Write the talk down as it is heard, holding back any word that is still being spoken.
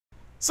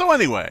So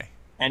anyway,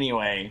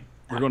 Anyway,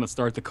 We're going to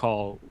start the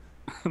call,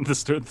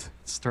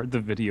 start the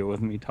video with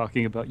me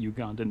talking about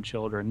Ugandan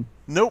children.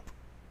 nope.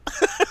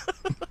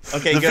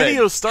 okay, The good.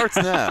 video starts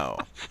now.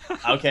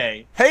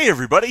 Okay. Hey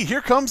everybody,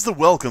 here comes the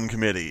welcome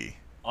committee.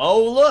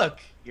 Oh, look.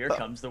 Here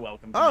comes the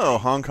welcome Oh, committee.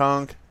 honk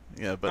honk.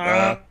 Yeah,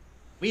 but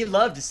We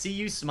love to see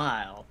you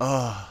smile.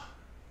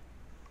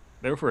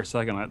 There for a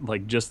second,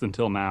 like just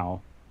until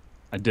now,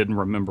 I didn't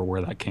remember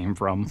where that came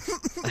from.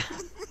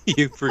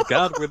 You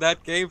forgot where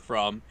that came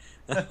from.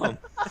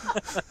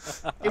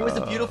 It was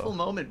a beautiful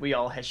moment we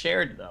all had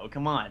shared, though.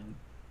 Come on.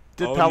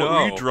 did Oh, Pallet,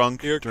 were you no.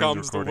 drunk Here during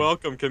comes the the recording?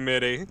 welcome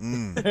committee.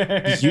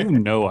 You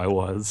know I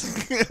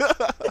was.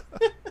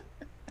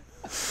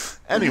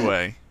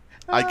 Anyway,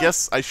 I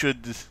guess I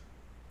should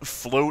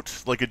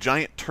float like a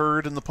giant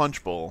turd in the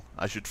punch bowl.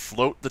 I should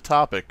float the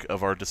topic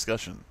of our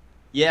discussion.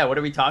 Yeah, what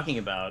are we talking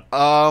about?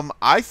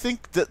 I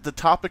think that the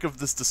topic of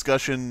this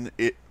discussion,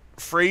 it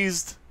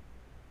phrased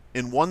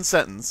in one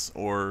sentence,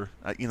 or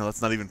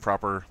that's not even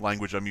proper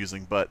language I'm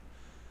using, but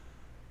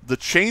the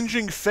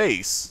changing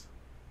face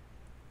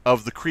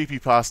of the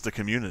creepypasta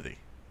community.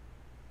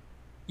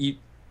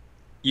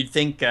 You'd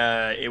think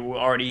it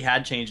already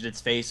had changed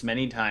its face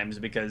many times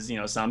because,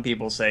 some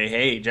people say,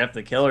 hey, Jeff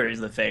the Killer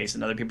is the face.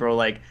 And other people are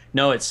like,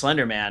 no, it's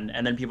Slender Man.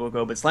 And then people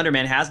go, but Slender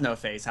Man has no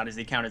face. How does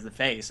he count as the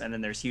face? And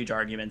then there's huge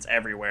arguments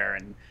everywhere.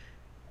 And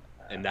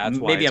that's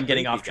why maybe it's I'm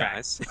getting creepy, off track.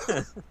 guys.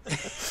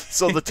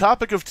 So the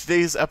topic of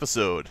today's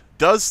episode,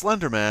 does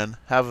Slenderman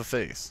have a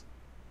face?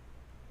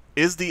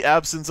 Is the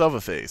absence of a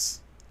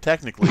face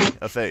technically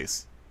a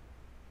face?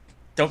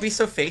 Don't be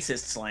so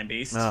facist,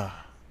 Slimebeast.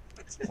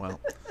 Well,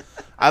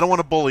 I don't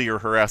want to bully or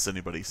harass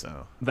anybody,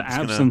 so The I'm just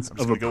gonna- absence I'm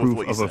just of a gonna go with proof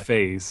what you of a say.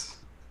 face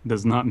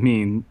does not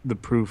mean the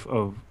proof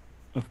of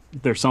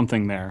there's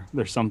something there.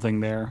 There's something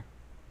there.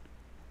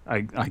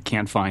 I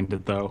can't find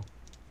it though.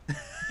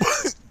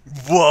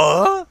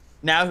 What?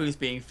 Now who's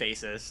being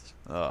facist?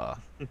 But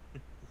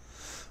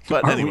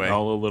Aren't we anyway,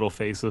 all a little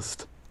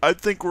facist? I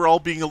think we're all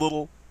being a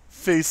little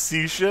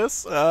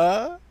facetious.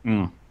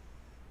 Mm.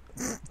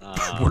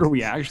 What are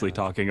we actually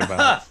talking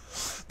about?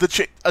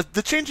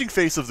 The changing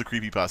face of the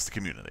creepypasta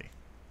community.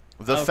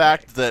 The Okay.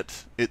 fact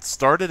that it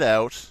started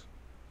out,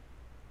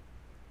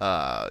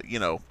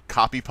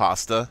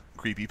 copypasta,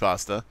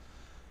 creepypasta,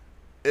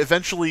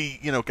 eventually,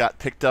 got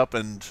picked up,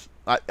 and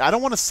I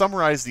don't want to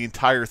summarize the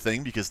entire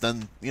thing because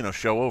then,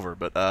 show over,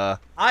 but,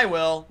 I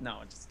will. No,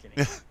 I'm just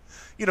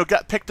kidding.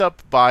 got picked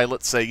up by,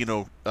 let's say,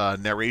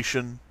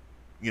 narration,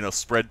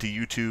 spread to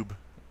YouTube,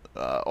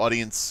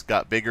 audience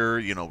got bigger,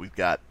 we've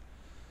got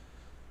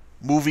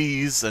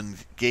movies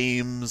and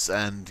games,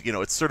 and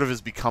it sort of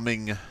is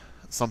becoming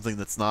something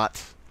that's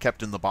not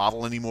kept in the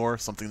bottle anymore,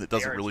 something that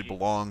doesn't really ARG.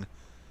 belong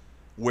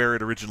where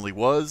it originally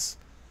was.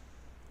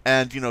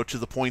 And to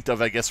the point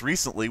of, I guess,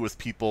 recently with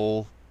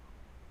people,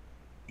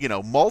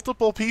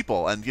 multiple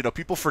people, and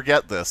people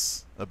forget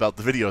this about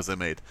the videos I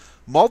made,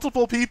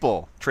 multiple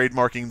people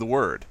trademarking the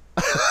word,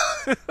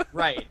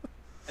 Right.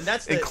 And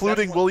that's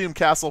including that's William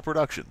Castle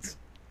Productions.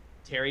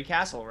 Terry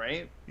Castle,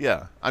 right?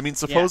 Yeah, I mean,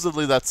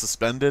 supposedly that's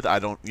suspended. I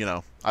don't,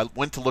 I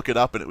went to look it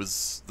up, and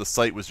the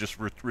site was just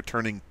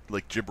returning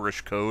like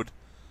gibberish code.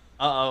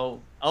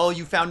 Uh-oh. Oh,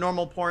 you found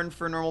normal porn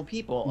for normal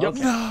people. Yep.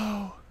 Okay.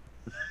 No.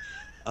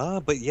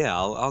 But yeah,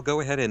 I'll go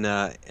ahead and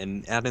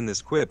add in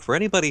this quip for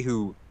anybody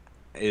who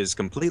is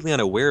completely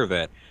unaware of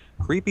it.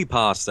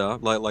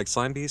 Creepypasta, like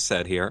Slimebeast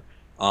said here,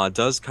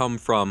 does come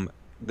from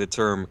the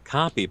term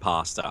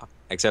copypasta.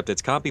 Except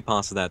it's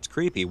copypasta that's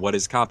creepy. What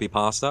is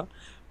copypasta?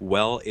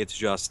 Well, it's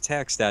just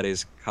text that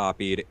is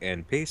copied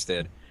and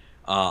pasted.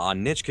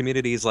 On niche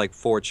communities like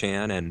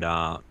 4chan and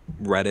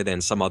Reddit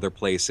and some other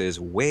places,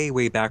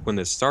 way back when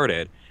this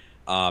started,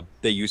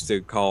 they used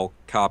to call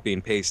copy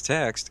and paste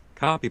text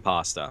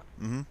copypasta.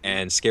 Mm-hmm.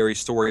 And scary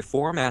story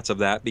formats of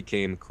that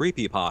became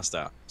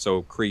creepypasta.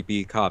 So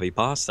creepy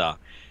copypasta.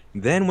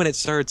 Then when it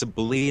started to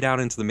bleed out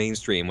into the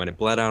mainstream, when it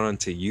bled out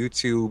onto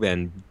YouTube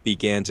and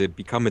began to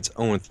become its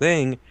own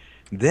thing,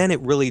 then it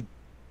really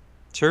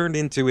turned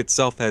into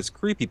itself as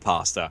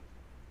creepypasta.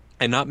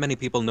 And not many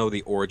people know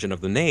the origin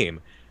of the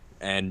name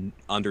and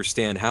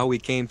understand how we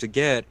came to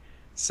get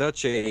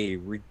such a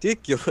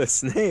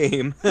ridiculous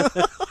name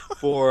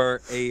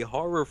for a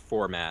horror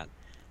format.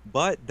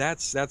 But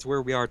that's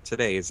where we are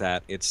today, is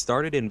that it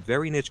started in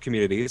very niche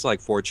communities like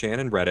 4chan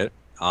and Reddit,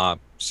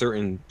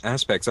 certain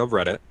aspects of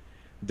Reddit,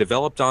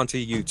 developed onto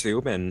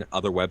YouTube and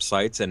other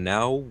websites, and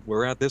now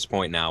we're at this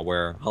point now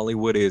where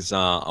Hollywood is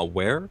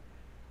aware,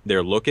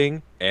 they're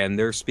looking, and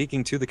they're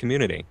speaking to the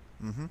community.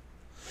 Mm-hmm.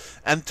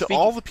 And to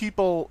all the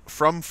people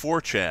from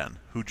 4chan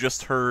who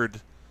just heard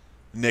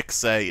Nick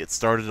say it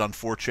started on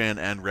 4chan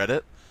and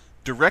Reddit,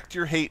 direct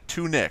your hate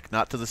to Nick,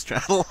 not to this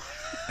channel.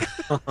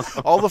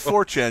 All the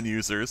 4chan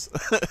users.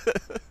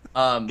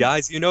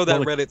 Guys, you know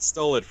that Well, Reddit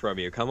stole it from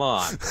you. Come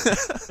on.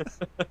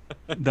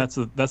 That's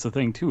the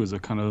thing too, is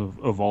it kind of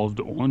evolved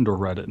onto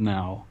Reddit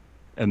now,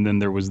 and then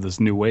there was this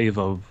new wave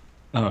of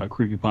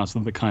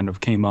creepypasta that kind of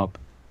came up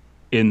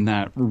in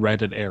that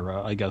Reddit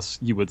era, I guess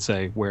you would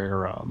say,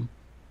 where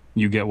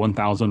you get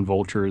 1,000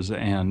 vultures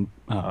and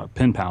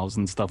pen pals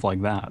and stuff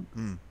like that.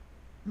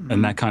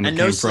 And that kind of And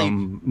came no sleep.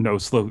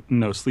 from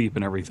no sleep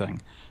and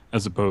everything,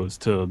 as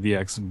opposed to the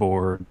X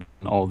board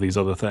and all these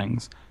other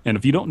things. And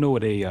if you don't know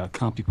what a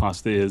copy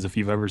pasta is, if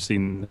you've ever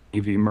seen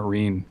Navy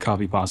Marine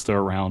copy pasta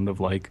around of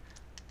like,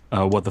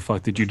 what the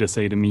fuck did you just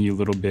say to me, you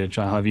little bitch?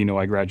 I'll have you know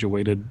I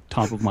graduated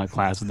top of my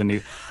class with the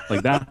Navy.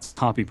 Like, that's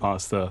copy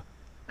pasta.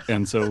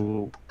 And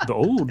so the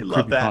old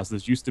love that.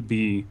 creepypastas used to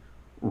be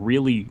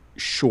really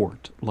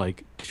short,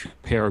 like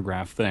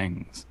 2-paragraph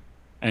things,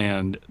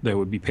 and they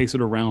would be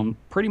pasted around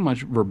pretty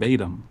much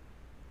verbatim.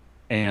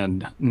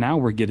 And now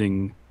we're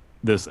getting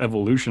this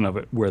evolution of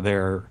it where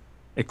they're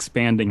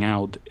expanding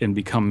out and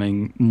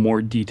becoming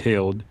more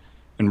detailed,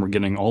 and we're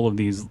getting all of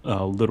these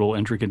little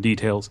intricate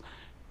details.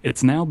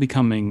 It's now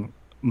becoming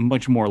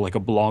much more like a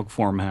blog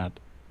format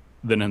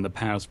than in the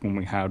past when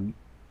we had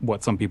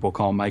what some people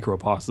call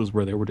micropastas,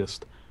 where they were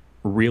just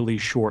really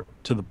short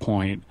to the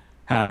point,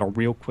 had a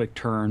real quick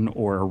turn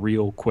or a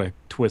real quick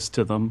twist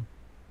to them.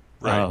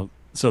 Right.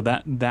 So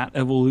that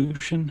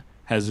evolution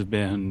has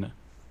been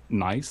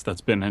nice.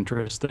 That's been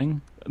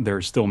interesting.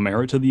 There's still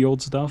merit to the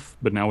old stuff,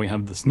 but now we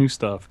have this new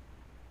stuff,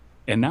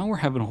 and now we're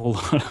having a whole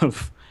lot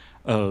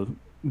of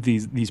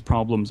these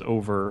problems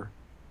over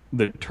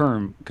the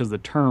term, because the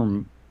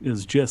term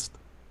is just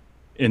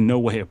in no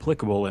way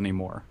applicable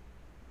anymore.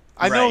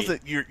 I know Right.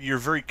 that you're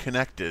very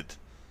connected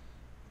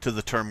to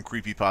the term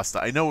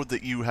creepypasta. I know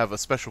that you have a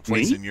special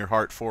place Me? in your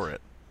heart for it.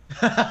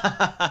 Well,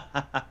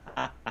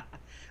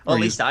 Are at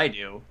you- least I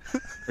do.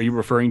 Are you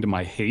referring to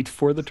my hate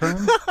for the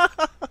term?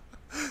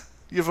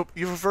 You have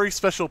a very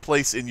special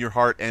place in your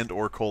heart and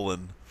or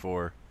colon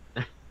for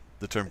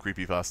the term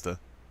creepypasta.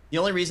 The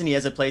only reason he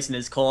has a place in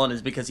his colon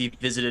is because he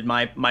visited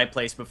my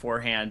place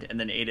beforehand and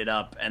then ate it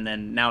up, and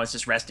then now it's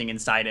just resting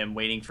inside him,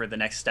 waiting for the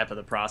next step of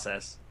the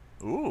process.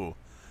 Ooh.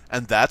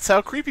 And that's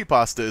how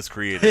creepypasta is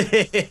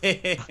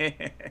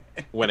created.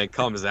 When it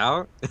comes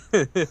out,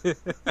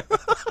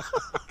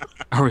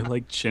 Are we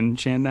like Chin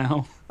Chan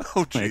now?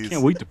 Oh, I jeez.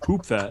 can't wait to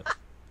poop that.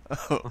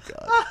 Oh,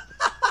 God.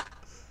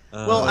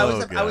 Well, I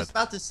was God.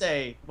 about to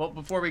say, well,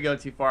 before we go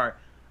too far,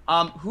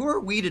 who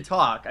are we to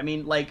talk? I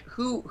mean, like,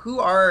 who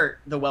are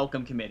the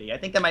Welcome Committee? I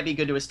think that might be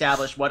good to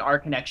establish what our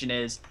connection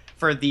is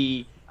for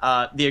the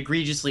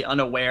egregiously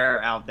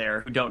unaware out there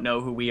who don't know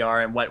who we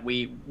are and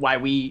why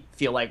we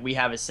feel like we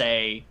have a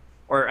say.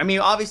 Or, I mean,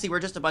 obviously we're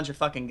just a bunch of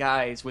fucking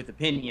guys with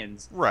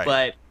opinions, Right.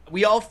 But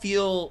we all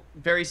feel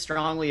very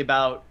strongly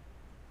about,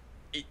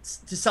 it's,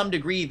 to some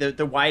degree,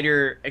 the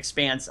wider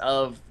expanse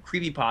of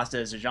creepypasta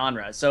as a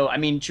genre. So, I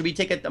mean, should we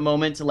take a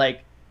moment to,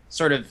 like,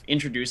 sort of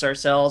introduce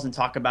ourselves and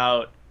talk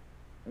about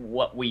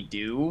what we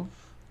do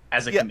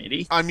as a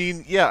committee? I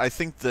mean, yeah, I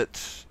think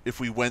that if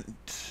we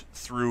went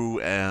through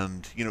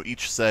and,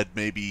 each said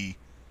maybe,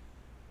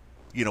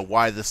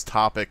 why this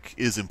topic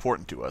is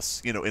important to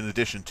us, in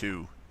addition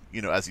to,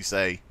 as you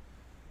say,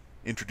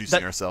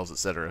 introducing ourselves,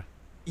 etc.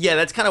 Yeah,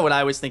 that's kind of what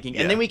I was thinking.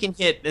 Yeah. And then we can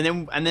hit,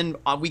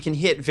 we can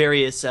hit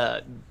various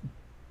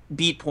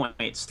beat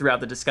points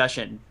throughout the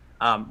discussion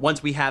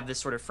once we have this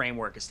sort of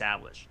framework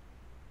established.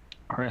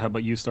 All right, how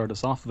about you start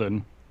us off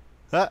then,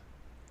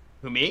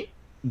 Who, me?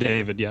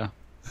 David? Yeah,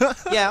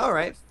 Yeah, all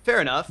right,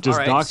 fair enough. Just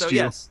all right, doxed so you.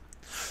 yes.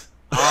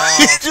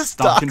 You just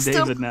talking doxed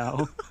David him?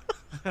 now.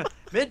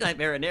 Midnight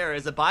Marinera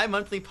is a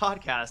bi-monthly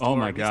podcast. Oh or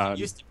my at least God. It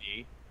used to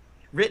be.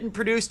 Written,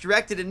 produced,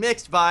 directed, and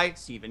mixed by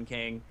Stephen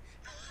King.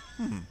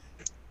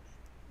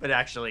 But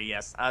actually,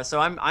 yes. So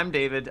I'm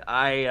David.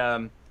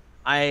 I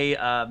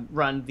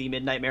run the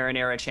Midnight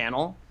Marinera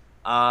channel.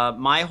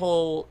 My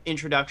whole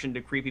introduction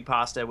to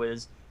creepypasta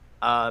was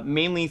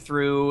mainly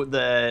through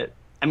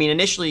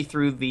initially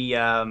through the.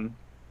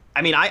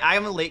 I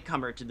am a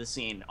latecomer to the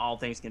scene, all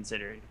things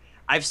considered.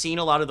 I've seen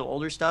a lot of the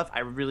older stuff.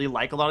 I really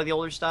like a lot of the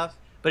older stuff.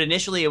 But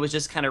initially, it was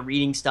just kind of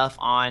reading stuff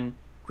on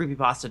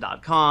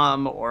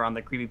creepypasta.com or on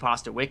the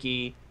Creepypasta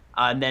wiki.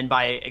 And then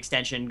by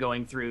extension,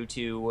 going through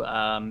to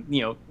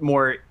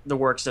more the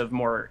works of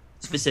more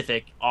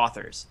specific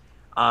authors.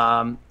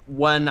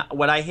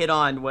 What I hit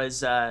on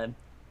was the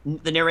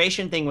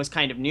narration thing was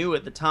kind of new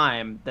at the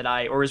time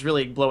was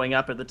really blowing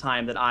up at the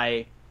time that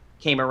I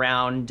came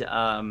around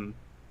the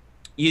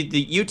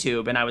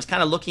YouTube, and I was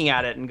kind of looking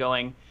at it and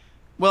going,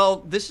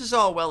 well, this is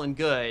all well and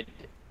good.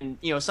 And,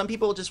 some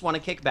people just want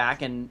to kick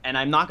back, and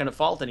I'm not going to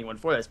fault anyone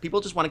for this. People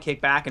just want to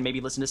kick back and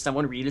maybe listen to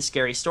someone read a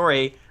scary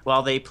story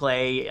while they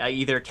play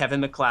either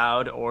Kevin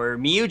MacLeod or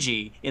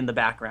Miyuji in the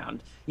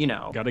background.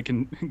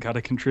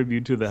 Gotta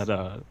contribute to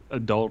that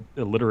adult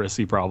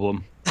illiteracy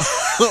problem.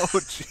 Oh,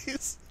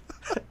 jeez.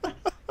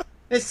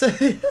 It's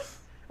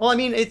well, I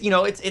mean,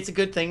 it's a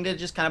good thing to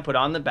just kind of put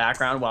on the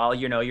background while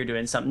you're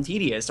doing something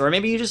tedious, or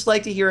maybe you just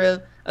like to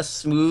hear a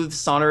smooth,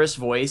 sonorous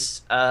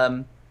voice.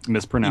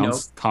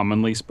 Mispronounced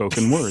commonly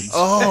spoken words.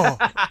 Oh,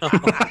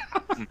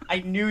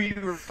 I knew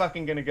you were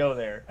fucking gonna go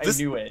there. I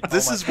knew it.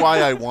 This is why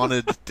I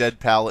wanted Dead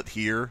Palette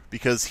here,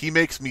 because he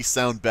makes me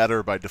sound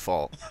better by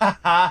default.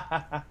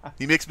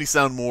 He makes me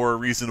sound more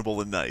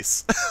reasonable and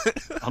nice.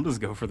 I'll just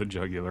go for the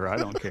jugular. I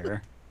don't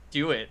care.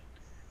 Do it.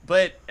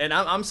 and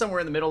I'm somewhere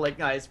in the middle. Like,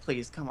 guys,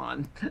 please come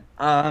on.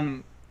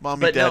 Mommy,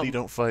 But Daddy, no,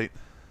 don't fight.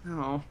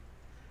 no.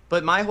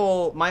 But my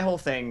whole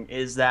thing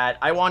is that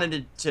I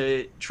wanted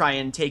to try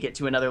and take it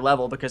to another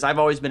level because I've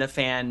always been a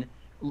fan,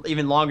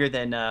 even longer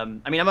than I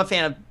mean, I'm a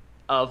fan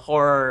of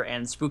horror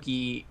and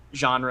spooky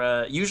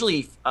genre,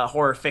 usually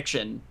horror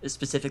fiction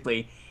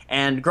specifically.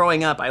 And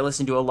growing up, I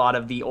listened to a lot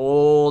of the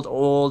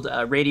old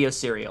radio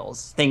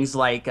serials, things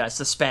like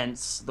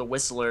Suspense, The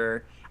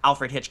Whistler,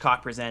 Alfred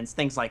Hitchcock Presents,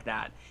 things like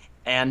that.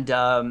 And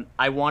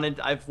I've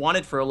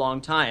wanted for a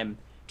long time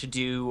to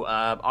do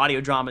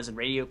audio dramas and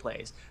radio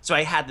plays. So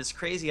I had this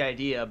crazy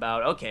idea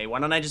about, okay, why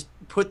don't I just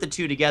put the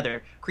two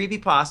together?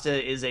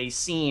 Creepypasta is a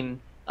scene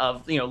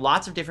of,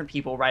 lots of different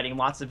people writing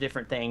lots of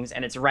different things,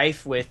 and it's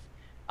rife with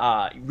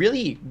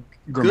really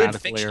good Grammatical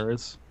fiction.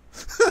 errors.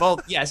 Well,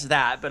 yes,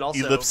 that, but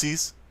also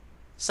Ellipses.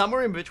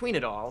 somewhere in between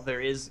it all,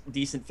 there is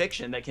decent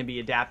fiction that can be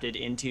adapted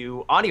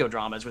into audio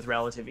dramas with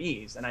relative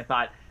ease. And I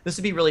thought this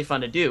would be really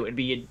fun to do. It'd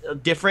be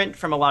different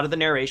from a lot of the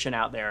narration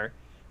out there.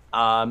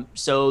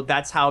 So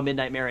that's how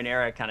Midnight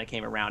Marinera kind of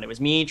came around. It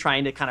was me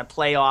trying to kind of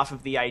play off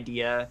of the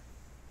idea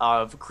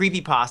of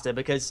creepypasta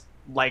because,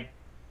 like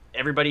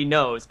everybody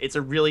knows, it's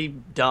a really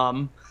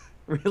dumb,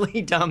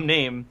 really dumb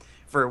name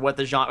for what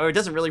the genre, or it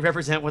doesn't really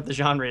represent what the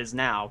genre is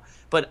now.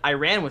 But I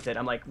ran with it.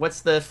 I'm like,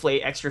 what's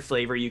the extra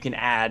flavor you can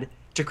add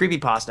to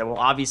creepypasta? Well,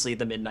 obviously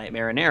the Midnight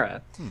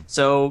Marinera.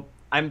 So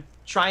I'm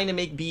trying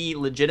to be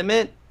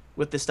legitimate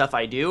with the stuff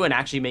I do and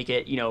actually make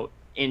it,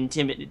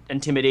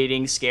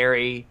 intimidating,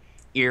 scary,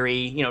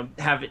 eerie,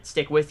 have it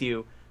stick with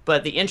you.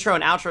 But the intro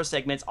and outro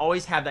segments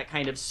always have that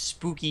kind of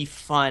spooky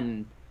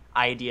fun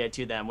idea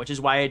to them, which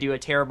is why I do a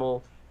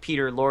terrible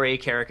Peter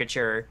Lorre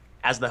caricature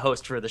as the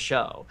host for the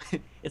show.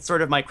 It's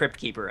sort of my Crypt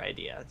Keeper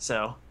idea.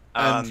 So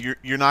And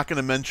you're not going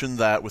to mention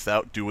that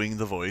without doing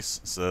the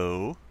voice,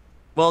 so...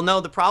 Well, no,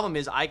 the problem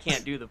is I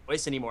can't do the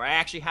voice anymore. I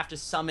actually have to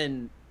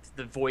summon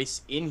the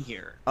voice in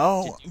here.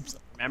 Oh,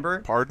 remember?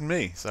 Pardon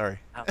me. Sorry.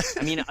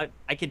 I mean,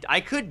 I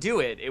could do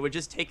it. It would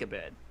just take a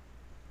bit.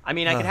 I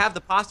mean, I could have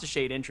the Pasta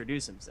Shade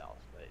introduce himself,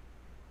 but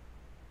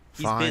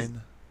he's busy.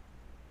 Fine.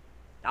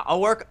 I'll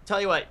work. Tell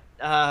you what.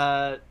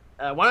 Why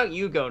don't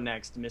you go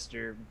next,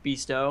 Mr.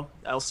 Beasto,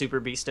 El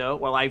Super Beasto,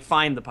 while I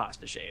find the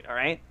Pasta Shade? All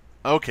right.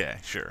 Okay,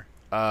 sure.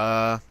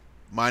 My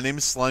name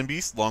is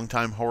Slimebeast,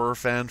 longtime horror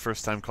fan,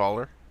 first time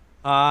caller.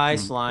 Hi,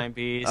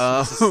 Slimebeast.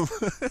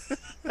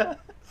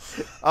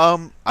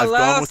 I've Hello,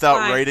 gone without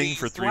Slime writing Beast.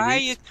 for 3 Why weeks.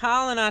 are you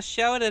calling our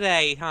show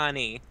today,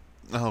 honey?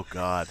 Oh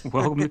God.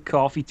 Welcome to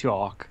Coffee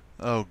Talk.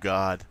 Oh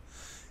God.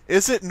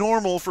 Is it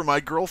normal for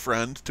my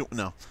girlfriend to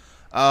no?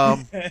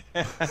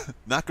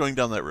 Not going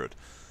down that road.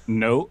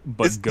 No,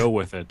 but go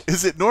with it.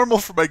 Is it normal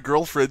for my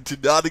girlfriend to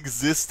not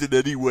exist in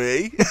any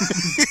way?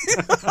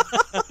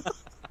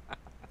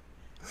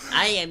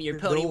 I am your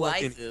pony No one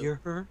can waifu.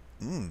 hear her.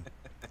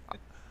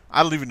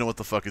 I don't even know what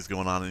the fuck is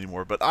going on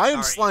anymore, but I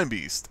am Sorry.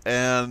 Slimebeast,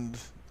 and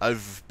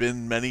I've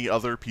been many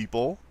other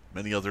people,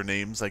 many other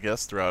names, I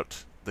guess,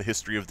 throughout the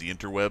history of the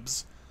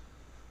interwebs.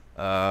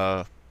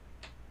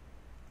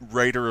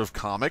 Writer of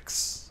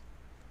comics,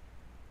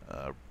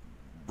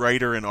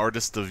 writer and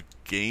artist of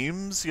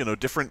games,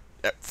 different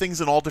things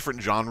in all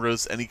different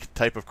genres, any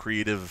type of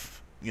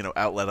creative,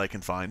 outlet I can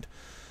find.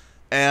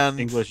 And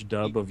English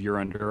dub of You're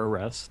Under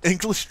Arrest.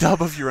 English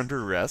dub of You're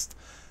Under Arrest.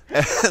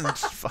 And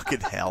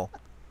fucking hell.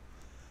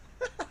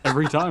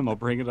 Every time I'll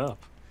bring it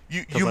up.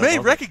 You I may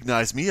love it.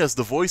 recognize me as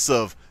the voice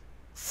of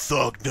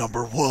Thug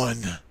Number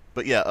 1.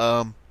 But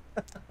yeah,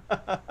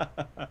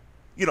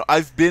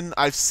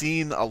 I've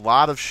seen a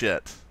lot of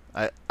shit.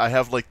 I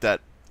have like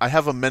that. I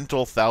have a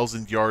mental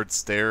 1,000-yard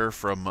stare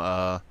from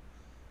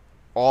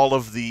all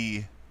of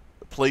the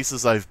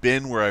places I've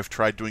been where I've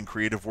tried doing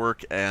creative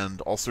work,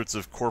 and all sorts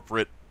of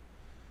corporate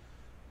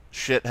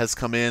shit has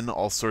come in.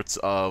 All sorts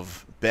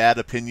of bad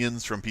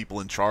opinions from people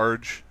in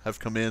charge have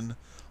come in.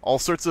 All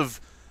sorts of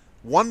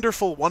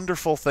wonderful,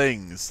 wonderful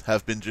things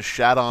have been just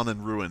shat on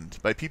and ruined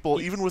by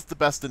people, even with the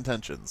best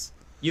intentions.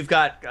 You've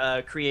got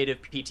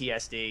creative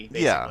PTSD,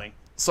 basically. Yeah.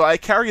 So I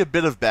carry a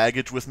bit of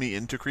baggage with me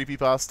into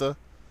Creepypasta.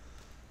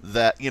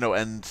 That,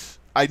 and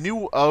I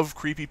knew of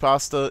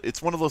Creepypasta.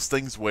 It's one of those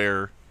things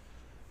where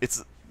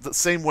it's the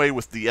same way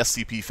with the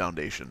SCP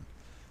Foundation.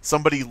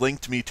 Somebody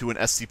linked me to an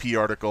SCP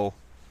article.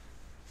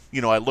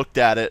 I looked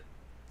at it,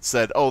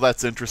 said, oh,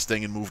 that's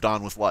interesting, and moved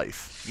on with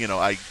life.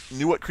 I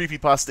knew what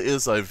Creepypasta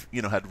is. I've,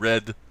 had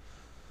read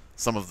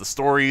some of the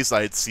stories.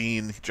 I had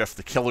seen Jeff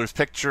the Killer's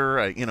picture.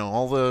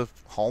 All the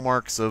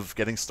hallmarks of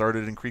getting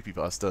started in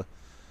Creepypasta.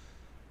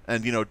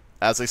 And,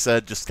 as I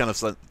said, just kind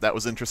of that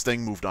was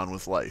interesting, moved on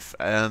with life.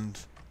 And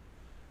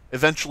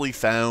eventually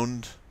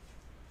found,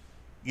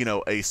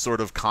 a sort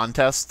of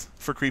contest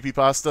for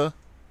Creepypasta.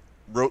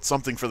 Wrote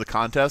something for the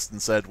contest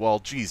and said, well,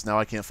 geez, now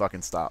I can't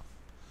fucking stop.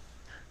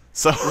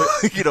 So,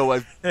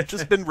 I've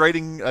just been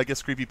writing, I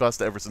guess,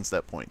 Creepypasta ever since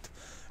that point.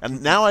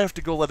 And now I have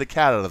to go let a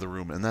cat out of the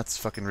room, and that's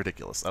fucking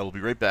ridiculous. I will be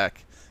right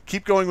back.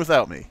 Keep going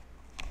without me.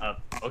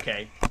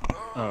 Okay.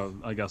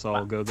 I guess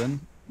I'll go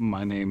then.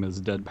 My name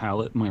is Dead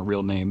Palette. My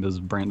real name is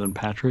Brandon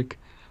Patrick.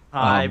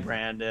 Hi,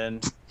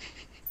 Brandon.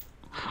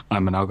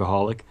 I'm an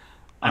alcoholic.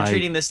 I'm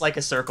treating this like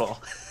a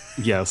circle.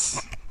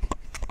 Yes.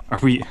 Are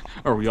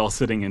we all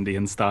sitting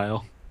Indian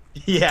style?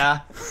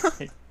 Yeah.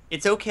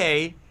 It's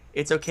okay.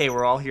 It's okay.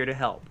 We're all here to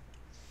help.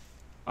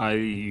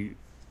 In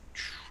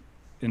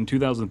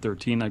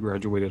 2013, I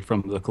graduated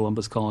from the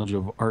Columbus College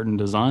of Art and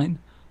Design.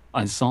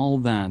 I saw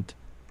that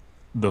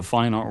the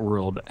fine art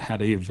world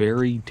had a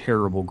very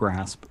terrible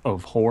grasp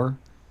of horror,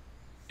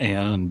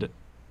 and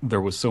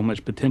there was so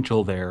much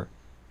potential there.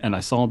 And I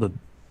saw that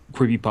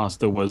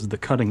Creepypasta was the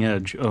cutting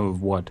edge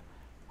of what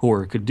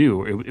horror could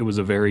do. It was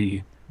a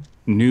very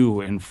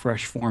new and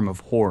fresh form of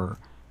horror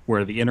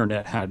where the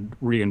internet had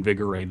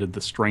reinvigorated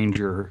the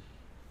stranger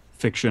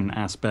fiction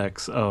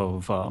aspects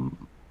of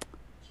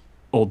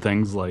old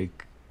things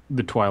like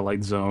the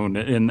Twilight Zone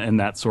and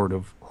that sort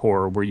of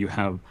horror where you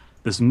have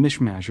this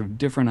mishmash of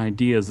different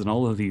ideas and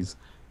all of these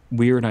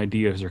weird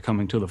ideas are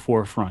coming to the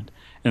forefront.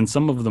 And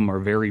some of them are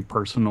very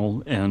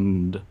personal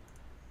and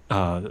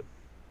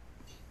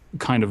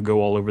kind of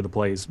go all over the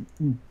place,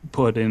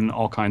 put in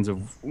all kinds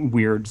of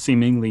weird,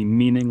 seemingly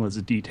meaningless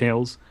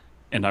details.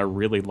 And I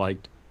really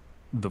liked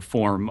the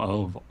form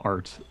of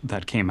art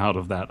that came out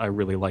of that. I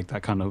really liked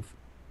that kind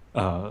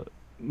of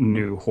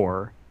new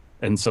horror.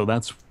 And so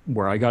that's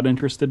where I got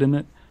interested in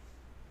it.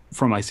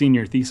 From my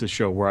senior thesis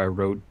show where I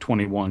wrote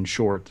 21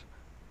 short,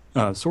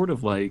 sort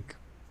of like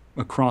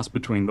a cross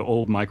between the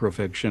old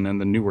microfiction and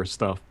the newer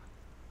stuff.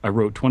 I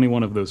wrote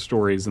 21 of those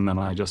stories and then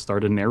I just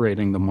started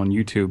narrating them on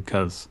YouTube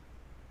because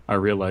I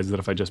realized that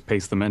if I just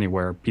paste them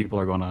anywhere, people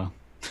are going to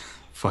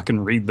fucking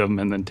read them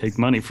and then take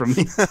money from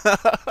me.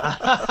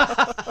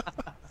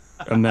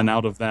 And then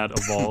out of that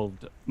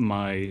evolved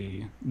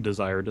my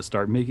desire to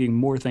start making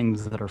more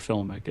things that are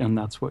filmic, and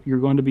that's what you're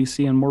going to be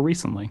seeing more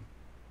recently.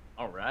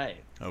 All right.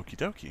 Okie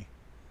dokie.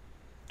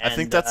 I And,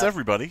 think that's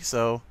everybody,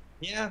 so...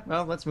 Yeah,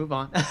 well, let's move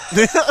on.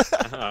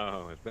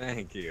 Oh,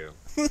 thank you.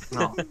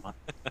 Oh.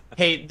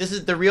 Hey, this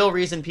is the real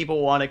reason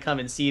people want to come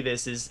and see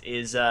this is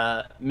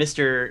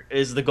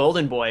the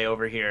Golden Boy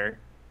over here.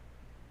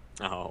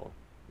 Oh,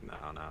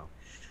 no.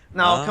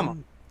 No, come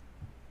on.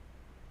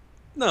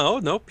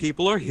 No,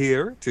 people are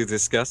here to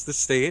discuss the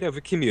state of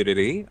a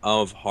community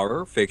of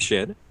horror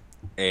fiction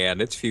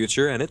and its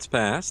future and its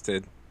past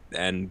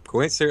and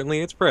quite certainly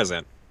its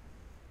present.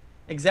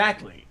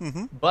 Exactly.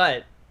 Mm-hmm.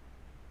 But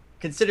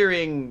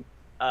considering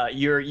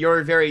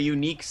your very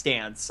unique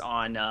stance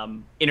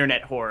on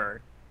internet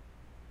horror,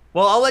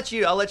 well, I'll let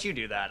you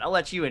do that. I'll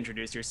let you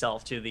introduce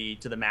yourself to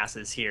the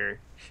masses here.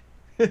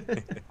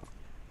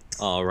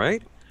 All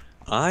right.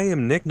 I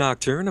am Nick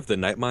Nocturne of the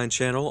Nightmind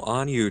channel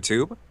on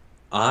YouTube.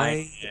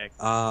 Hi,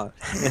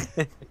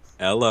 Nick.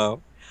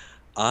 Hello.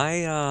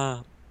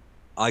 I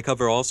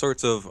cover all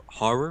sorts of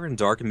horror and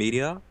dark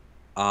media,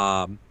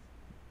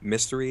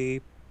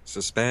 mystery,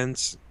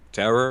 suspense,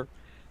 terror,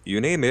 you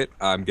name it.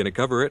 I'm gonna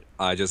cover it.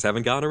 I just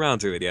haven't gotten around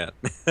to it yet.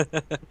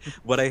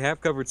 What I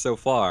have covered so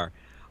far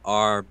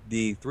are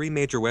the 3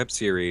 major web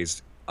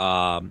series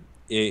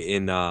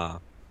in the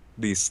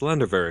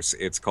Slenderverse.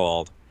 It's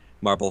called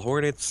Marble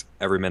Hornets,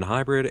 Everyman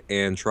Hybrid,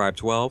 and Tribe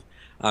 12.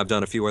 I've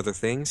done a few other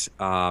things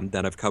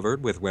that I've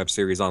covered with web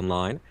series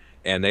online,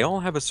 and they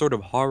all have a sort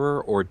of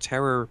horror or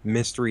terror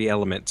mystery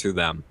element to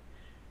them.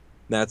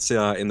 That's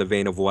in the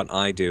vein of what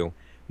I do.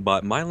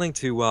 But my link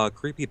to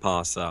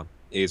Creepypasta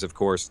is, of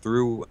course,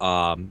 through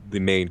the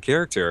main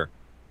character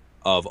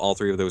of all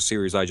 3 of those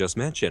series I just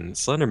mentioned,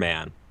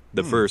 Slenderman,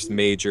 the first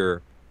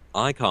major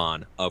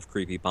icon of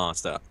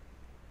Creepypasta.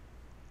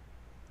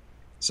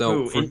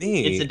 So for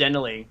me...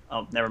 Incidentally...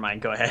 Oh, never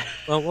mind. Go ahead.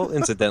 well,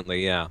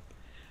 incidentally, yeah.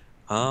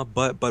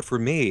 But for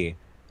me,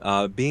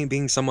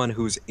 being someone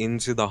who's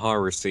into the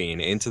horror scene,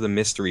 into the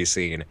mystery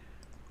scene,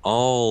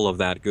 all of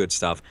that good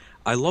stuff,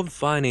 I love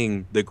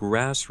finding the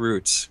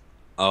grassroots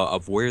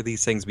of where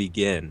these things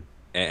begin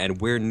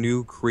and where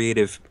new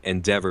creative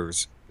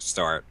endeavors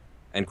start.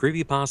 And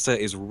Creepypasta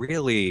is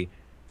really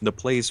the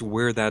place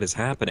where that is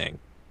happening.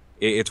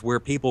 It's where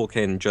people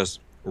can just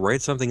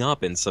write something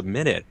up and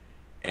submit it,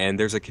 and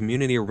there's a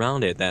community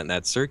around it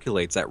that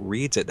circulates, that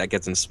reads it, that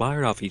gets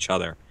inspired off each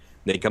other.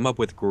 They come up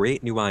with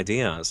great new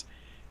ideas.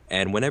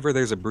 And whenever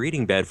there's a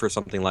breeding bed for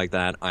something like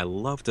that, I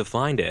love to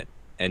find it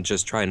and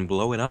just try and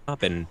blow it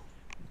up and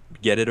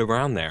get it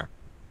around there.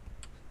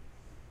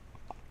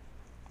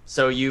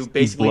 So you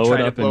basically blow try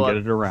it to up blow and up... get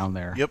it around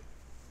there. Yep.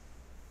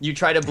 You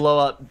try to blow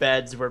up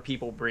beds where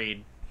people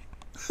breed.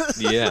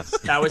 Yes.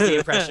 That was the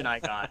impression I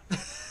got.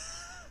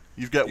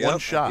 You've got one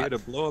shot. I'm here to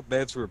blow up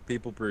beds where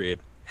people breed.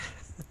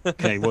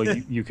 Okay, well,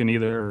 you can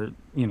either,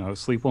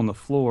 sleep on the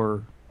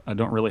floor. I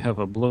don't really have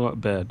a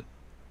blow-up bed,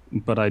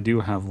 but I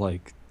do have,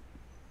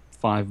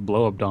 5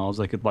 blow-up dolls.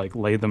 I could,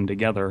 lay them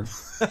together,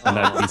 and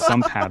that'd be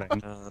some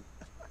padding.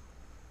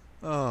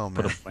 Oh, man.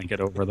 Put a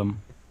blanket over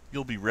them.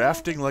 You'll be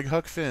rafting like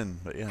Huck Finn,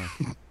 but yeah.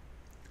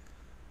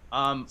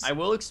 I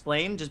will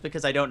explain, just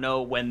because I don't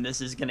know when this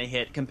is going to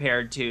hit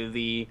compared to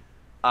the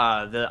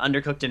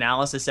Undercooked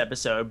Analysis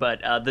episode, but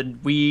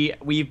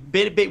we've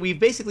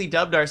basically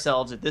dubbed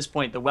ourselves at this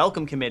point the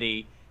Welcome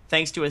Committee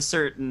thanks to a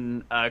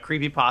certain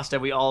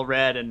creepypasta we all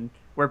read and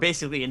we're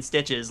basically in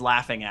stitches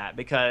laughing at,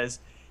 because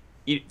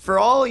for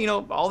all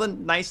all the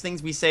nice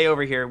things we say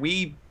over here,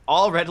 we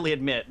all readily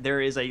admit there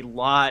is a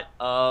lot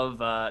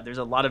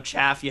of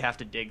chaff you have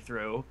to dig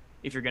through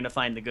if you're going to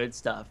find the good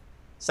stuff,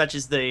 such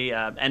as the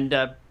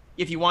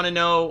if you want to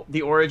know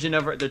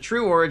the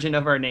true origin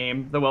of our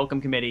name, the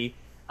Welcome Committee,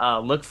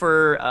 look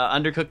for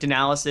Undercooked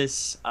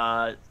Analysis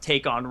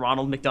take on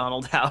Ronald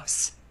McDonald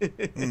House.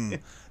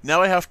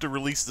 Now I have to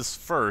release this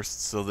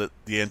first so that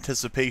the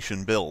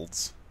anticipation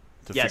builds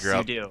to figure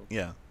out. Yes, you do.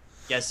 Yeah.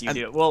 Yes, you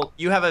do. Well,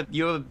 you have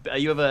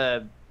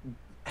a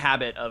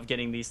habit of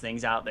getting these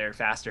things out there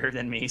faster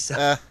than me.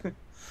 So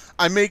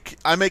I make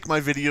my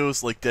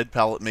videos like Dead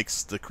Palette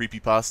makes the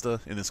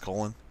creepypasta in his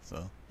colon.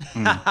 So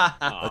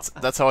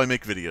that's how I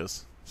make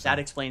videos. So. That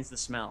explains the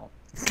smell.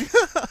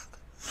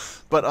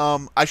 But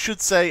I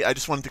should say, I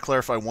just wanted to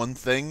clarify one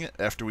thing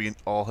after we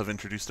all have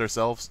introduced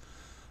ourselves.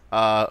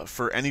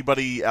 For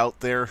anybody out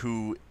there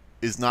who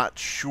is not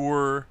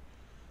sure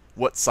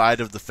what side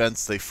of the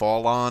fence they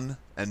fall on,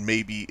 and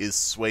maybe is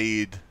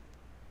swayed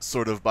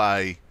sort of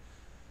by,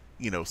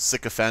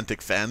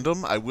 sycophantic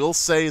fandom, I will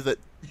say that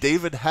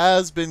David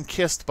has been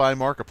kissed by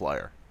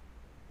Markiplier.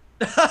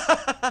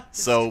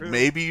 So true.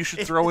 Maybe you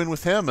should throw in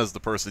with him as the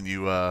person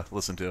you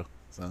listen to.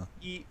 So.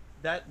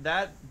 That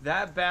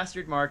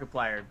bastard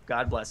Markiplier,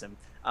 God bless him.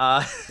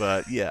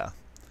 But yeah.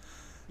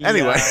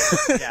 Anyway,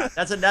 yeah,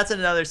 that's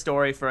another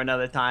story for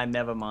another time.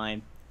 Never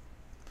mind.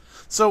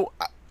 So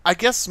I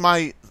guess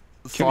my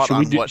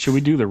thought should we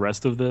do the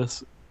rest of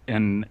this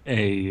in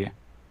a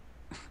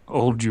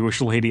old Jewish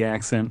lady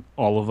accent?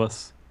 All of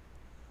us.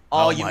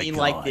 Oh, Oh you my mean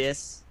God. like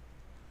this?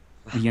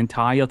 The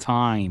entire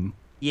time.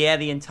 Yeah,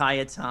 the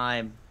entire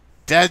time.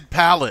 Dead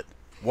Palette,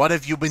 what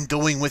have you been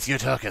doing with your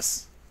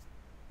tuchus?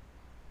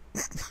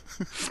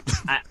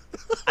 I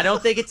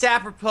don't think it's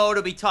apropos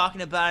to be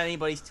talking about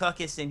anybody's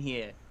tuchus in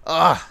here.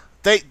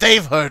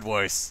 They've heard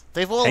worse.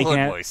 They've all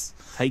heard worse.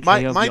 Take My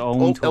care of your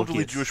own old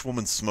elderly tuchus. Jewish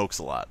woman smokes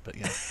a lot, but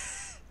yeah.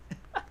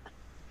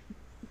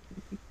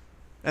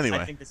 Anyway,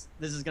 I think this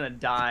is gonna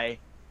die.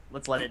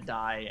 Let's let it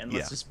die, and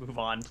let's Yeah. just move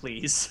on,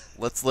 please.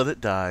 let's let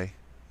it die.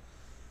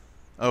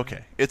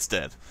 Okay, it's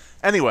dead.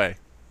 Anyway,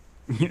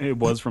 It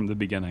was from the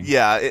beginning.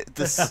 yeah,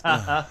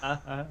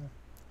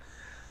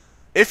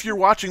 if you're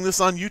watching this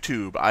on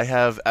YouTube, I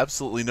have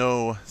absolutely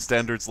no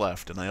standards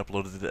left, and I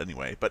uploaded it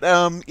anyway. But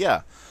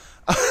yeah,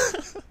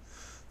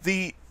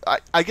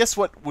 I guess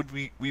what would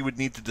we would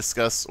need to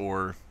discuss,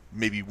 or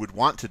maybe would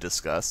want to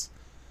discuss,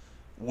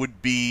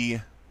 would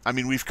be, I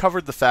mean, we've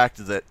covered the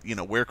fact that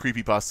where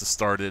creepypasta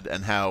started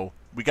and how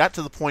we got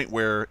to the point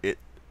where it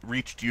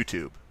reached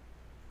YouTube.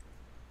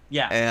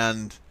 Yeah.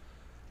 And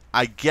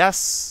I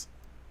guess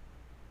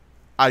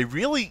I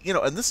really,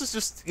 and this is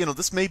just,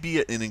 this may be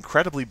an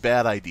incredibly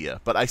bad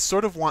idea, but I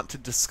sort of want to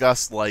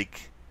discuss,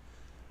 like,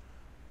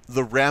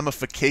 the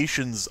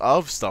ramifications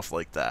of stuff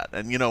like that.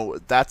 And,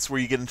 that's where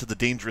you get into the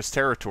dangerous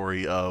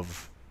territory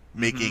of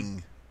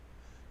making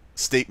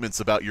statements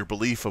about your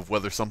belief of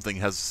whether something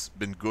has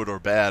been good or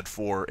bad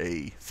for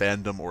a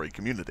fandom or a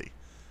community,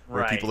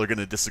 where Right. people are going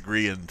to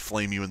disagree and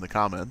flame you in the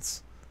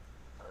comments.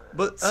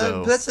 But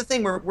So- that's the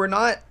thing. We're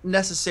not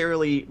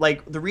necessarily,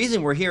 like, the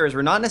reason we're here is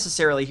we're not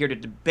necessarily here to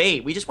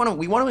debate. We want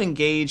to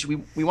engage.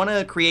 We want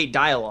to create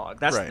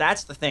dialogue. Right.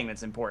 That's the thing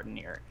that's important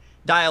here.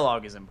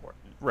 Dialogue is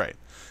important. Right.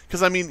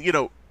 Because, I mean,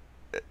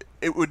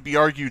 it would be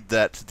argued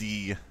that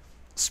the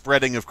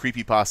spreading of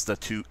creepypasta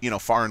to,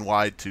 far and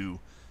wide to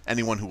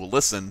anyone who will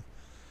listen,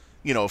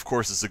 of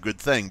course is a good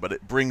thing, but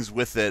it brings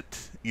with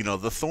it,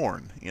 the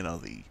thorn,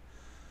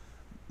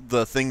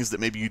 the things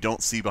that maybe you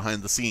don't see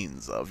behind the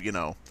scenes of,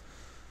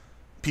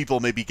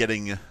 people maybe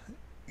getting,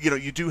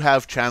 you do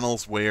have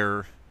channels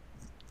where,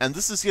 and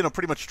this is,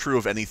 pretty much true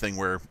of anything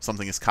where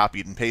something is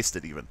copied and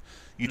pasted even.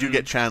 You do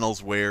get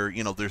channels where,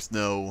 there's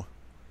no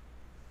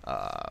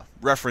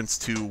reference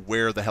to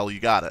where the hell you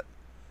got it.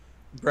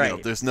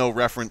 Right. There's no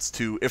reference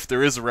to, if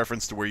there is a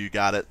reference to where you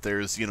got it,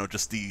 there's,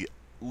 just the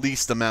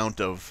least amount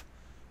of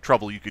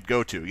trouble you could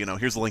go to.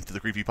 Here's a link to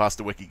the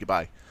Creepypasta wiki,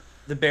 goodbye.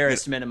 The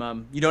barest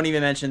minimum. You don't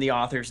even mention the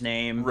author's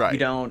name. Right. You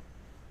don't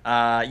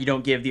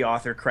give the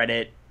author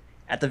credit.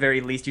 At the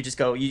very least, you just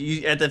go.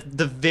 You at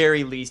the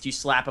very least, you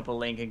slap up a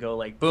link and go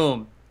like,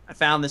 "Boom! I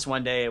found this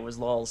one day. It was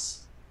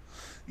lols."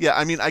 Yeah,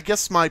 I mean, I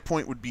guess my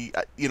point would be,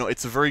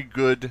 it's a very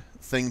good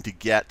thing to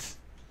get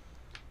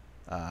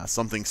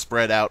something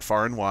spread out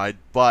far and wide,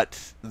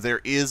 but there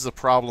is a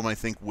problem, I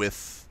think,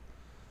 with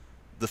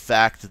the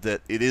fact that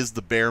it is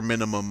the bare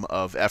minimum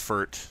of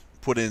effort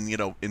put in,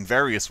 in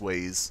various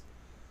ways,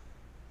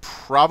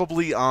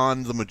 probably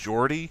on the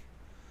majority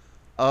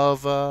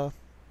of,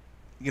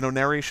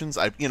 narrations.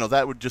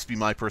 That would just be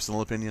my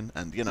personal opinion,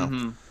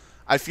 and,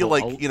 I feel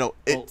Well, like,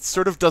 it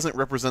sort of doesn't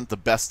represent the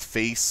best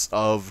face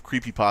of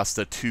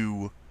creepypasta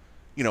to,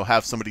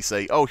 have somebody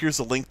say, oh, here's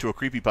a link to a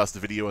creepypasta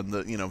video, and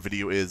the,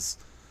 video is,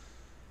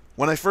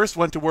 when I first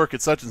went to work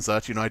at such and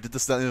such, I did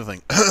this, that, and the other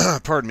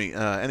thing. Pardon me.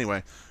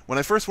 Anyway, when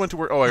I first went to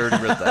work, oh, I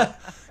already read that.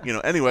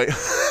 Anyway.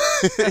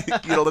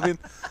 You know what I mean?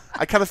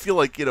 I kind of feel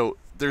like,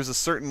 there's a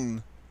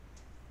certain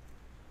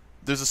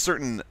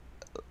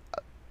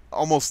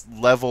almost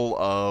level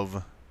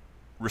of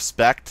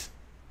respect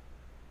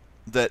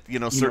that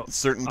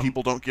certain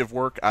people don't give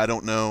work. I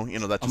don't know.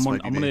 That just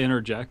might be I'm going to me.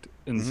 interject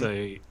and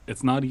say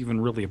it's not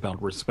even really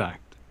about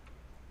respect.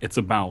 It's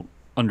about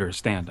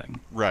understanding.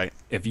 Right.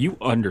 If you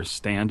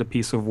understand a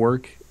piece of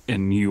work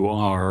and you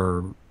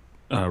are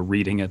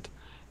reading it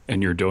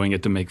and you're doing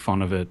it to make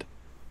fun of it,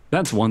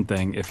 that's one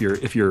thing. If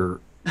you're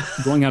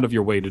going out of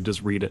your way to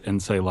just read it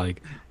and say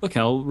like, look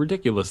how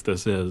ridiculous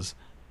this is,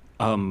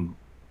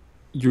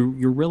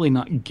 you're really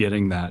not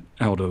getting that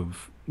out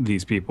of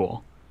these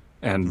people.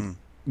 And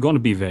going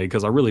to be vague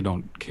because I really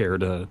don't care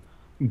to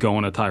go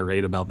on a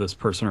tirade about this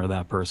person or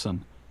that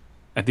person.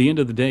 At the end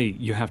of the day,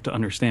 you have to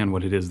understand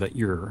what it is that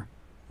you're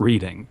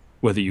reading,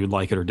 whether you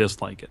like it or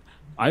dislike it.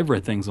 I've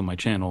read things on my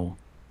channel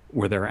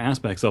where there are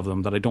aspects of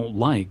them that I don't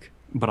like,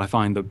 but I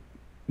find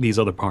these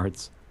other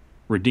parts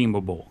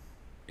redeemable.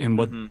 And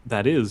what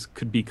that is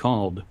could be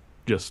called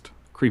just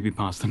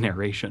creepypasta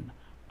narration.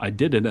 I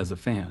did it as a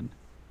fan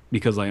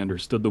because I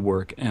understood the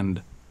work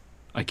and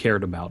I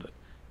cared about it.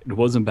 It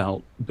wasn't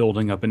about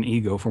building up an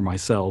ego for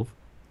myself.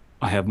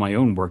 I have my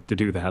own work to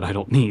do that. I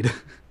don't need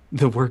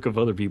the work of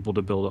other people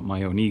to build up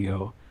my own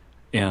ego.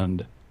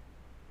 And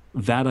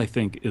that, I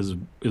think, is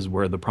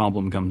where the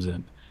problem comes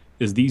in,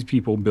 is these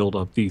people build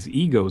up these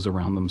egos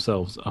around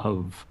themselves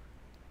of,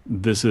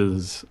 this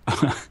is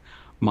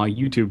my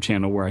YouTube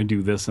channel where I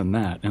do this and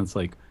that. And it's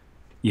like,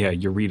 yeah,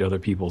 you read other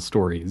people's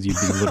stories. You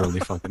do literally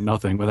fucking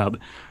nothing without...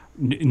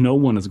 No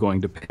one is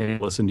going to pay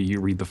to listen to you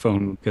read the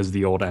phone because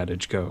the old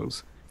adage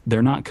goes.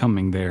 They're not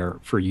coming there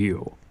for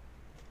you.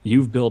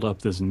 You've built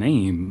up this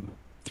name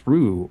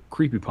through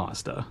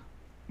creepypasta,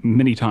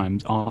 many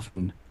times,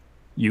 often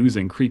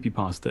using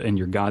creepypasta in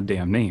your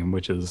goddamn name,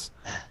 which is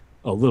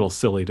a little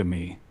silly to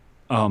me.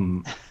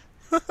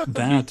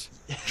 That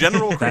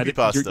General that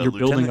creepypasta. you're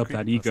building Lieutenant up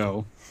that Creepypasta.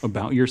 ego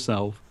about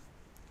yourself,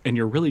 and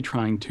you're really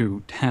trying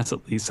to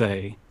tacitly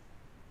say,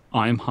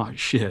 I'm hot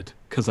shit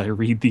because I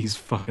read these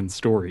fucking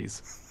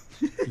stories.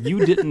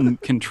 You didn't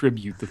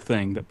contribute the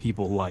thing that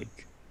people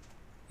like.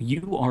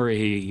 You are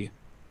a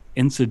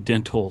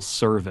incidental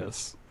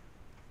service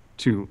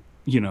to,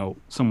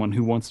 someone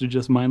who wants to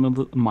just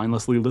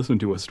mindlessly listen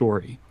to a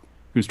story,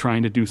 who's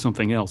trying to do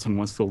something else and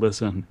wants to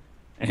listen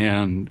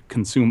and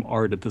consume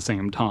art at the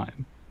same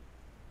time.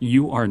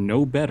 You are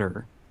no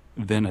better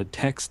than a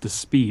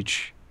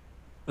text-to-speech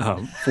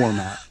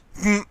format.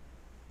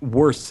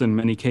 Worse in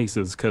many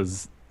cases,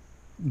 because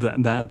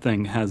that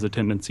thing has a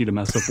tendency to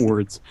mess up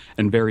words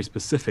in very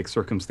specific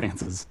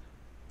circumstances,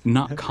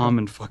 not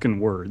common fucking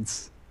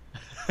words.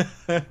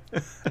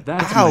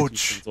 That's my 2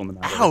 cents on the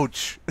matter.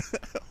 Ouch.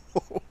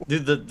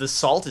 Dude, the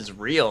salt is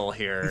real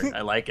here.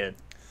 I like it.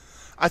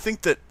 I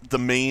think that the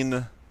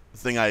main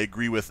thing I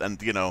agree with, and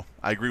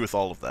I agree with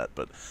all of that,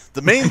 but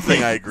the main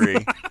thing I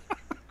agree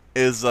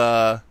is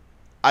I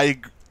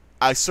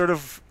sort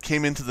of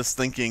came into this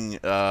thinking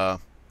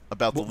about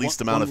the least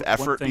amount of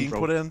effort being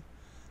put in,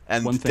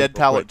 and Dead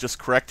Palette just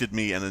corrected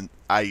me, and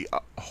I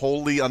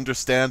wholly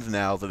understand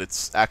now that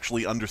it's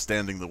actually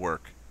understanding the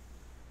work.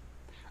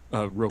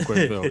 Real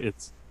quick though,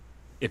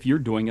 if you're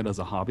doing it as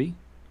a hobby,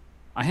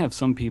 I have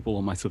some people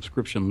on my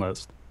subscription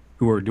list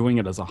who are doing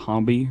it as a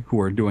hobby,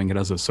 who are doing it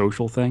as a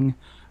social thing,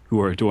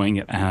 who are doing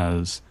it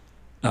as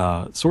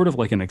sort of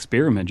like an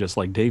experiment, just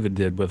like David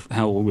did with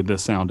how would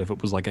this sound if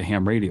it was like a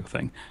ham radio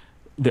thing.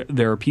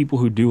 There are people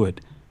who do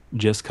it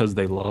just because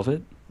they love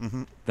it.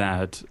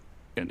 That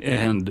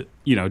and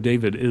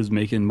David is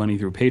making money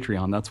through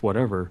Patreon. That's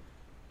whatever.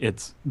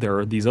 There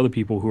are these other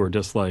people who are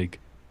just like,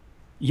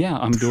 yeah,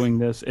 I'm doing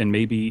this, and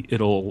maybe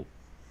it'll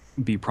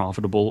be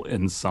profitable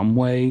in some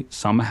way,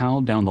 somehow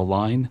down the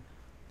line,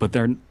 but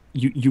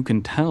you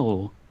can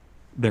tell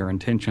their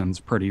intentions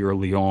pretty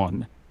early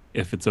on.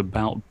 If it's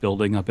about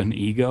building up an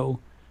ego,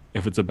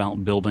 if it's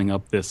about building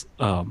up this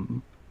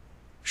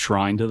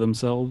shrine to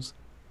themselves,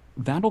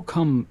 that'll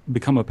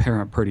become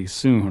apparent pretty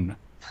soon.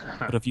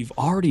 But if you've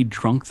already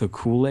drunk the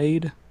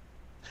Kool-Aid,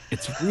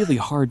 it's really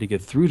hard to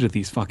get through to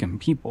these fucking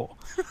people.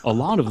 A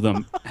lot of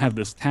them have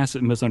this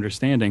tacit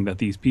misunderstanding that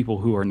these people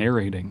who are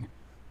narrating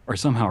are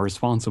somehow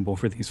responsible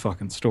for these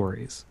fucking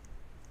stories.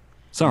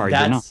 Sorry,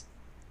 they're not.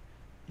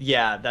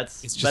 Yeah,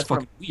 it's just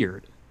fucking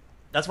weird.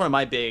 That's one of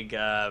my big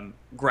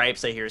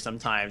gripes I hear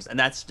sometimes, and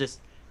that's just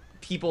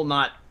people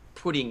not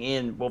putting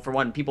in. Well, for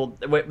one,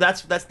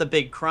 that's the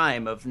big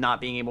crime of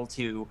not being able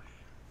to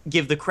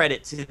give the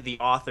credit to the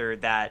author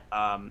that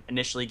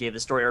initially gave the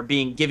story, or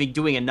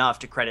doing enough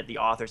to credit the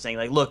author, saying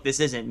like, look, this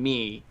isn't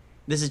me,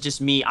 this is just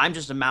me, I'm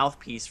just a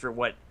mouthpiece for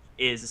what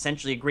is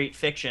essentially a great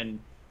fiction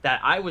that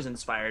I was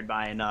inspired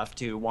by enough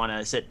to want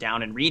to sit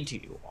down and read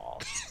to you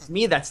all. To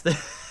me, that's the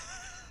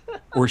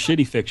or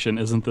shitty fiction,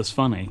 isn't this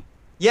funny?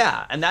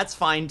 Yeah, and that's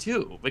fine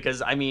too,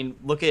 because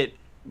look at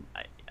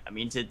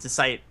to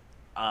cite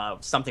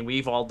something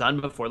we've all done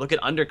before, look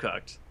at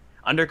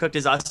Undercooked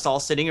is us all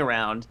sitting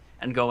around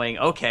and going,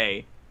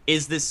 okay,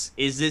 is this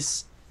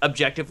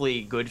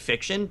objectively good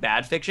fiction,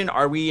 bad fiction?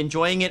 Are we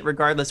enjoying it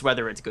regardless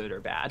whether it's good or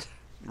bad?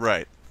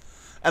 Right.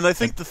 And I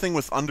think the thing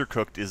with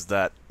Undercooked is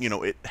that,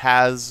 it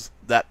has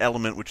that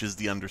element which is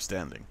the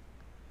understanding.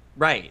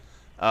 Right.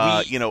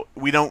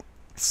 We don't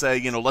say,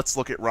 let's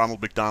look at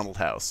Ronald McDonald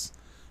House.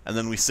 And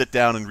then we sit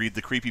down and read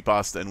the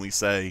creepypasta and we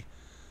say,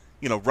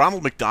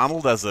 Ronald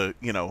McDonald as a,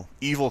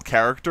 evil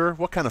character?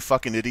 What kind of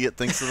fucking idiot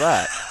thinks of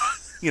that?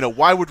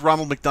 Why would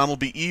Ronald McDonald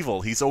be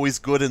evil? He's always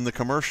good in the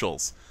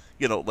commercials.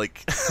 We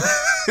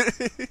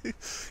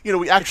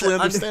actually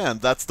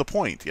understand. That's the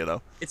point,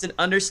 It's an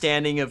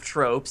understanding of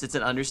tropes, it's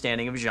an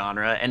understanding of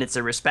genre, and it's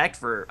a respect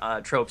for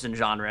tropes and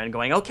genre, and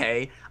going,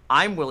 okay,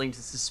 I'm willing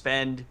to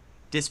suspend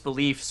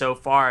disbelief so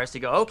far as to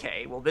go,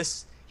 okay, well,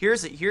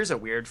 here's a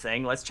weird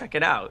thing, let's check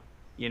it out,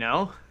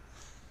 And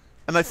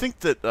I think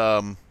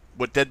that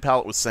what Dead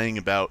Palette was saying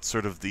about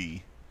sort of the,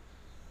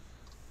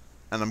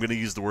 and I'm going to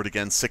use the word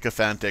again,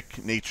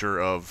 sycophantic nature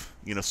of,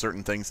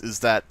 certain things, is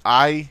that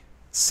I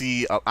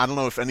see, I don't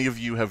know if any of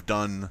you have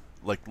done,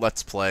 like,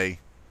 Let's Play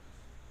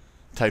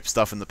type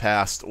stuff in the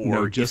past, or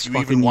no, just if you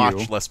even watch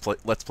you. Let's Play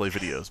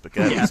videos. But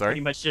go ahead, yeah, sorry.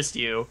 pretty much just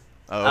you.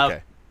 Oh,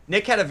 okay.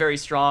 Nick had a very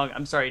strong,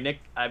 I'm sorry, Nick,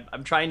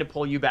 I'm trying to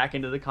pull you back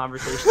into the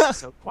conversation. It's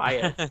so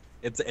quiet.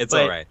 It's But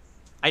all right.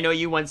 I know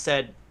you once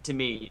said to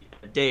me,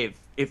 Dave,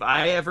 if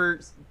I ever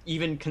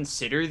even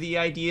consider the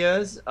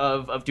ideas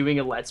of doing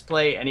a Let's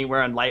Play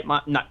anywhere on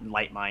not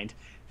Lightmind.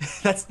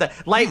 That's the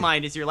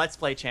Lightmind is your Let's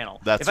Play channel.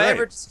 That's if right. I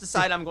ever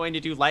decide I'm going to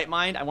do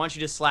Lightmind, I want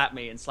you to slap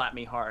me and slap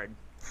me hard.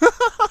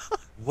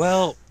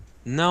 Well,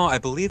 no, I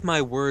believe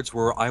my words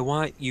were, I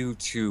want you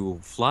to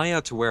fly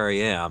out to where I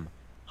am,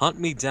 hunt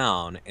me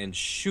down, and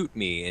shoot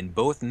me in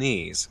both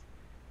knees.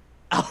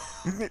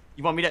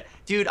 You want me to,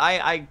 dude?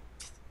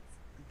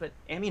 But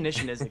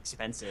ammunition is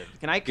expensive.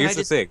 Here's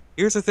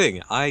the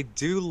thing. I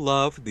do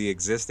love the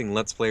existing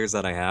Let's Players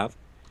that I have.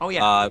 Oh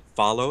yeah.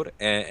 Followed,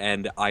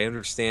 and I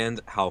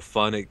understand how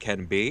fun it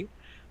can be,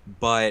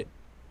 but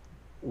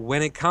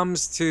when it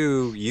comes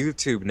to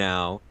YouTube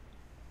now,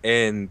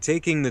 and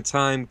taking the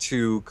time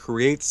to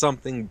create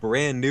something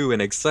brand new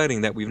and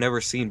exciting that we've never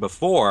seen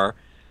before,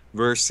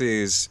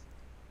 versus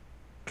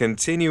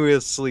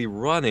continuously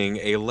running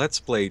a Let's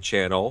Play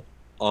channel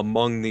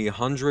among the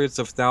hundreds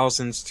of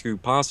thousands to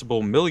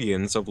possible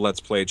millions of Let's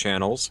Play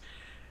channels,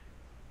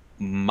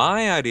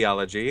 my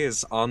ideology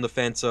is on the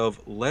fence of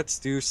let's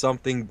do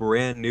something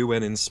brand new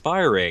and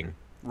inspiring.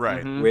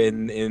 Right. Mhm.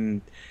 When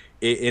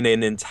in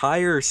an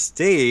entire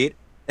state,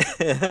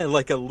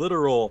 like a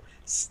literal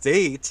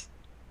state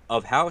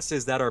of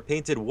houses that are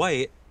painted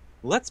white,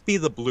 let's be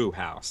the blue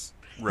house.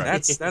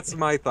 Right. That's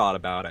my thought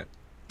about it.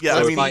 Yeah, So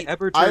I if mean, I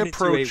ever I turn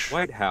approach- into a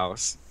White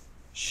House,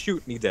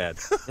 shoot me dead.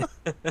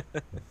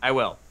 I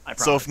will. I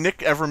promise. So if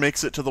Nick ever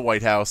makes it to the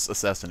White House,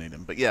 assassinate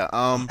him. But yeah,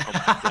 Oh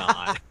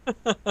my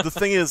god. the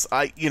thing is,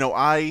 I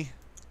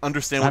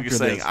understand what After you're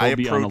saying. this, I he'll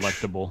be approach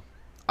unelectable.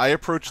 I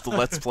approach the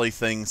Let's Play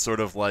thing sort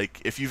of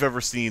like if you've ever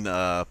seen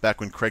back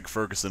when Craig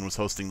Ferguson was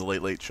hosting the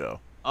Late Late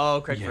Show,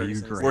 oh, Craig Yeah,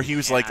 Ferguson. you're great. where he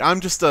was Yeah. like,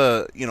 I'm just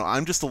a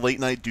late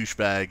night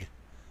douchebag.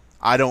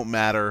 I don't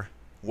matter.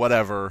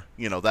 Whatever,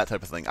 that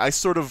type of thing.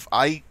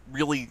 I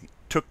really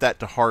took that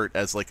to heart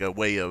as like a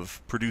way of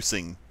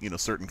producing,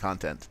 certain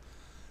content.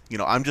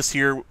 I'm just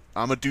here.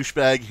 I'm a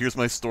douchebag. Here's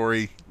my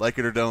story. Like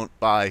it or don't.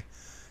 Bye.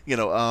 We're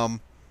I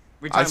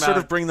talking sort of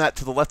about- bring that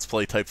to the Let's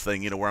Play type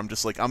thing, where I'm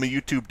just like, I'm a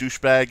YouTube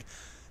douchebag.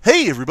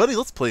 Hey, everybody,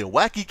 let's play a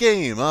wacky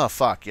game. Oh,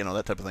 fuck,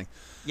 that type of thing.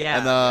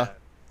 yeah.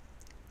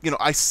 And,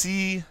 I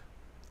see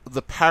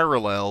the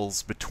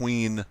parallels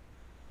between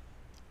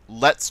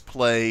Let's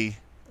Play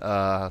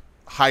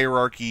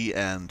hierarchy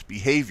and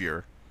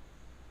behavior.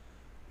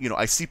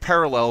 I see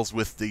parallels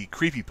with the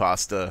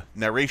creepypasta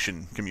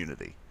narration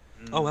community.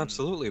 Oh,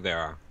 absolutely there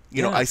are.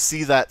 I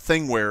see that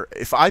thing where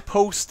if I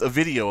post a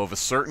video of a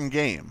certain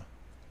game,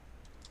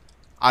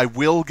 I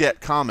will get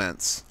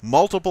comments,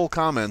 multiple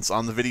comments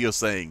on the video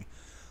saying,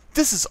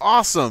 "This is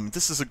awesome!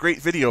 This is a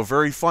great video,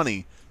 very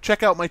funny.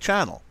 Check out my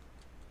channel."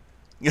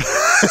 You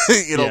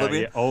know what I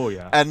mean? Yeah. Oh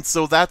yeah. And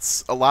so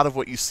that's a lot of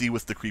what you see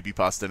with the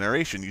creepypasta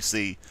narration. You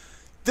see,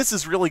 this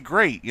is really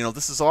great.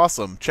 This is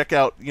awesome. Check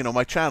out,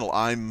 my channel.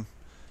 I'm,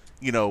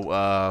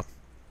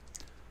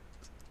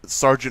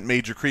 Sergeant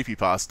Major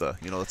Creepypasta.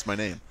 That's my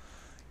name.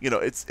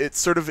 It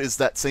sort of is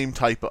that same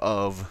type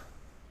of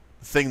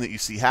thing that you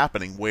see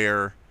happening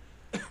where,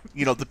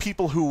 the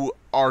people who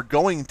are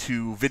going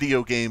to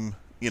video game,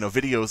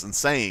 videos and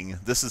saying,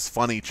 this is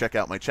funny, check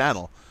out my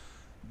channel,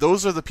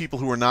 those are the people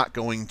who are not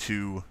going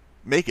to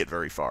make it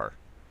very far.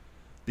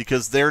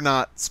 Because they're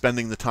not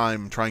spending the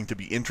time trying to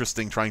be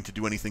interesting, trying to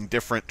do anything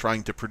different,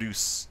 trying to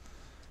produce,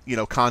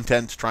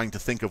 content, trying to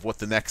think of what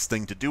the next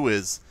thing to do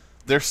is.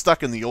 They're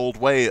stuck in the old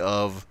way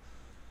of,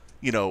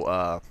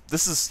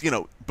 this is,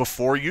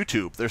 before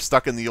YouTube. They're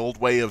stuck in the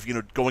old way of,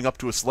 going up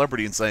to a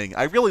celebrity and saying,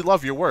 I really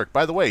love your work.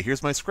 By the way,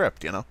 here's my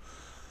script,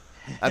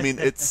 I mean,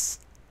 it's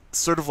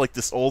sort of like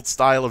this old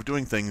style of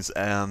doing things,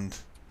 and,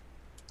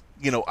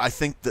 I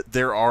think that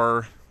there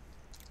are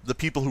the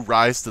people who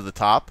rise to the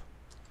top,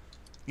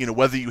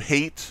 whether you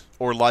hate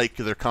or like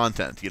their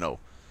content,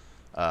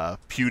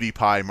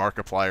 PewDiePie,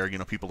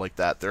 Markiplier, people like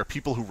that. There are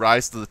people who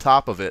rise to the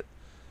top of it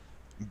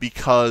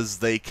because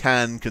they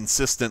can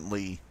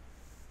consistently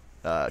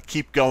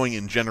keep going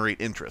and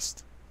generate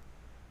interest.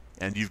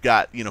 And you've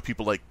got,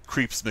 people like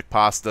Creeps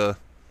McPasta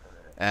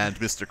and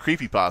Mr.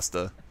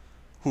 Creepypasta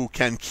who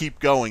can keep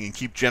going and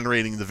keep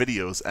generating the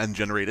videos and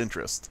generate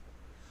interest.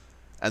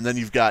 And then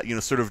you've got,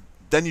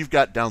 then you've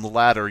got down the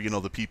ladder,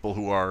 the people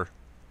who are,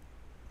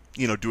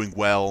 doing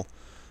well,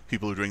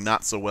 people who are doing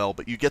not so well,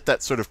 but you get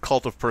that sort of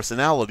cult of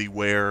personality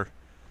where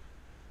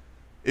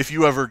if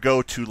you ever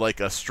go to like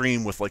a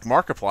stream with like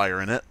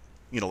Markiplier in it,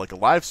 like a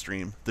live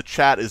stream, the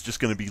chat is just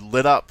going to be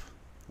lit up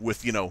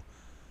with,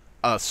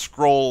 a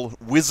scroll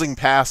whizzing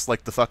past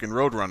like the fucking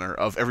Roadrunner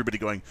of everybody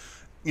going,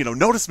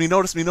 notice me,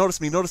 notice me,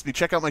 notice me, notice me,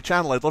 check out my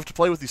channel, I'd love to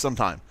play with you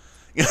sometime.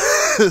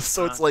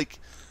 So it's like,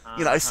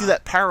 I see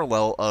that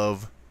parallel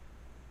of,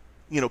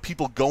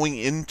 people going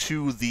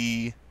into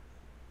the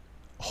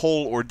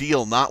whole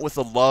ordeal not with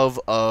a love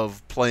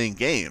of playing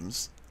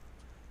games,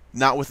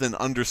 not with an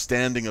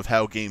understanding of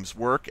how games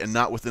work, and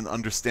not with an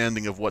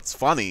understanding of what's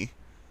funny,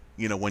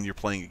 when you're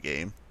playing a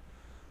game,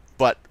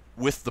 but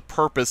with the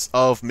purpose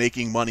of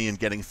making money and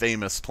getting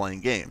famous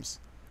playing games.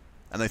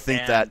 And I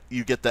think that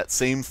you get that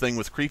same thing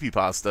with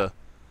Creepypasta,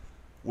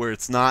 where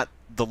it's not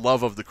the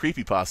love of the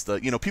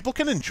Creepypasta. People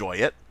can enjoy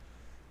it.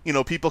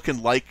 People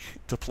can like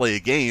to play a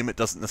game. It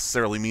doesn't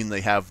necessarily mean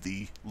they have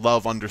the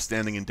love,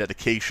 understanding, and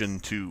dedication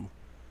to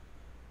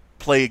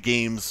play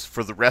games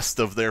for the rest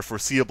of their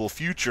foreseeable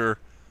future,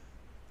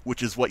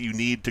 which is what you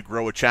need to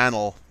grow a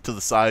channel to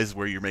the size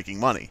where you're making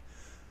money.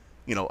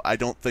 I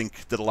don't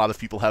think that a lot of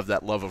people have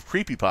that love of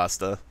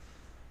Creepypasta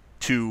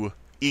to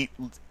eat,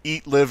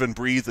 live, and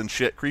breathe and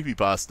shit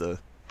Creepypasta,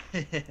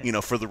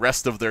 for the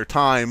rest of their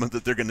time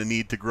that they're going to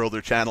need to grow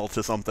their channel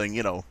to something,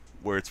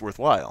 where it's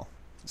worthwhile.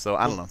 So,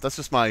 I don't know. That's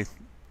just my,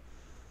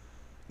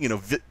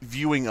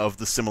 viewing of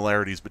the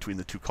similarities between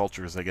the two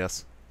cultures, I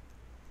guess.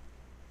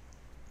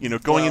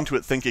 Going into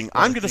it thinking,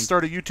 I'm going to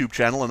start a YouTube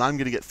channel and I'm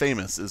going to get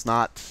famous is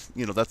not,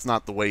 that's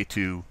not the way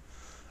to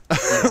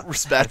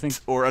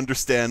respect or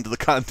understand the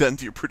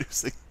content you're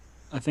producing.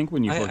 I think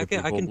when you look at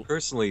people... I can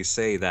personally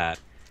say that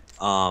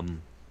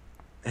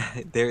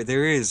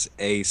there is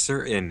a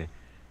certain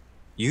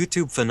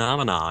YouTube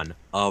phenomenon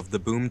of the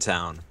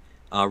boomtown.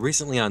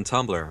 Recently on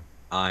Tumblr,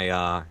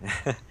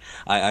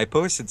 I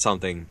posted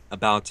something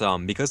about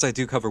because I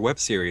do cover web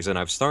series, and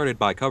I've started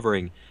by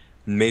covering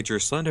major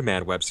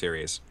Slenderman web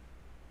series.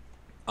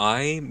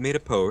 I made a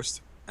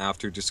post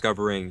after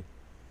discovering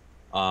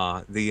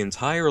the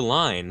entire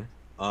line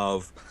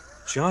of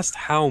just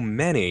how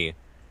many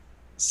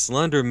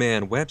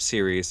Slenderman web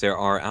series there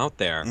are out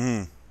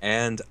there.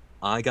 And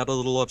I got a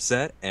little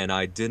upset, and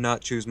I did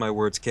not choose my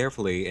words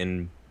carefully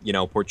in,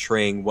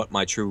 portraying what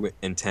my true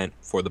intent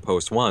for the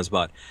post was.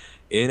 But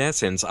in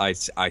essence,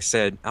 I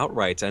said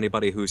outright to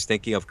anybody who's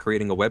thinking of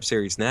creating a web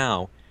series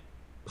now,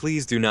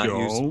 please do not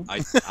use...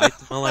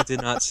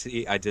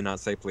 I did not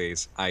say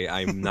please.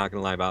 I'm not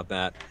going to lie about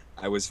that.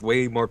 I was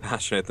way more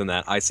passionate than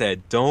that. I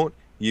said, don't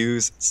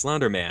use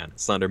Slenderman.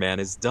 Slenderman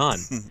is done.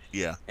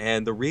 Yeah.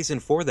 And the reason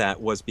for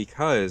that was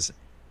because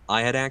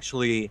I had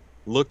actually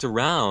looked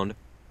around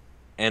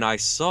and I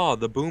saw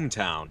the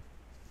Boomtown.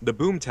 The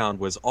Boomtown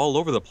was all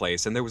over the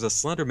place, and there was a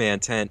Slenderman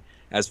tent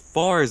as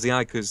far as the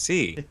eye could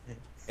see.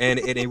 And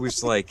it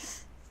was like,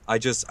 I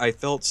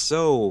felt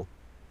so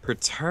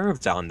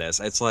perturbed on this.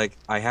 It's like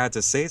I had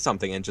to say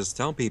something and just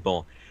tell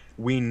people,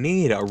 we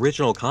need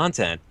original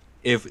content.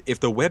 If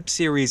the web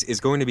series is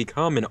going to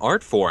become an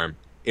art form,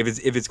 if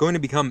it's going to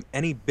become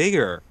any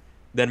bigger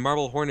than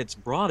Marble Hornets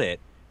brought it,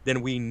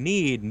 then we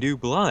need new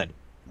blood.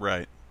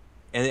 Right.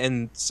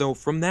 And so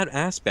from that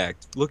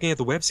aspect, looking at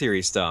the web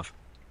series stuff,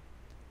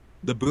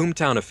 the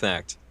Boomtown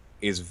effect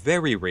is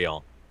very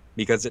real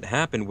because it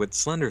happened with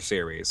Slender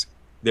series.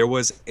 There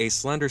was a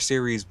Slender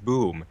series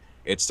boom.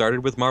 It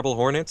started with Marble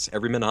Hornets,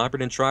 Everyman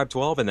Hybrid, and Tribe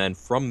 12, and then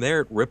from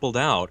there it rippled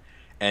out,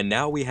 and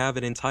now we have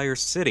an entire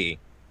city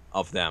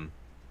of them.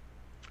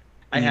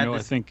 I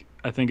think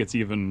it's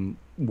even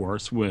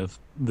worse with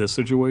this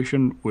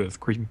situation with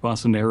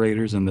creepypasta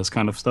narrators and this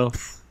kind of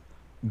stuff,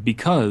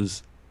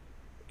 because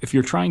if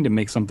you're trying to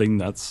make something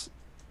that's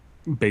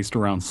based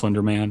around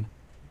Slenderman,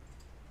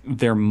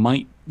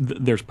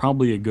 there's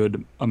probably a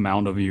good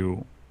amount of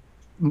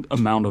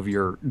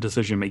your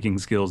decision-making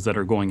skills that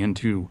are going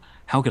into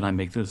how can I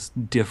make this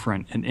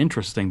different and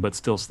interesting but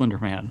still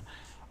Slenderman.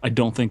 I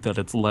don't think that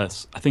it's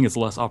less. I think it's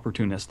less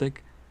opportunistic.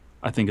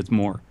 I think it's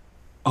more,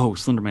 oh,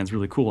 Slenderman's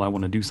really cool, I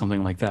want to do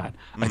something like that.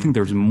 I think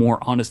there's more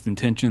honest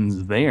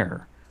intentions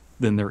there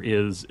than there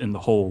is in the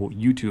whole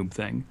YouTube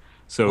thing.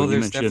 So well, you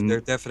mentioned... there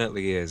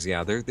definitely is,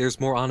 yeah. There's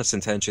more honest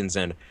intentions,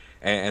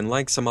 and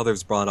like some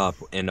others brought up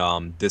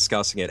in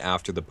discussing it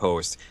after the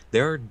post,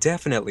 there are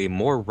definitely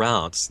more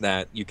routes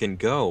that you can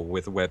go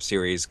with a web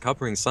series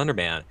covering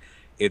Slenderman.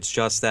 It's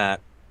just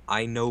that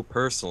I know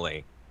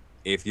personally,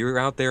 if you're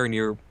out there and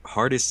your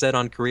heart is set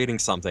on creating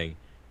something,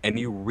 and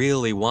you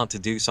really want to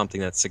do something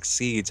that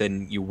succeeds,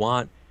 and you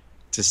want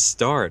to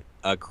start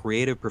a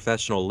creative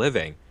professional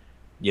living,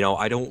 You know,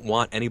 I don't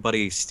want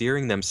anybody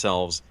steering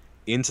themselves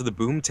into the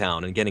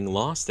boomtown and getting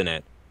lost in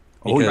it.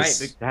 Oh,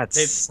 Because right. that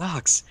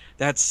sucks.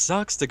 That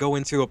sucks to go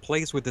into a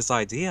place with this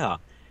idea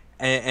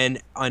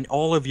and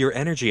all of your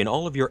energy and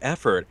all of your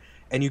effort,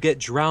 and you get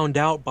drowned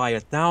out by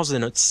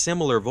 1,000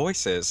 similar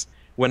voices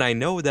when I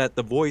know that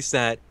the voice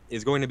that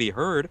is going to be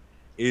heard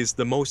is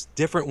the most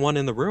different one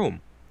in the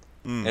room.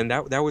 And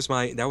that was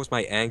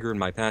my anger and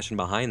my passion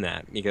behind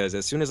that. Because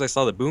as soon as I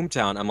saw the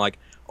boomtown, I'm like,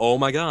 oh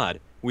my God,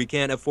 we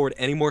can't afford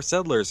any more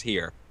settlers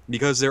here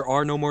because there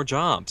are no more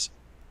jobs.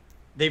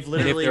 They've And if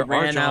literally there are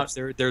ran jobs,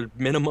 out. they're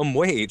minimum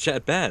wage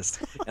at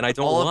best, and I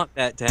don't All of- want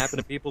that to happen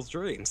to people's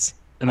dreams.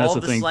 And that's All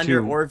the the thing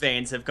slender too. ore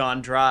veins have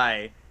gone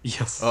dry.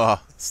 Yes. The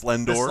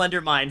Slendor.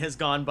 slender mine has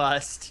gone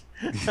bust.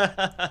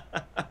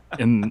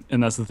 And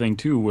that's the thing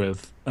too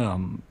with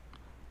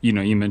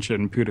you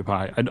mentioned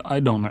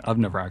PewDiePie. I've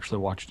never actually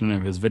watched any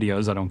of his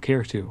videos. I don't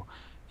care to.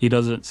 He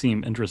doesn't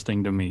seem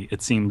interesting to me.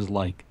 It seems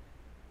like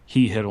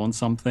he hit on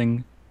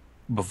something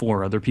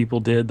before other people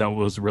did that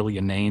was really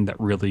inane, that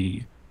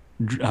really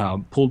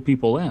pulled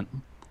people in.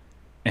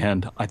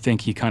 And I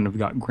think he kind of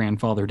got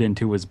grandfathered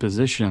into his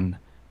position,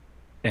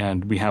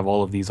 and we have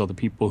all of these other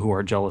people who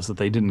are jealous that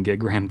they didn't get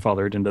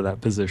grandfathered into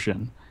that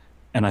position.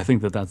 And I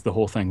think that that's the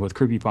whole thing with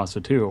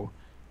Creepypasta too,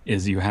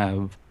 is you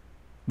have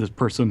this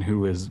person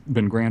who has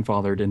been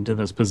grandfathered into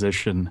this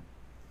position,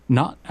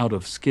 not out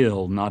of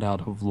skill, not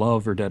out of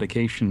love or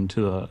dedication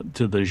to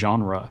the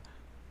genre,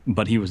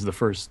 but he was the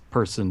first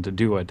person to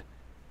do it,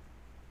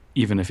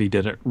 even if he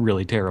did it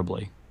really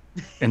terribly.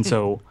 And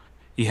so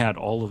he had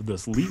all of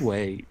this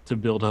leeway to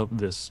build up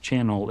this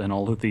channel and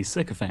all of these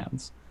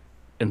sycophants.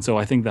 And so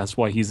I think that's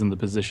why he's in the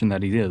position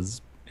that he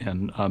is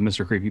in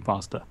Mr.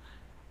 Creepypasta.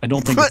 I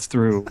don't think it's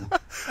through.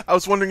 I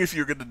was wondering if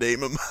you were going to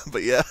name him,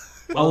 but yeah.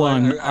 Oh,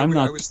 I'm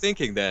not. I was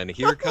thinking then,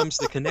 here comes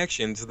the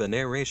connection to the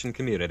narration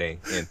community.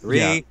 In three,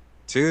 Yeah.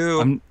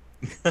 two.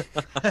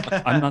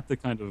 I'm not the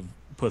kind of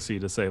pussy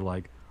to say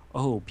like,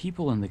 oh,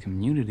 people in the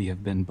community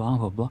have been blah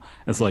blah blah.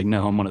 It's like,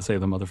 no, I'm gonna say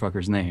the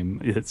motherfucker's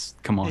name.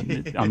 Come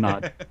on, I'm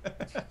not.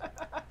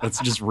 That's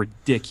just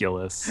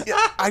ridiculous.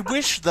 Yeah, I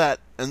wish that,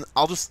 and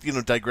I'll just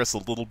digress a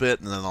little bit,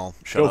 and then I'll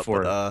shut Go up.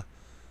 for but,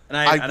 it.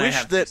 I wish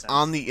have that 2 cents.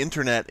 on the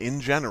internet in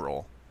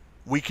general,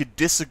 we could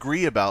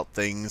disagree about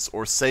things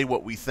or say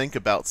what we think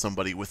about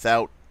somebody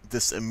without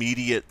this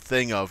immediate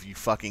thing of you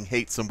fucking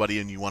hate somebody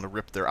and you want to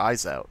rip their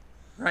eyes out.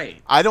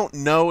 Right. I don't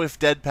know if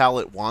Dead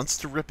Palette wants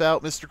to rip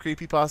out Mr.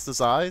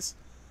 Creepypasta's eyes.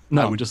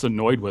 No, I'm just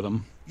annoyed with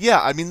him. Yeah,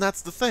 I mean,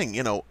 that's the thing,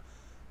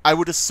 I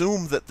would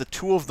assume that the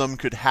two of them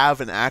could have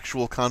an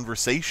actual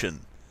conversation.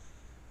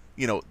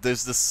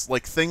 There's this,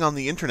 thing on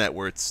the internet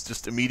where it's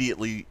just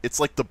immediately, it's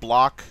like the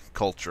block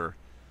culture.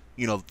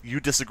 You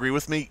disagree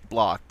with me,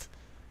 blocked.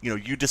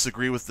 You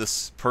disagree with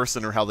this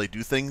person or how they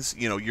do things,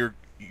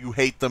 you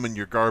hate them and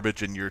you're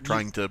garbage and you're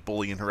trying to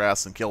bully and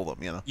harass and kill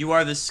them, You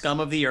are the scum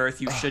of the earth.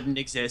 You shouldn't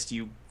exist.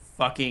 You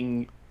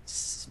fucking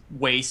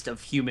waste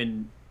of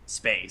human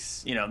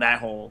space. That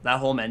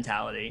whole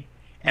mentality.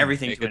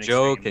 Everything's Make a been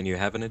joke extreme. and you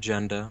have an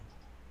agenda.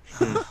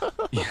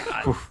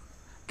 Yeah.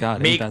 God,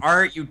 ain't Make that-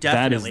 art. You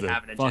that is definitely the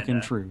have an agenda.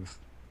 fucking truth.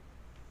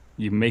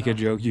 You make a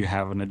joke, you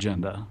have an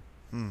agenda.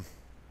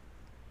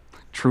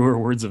 Truer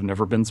words have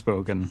never been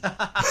spoken.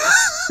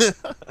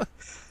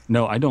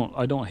 No, I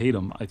don't hate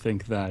him. I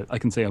think that I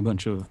can say a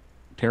bunch of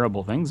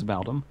terrible things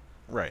about him.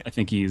 Right. I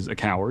think he's a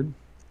coward.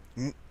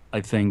 Mm.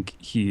 I think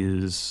he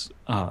is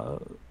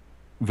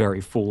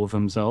very full of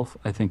himself.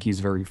 I think he's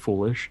very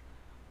foolish.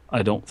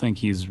 I don't think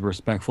he's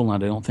respectful,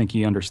 and I don't think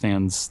he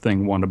understands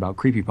thing one about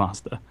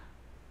creepypasta.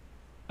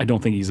 I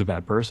don't think he's a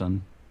bad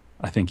person.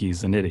 I think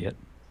he's an idiot.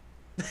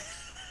 There's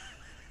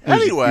a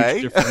huge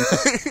Anyway.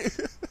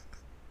 difference.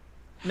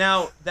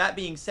 Now, that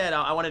being said,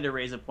 I wanted to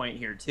raise a point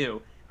here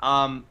too,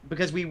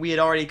 because we had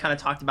already kind of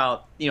talked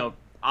about,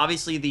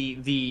 obviously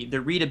the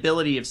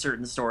readability of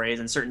certain stories,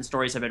 and certain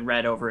stories have been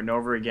read over and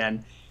over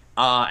again,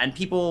 and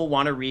people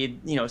want to read,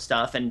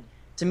 stuff. And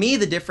to me,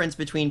 the difference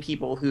between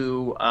people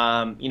who,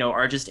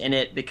 are just in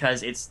it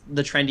because it's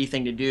the trendy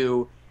thing to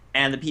do,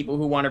 and the people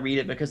who want to read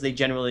it because they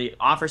generally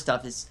offer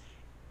stuff is,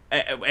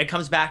 it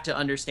comes back to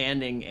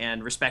understanding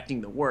and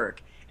respecting the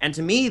work. And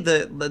to me,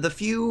 the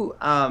few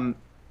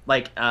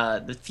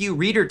the few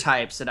reader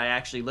types that I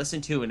actually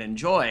listen to and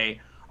enjoy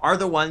are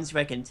the ones who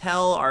I can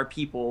tell are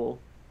people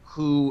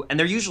who, and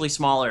they're usually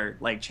smaller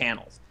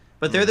channels,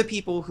 but they're the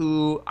people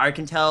who I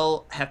can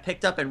tell have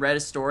picked up and read a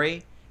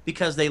story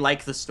because they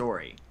like the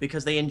story,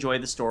 because they enjoy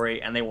the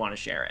story and they want to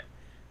share it.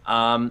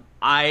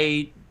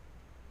 I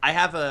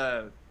have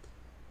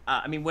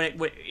I mean,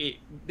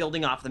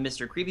 building off the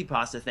Mr.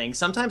 Creepypasta thing,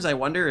 sometimes I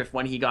wonder if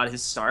when he got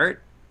his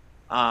start,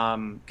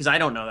 because I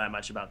don't know that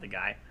much about the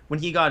guy, when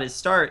he got his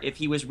start, if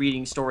he was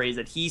reading stories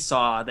that he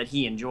saw that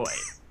he enjoyed.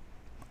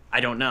 I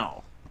don't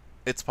know.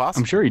 It's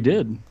possible. I'm sure he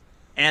did.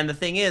 And the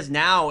thing is,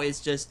 now it's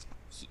just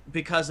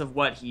because of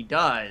what he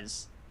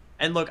does.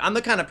 And look, I'm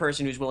the kind of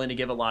person who's willing to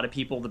give a lot of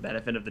people the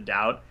benefit of the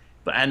doubt.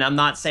 And I'm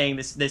not saying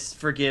this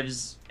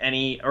forgives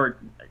any or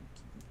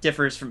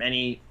differs from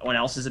anyone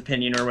else's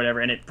opinion or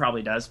whatever, and it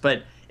probably does.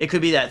 But it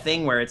could be that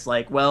thing where it's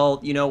like, well,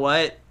 you know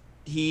what?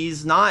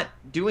 He's not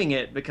doing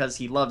it because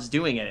he loves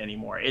doing it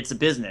anymore. It's a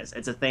business.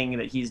 It's a thing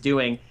that he's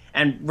doing,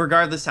 and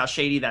regardless how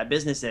shady that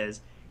business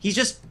is, he's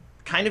just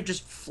kind of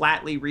just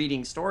flatly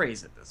reading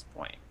stories at this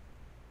point.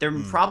 They're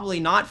probably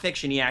not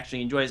fiction he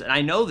actually enjoys, and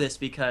I know this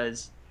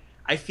because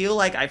I feel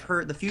like I've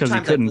heard the few times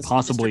Because he couldn't I've listened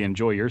possibly to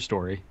enjoy your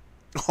story.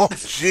 Oh,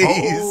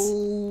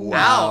 jeez.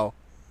 Wow.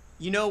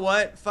 You know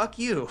what? Fuck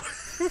you.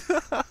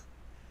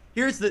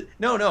 Here's the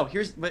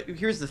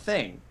here's the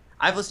thing.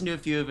 I've listened to a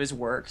few of his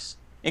works,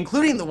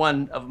 including the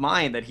one of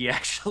mine that he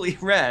actually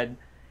read,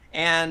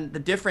 and the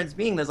difference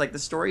being there's like the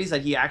stories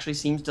that he actually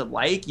seems to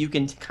like, you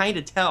can kind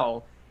of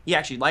tell he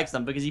actually likes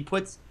them because he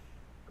puts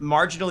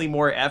marginally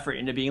more effort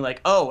into being like,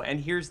 oh,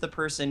 and here's the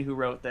person who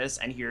wrote this,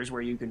 and here's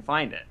where you can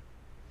find it.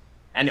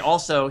 And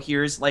also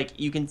here's like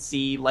you can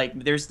see like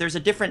there's a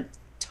different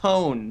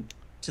tone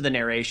to the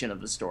narration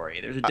of the story.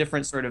 There's a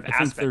different sort of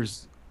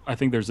aspect. I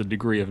think there's a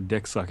degree of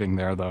dick sucking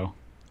there, though.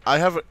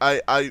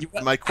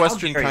 My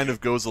question kind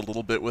of goes a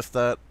little bit with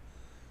that.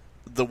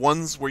 The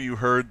ones where you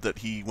heard that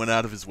he went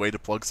out of his way to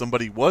plug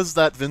somebody, was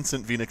that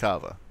Vincent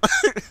Vinacava?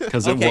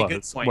 Because Okay, it good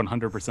was point.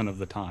 100% of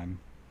the time.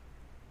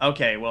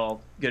 Okay,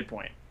 well, good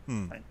point.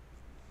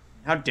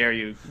 How dare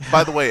you?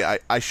 By the way,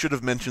 I should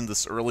have mentioned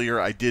this earlier.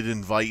 I did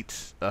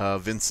invite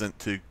Vincent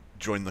to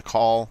join the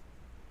call,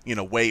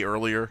 way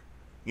earlier.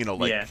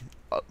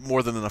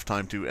 More than enough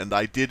time to. And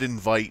I did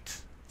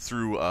invite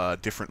through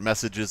different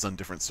messages on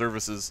different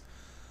services.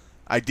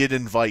 I did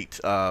invite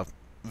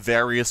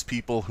various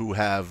people who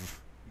have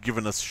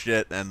given us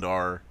shit and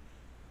are,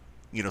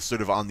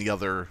 sort of on the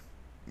other,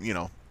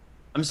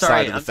 I'm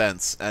sorry. side of the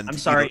fence. And I'm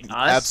sorry, us?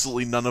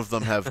 Absolutely none of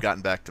them have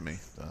gotten back to me.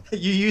 So.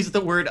 You used the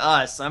word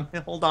us.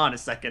 Hold on a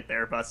second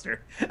there,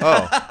 Buster.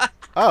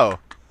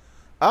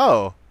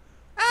 Oh.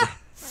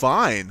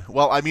 Fine.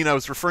 Well, I mean, I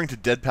was referring to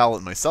Dead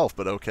Palette myself,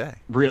 but okay.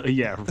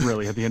 Really,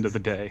 at the end of the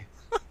day.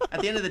 At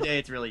the end of the day,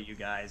 it's really you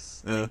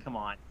guys. I mean, come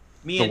on.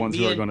 The ones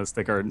who are going to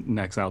stick our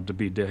necks out to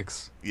be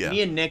dicks. Yeah.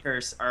 Me and Nick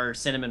are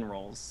cinnamon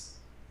rolls.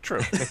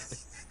 True.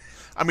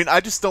 I mean, I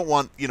just don't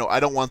want, I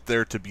don't want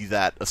there to be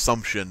that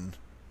assumption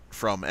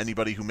from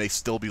anybody who may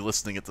still be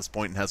listening at this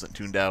point and hasn't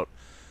tuned out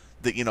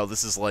that,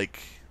 this is like,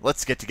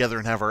 let's get together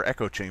and have our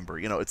echo chamber.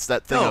 It's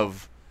that thing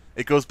of,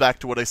 it goes back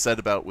to what I said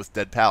about with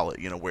Dead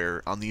Palette,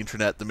 where on the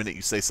internet, the minute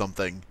you say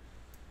something,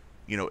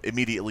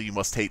 immediately you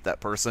must hate that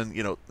person.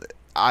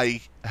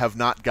 I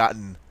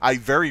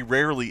very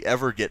rarely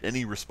ever get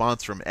any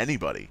response from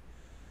anybody,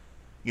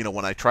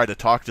 when I try to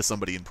talk to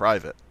somebody in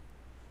private.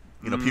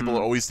 People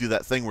always do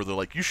that thing where they're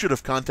like, you should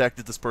have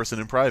contacted this person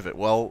in private.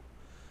 Well,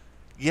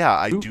 yeah,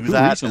 I do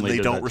that, and they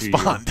don't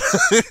respond.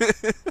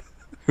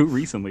 Who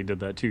recently did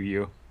that to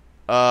you?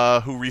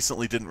 Who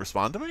recently didn't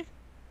respond to me?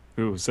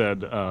 Who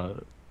said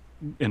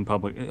in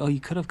public, oh, you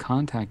could have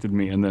contacted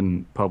me, and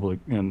then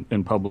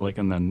in public,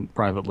 and then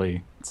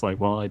privately. It's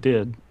like, well, I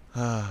did.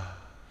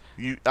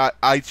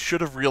 I should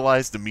have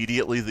realized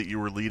immediately that you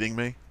were leading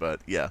me, but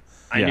yeah.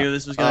 I knew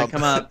this was going to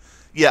come up.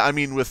 Yeah, I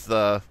mean, with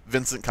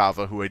Vincent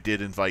Cava, who I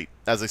did invite,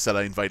 as I said,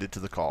 I invited to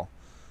the call,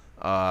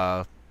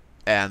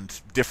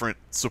 and different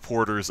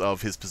supporters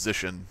of his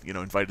position,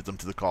 invited them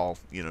to the call.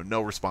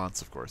 No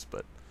response, of course,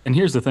 but. And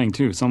here's the thing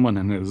too. Someone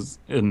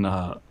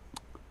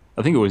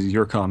I think it was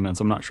your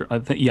comments. I'm not sure. I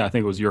think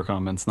it was your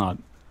comments, not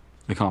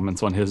the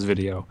comments on his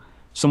video.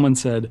 Someone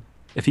said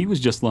if he was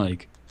just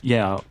like,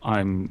 yeah,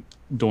 I'm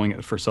doing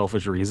it for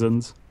selfish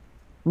reasons,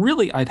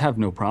 really, I'd have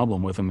no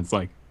problem with him. It's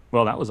like,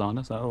 well, that was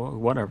honest. Oh,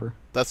 whatever.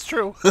 That's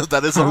true.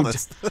 That is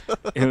honest.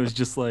 It was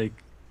just like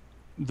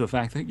the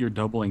fact that you're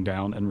doubling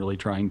down and really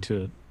trying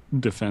to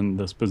defend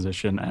this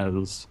position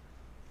as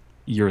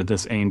you're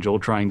this angel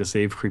trying to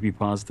save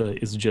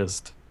Creepypasta is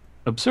just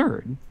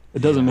absurd.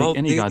 It doesn't make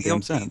any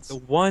goddamn sense. The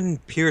one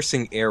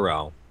piercing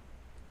arrow,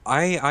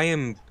 I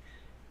am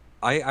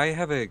kind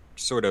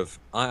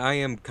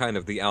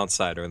of the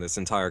outsider in this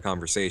entire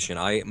conversation.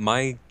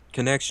 My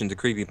connection to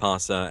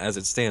Creepypasta as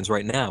it stands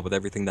right now with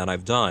everything that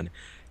I've done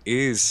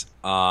is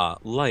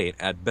light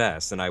at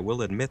best, and I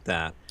will admit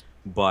that.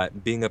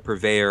 But being a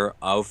purveyor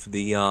of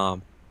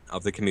the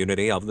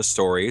community, of the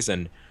stories,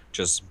 and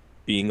just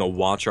being a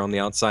watcher on the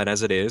outside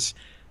as it is,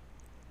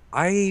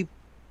 I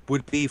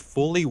would be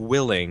fully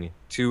willing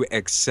to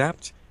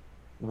accept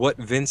what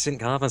Vincent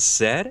Cava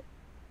said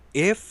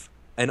if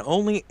and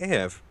only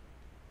if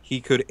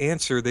he could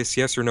answer this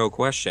yes or no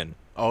question.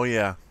 Oh,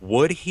 yeah.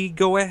 Would he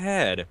go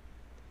ahead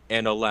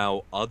and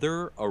allow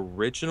other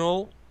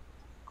original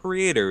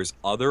creators,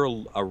 other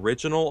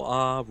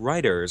original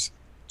writers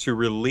to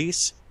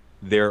release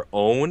their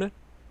own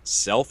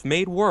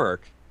self-made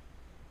work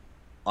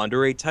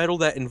under a title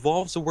that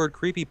involves the word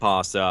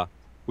creepypasta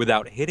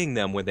without hitting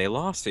them when they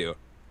lost to?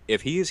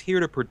 If he is here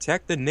to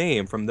protect the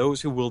name from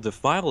those who will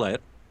defile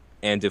it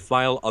and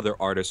defile other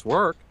artists'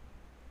 work,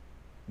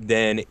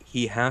 then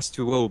he has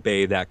to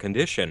obey that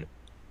condition.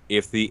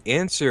 If the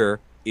answer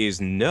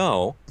is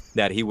no,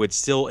 that he would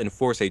still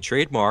enforce a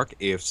trademark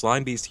if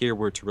Slimebeast here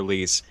were to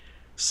release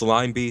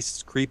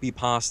Slimebeast's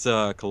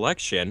Creepypasta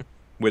collection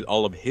with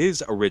all of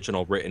his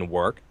original written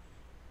work,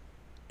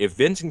 If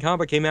Vincent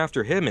Kaba came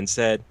after him and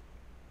said,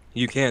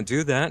 you can't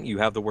do that, you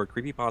have the word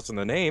creepypasta in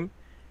the name,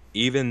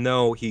 even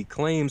though he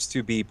claims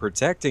to be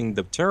protecting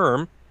the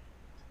term,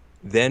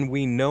 then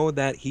we know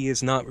that he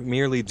is not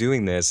merely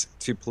doing this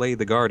to play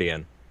the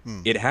Guardian.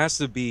 It has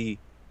to be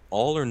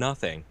all or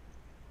nothing.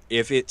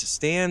 If it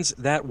stands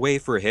that way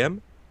for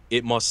him,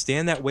 it must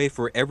stand that way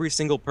for every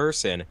single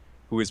person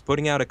who is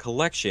putting out a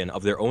collection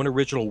of their own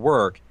original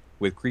work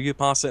with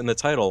creepypasta in the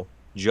title,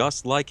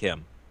 just like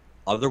him.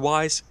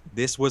 Otherwise,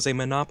 this was a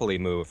monopoly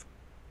move.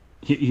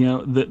 You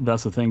know,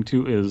 that's the thing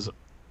too. Is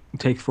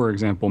take for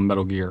example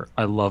Metal Gear.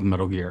 I love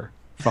Metal Gear.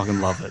 Fucking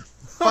love it.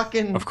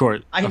 Fucking. Of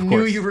course. I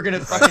knew you were gonna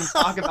fucking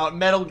talk about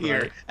Metal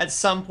Gear at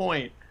some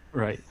point.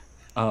 Right.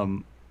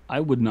 I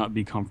would not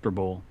be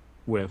comfortable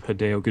with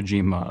Hideo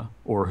Kojima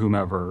or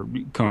whomever,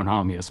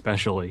 Konami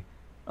especially,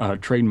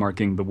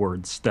 trademarking the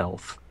word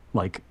stealth,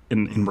 like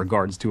in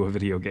regards to a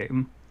video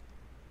game.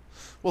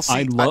 Well, see,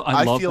 I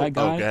love feel, that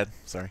guy. Oh, go ahead.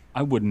 Sorry.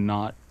 I would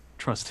not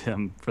trust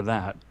him for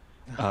that.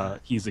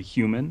 He's a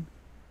human.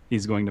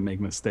 He's going to make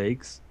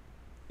mistakes.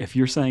 If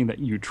you're saying that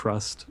you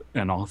trust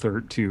an author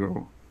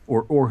to,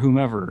 or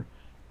whomever,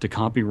 to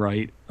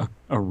copyright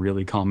a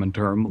really common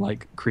term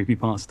like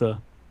creepypasta,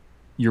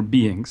 you're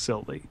being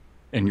silly,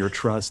 and your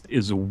trust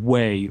is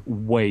way,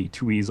 way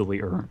too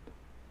easily earned.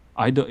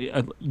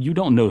 You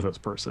don't know this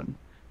person.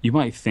 You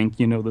might think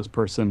you know this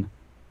person,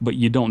 but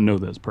you don't know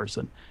this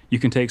person. You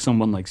can take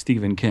someone like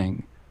Stephen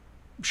King.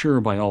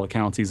 Sure, by all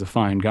accounts, he's a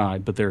fine guy,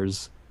 but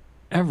there's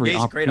every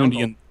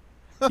opportunity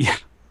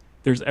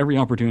there's every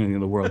opportunity in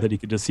the world that he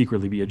could just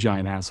secretly be a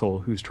giant asshole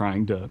who's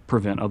trying to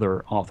prevent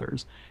other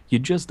authors. You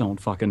just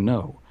don't fucking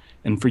know.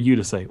 And for you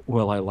to say,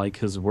 well, I like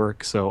his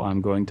work, so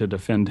I'm going to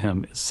defend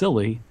him, is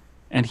silly.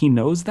 And he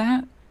knows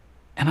that.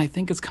 And I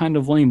think it's kind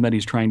of lame that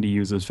he's trying to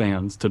use his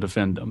fans to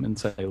defend him and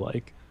say,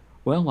 like,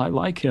 well, I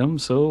like him,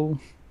 so,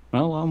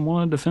 well, I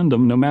want to defend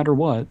him no matter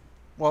what.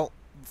 Well,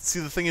 see,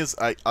 the thing is,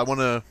 I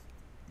want to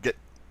get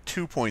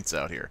 2 points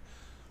out here.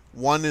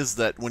 One is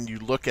that when you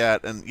look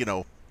at, and, you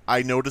know,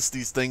 I notice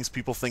these things,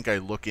 people think I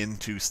look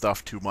into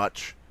stuff too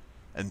much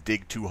and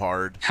dig too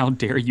hard. How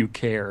dare you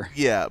care?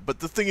 Yeah, but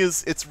the thing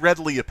is, it's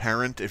readily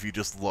apparent if you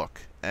just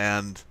look.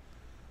 And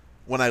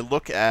when I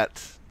look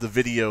at the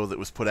video that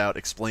was put out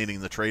explaining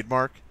the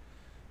trademark,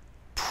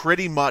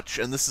 pretty much,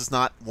 and this is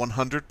not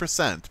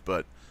 100%,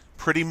 but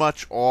pretty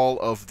much all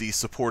of the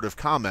supportive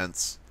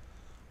comments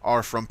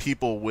are from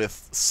people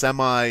with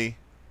semi-medium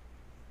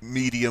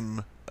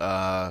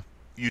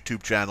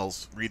YouTube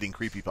channels reading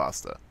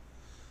Creepypasta.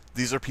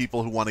 These are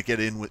people who want to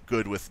get in with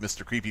good with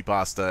Mr.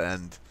 Creepypasta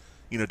and,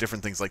 you know,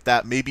 different things like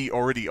that. Maybe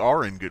already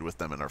are in good with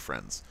them and are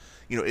friends.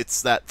 You know,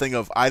 it's that thing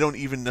of I don't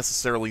even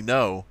necessarily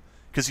know,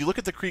 because you look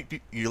at the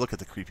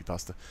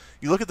Creepypasta,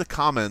 you look at the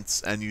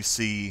comments and you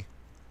see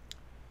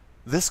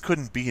this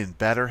couldn't be in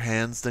better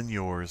hands than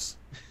yours.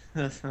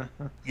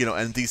 You know,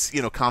 and these,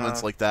 you know,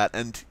 comments like that,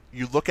 and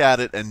you look at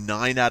it and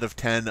 9 out of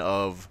 10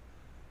 of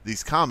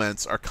these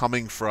comments are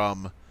coming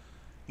from,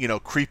 you know,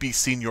 creepy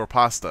senior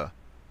pasta.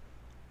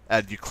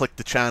 And you click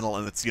the channel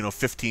and it's, you know,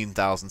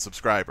 15,000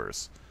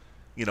 subscribers,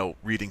 you know,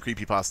 reading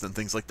creepypasta and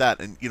things like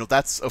that. And, you know,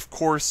 that's, of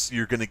course,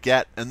 you're going to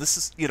get, and this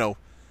is, you know,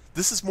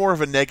 this is more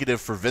of a negative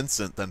for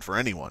Vincent than for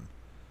anyone.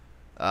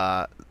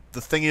 The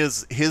thing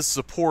is, his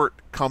support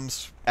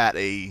comes at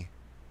a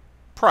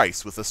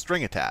price with a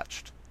string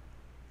attached.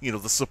 You know,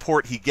 the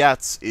support he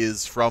gets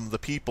is from the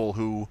people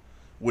who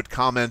would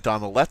comment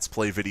on a Let's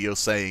Play video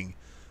saying,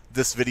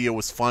 this video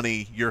was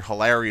funny, you're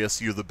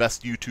hilarious, you're the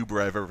best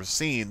YouTuber I've ever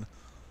seen.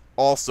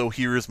 Also,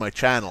 here is my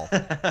channel.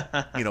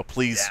 You know,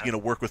 please, you know,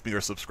 work with me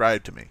or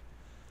subscribe to me.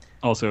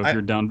 Also, if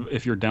you're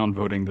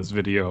downvoting this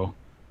video,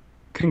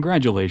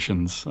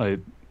 congratulations. I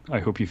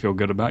hope you feel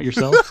good about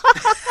yourself.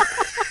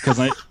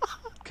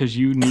 Because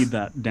you need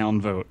that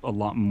downvote a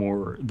lot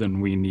more than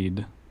we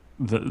need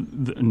the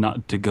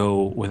not to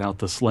go without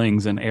the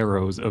slings and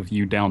arrows of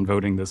you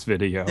downvoting this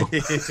video.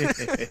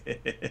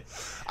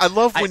 I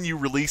love when you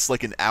release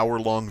like an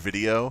hour-long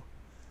video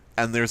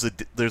and there's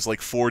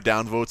like 4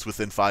 downvotes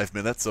within 5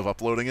 minutes of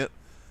uploading it.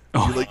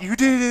 Oh. You're like, you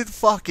didn't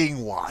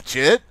fucking watch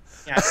it.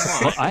 Yeah,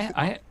 come on. Well,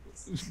 I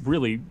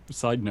really,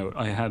 side note,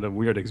 I had a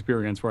weird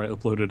experience where I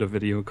uploaded a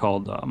video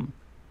called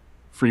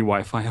Free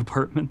Wi-Fi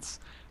Apartments.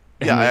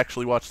 Yeah, I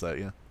actually watched that,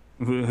 yeah.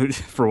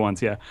 For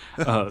once, yeah.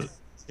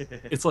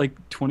 It's like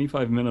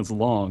 25 minutes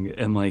long,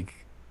 and like,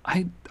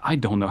 I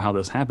don't know how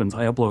this happens.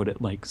 I upload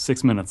it like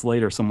 6 minutes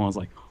later, someone was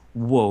like,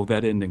 whoa,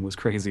 that ending was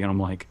crazy, and I'm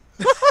like...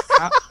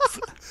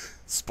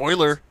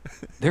 Spoiler.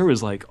 There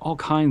was like all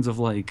kinds of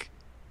like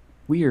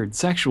weird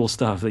sexual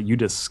stuff that you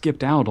just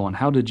skipped out on.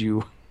 How did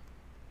you...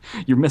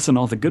 You're missing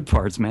all the good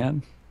parts,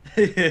 man.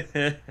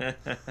 Yeah,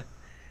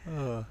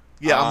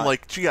 I'm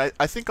like, gee,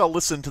 I think I'll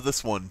listen to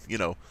this one, you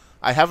know.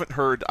 I've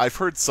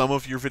heard some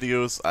of your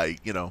videos,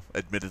 you know,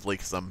 admittedly,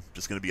 because I'm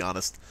just going to be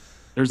honest.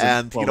 You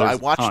know, I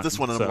watched this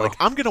one, and I'm like,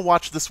 I'm going to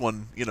watch this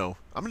one, you know,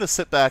 I'm going to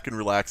sit back and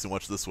relax and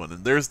watch this one.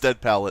 And there's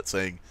Dead Palette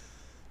saying,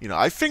 you know,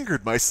 I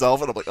fingered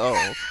myself, and I'm like,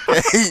 oh,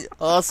 okay,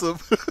 awesome.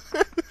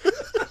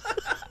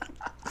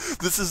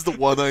 This is the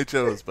one I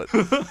chose, but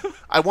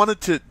I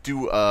wanted to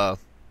do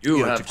You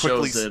to have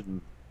quickly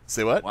chosen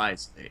say what?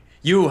 wisely.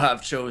 You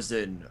have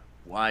chosen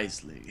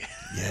wisely.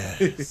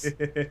 Yes.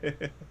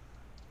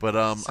 But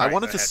I Sorry,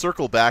 wanted go to ahead.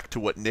 circle back to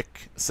what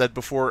Nick said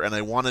before, and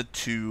I wanted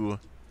to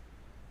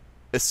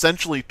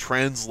essentially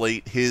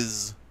translate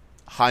his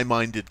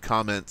high-minded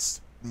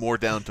comments more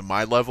down to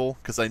my level,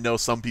 because I know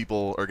some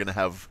people are going to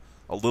have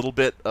a little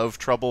bit of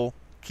trouble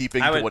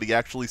keeping to what he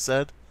actually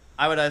said.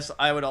 I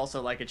would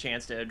also like a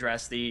chance to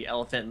address the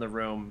elephant in the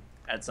room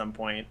at some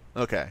point,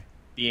 Okay.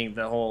 being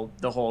the whole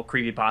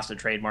creepypasta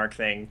trademark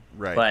thing.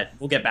 Right. But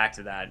we'll get back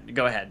to that.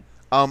 Go ahead.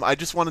 I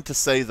just wanted to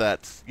say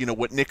that,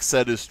 what Nick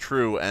said is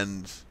true,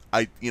 and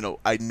I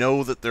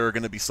know that there are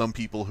going to be some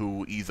people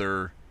who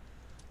either,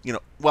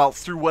 well,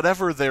 through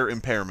whatever their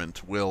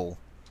impairment will,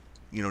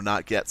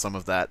 not get some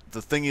of that.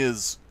 The thing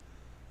is,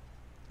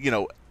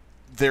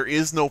 there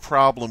is no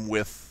problem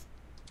with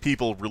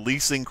people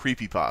releasing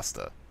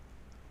creepypasta.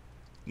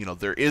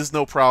 There is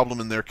no problem,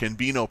 and there can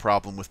be no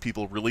problem with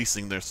people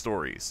releasing their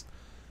stories.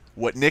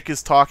 What Nick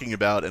is talking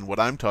about, and what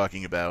I'm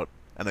talking about,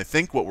 and I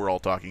think what we're all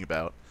talking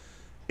about,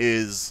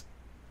 is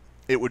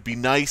it would be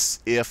nice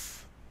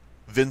if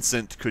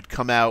Vincent could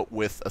come out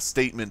with a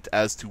statement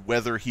as to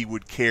whether he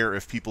would care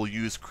if people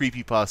use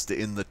creepypasta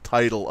in the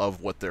title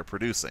of what they're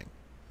producing.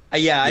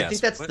 Yeah, I Yes,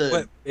 think that's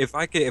but if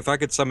I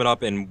could sum it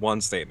up in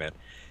one statement,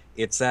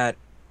 it's that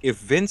if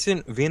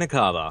Vincent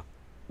Vinacava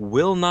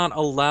will not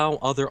allow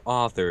other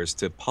authors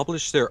to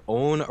publish their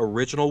own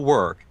original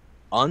work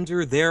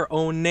under their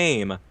own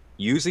name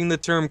using the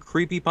term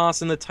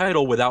creepypasta in the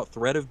title without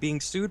threat of being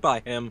sued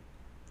by him,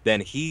 then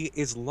he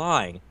is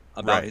lying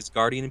about Right. his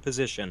guardian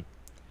position.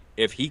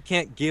 If he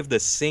can't give the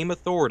same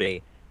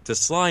authority to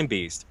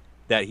Slimebeast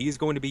that he's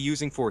going to be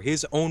using for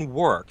his own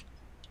work,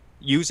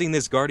 using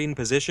this guardian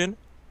position,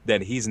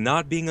 then he's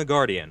not being a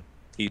guardian.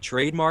 He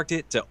trademarked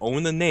it to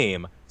own the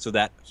name so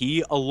that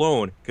he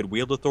alone could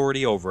wield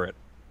authority over it.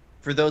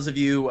 For those of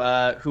you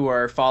who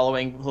are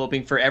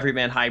hoping for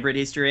Everyman Hybrid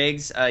Easter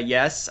eggs,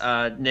 yes,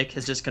 Nick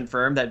has just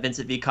confirmed that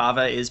Vincent V.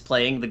 Cava is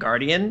playing the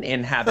Guardian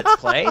in Habit's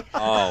play.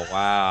 Oh,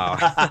 wow.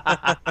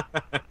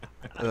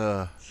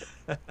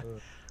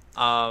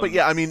 But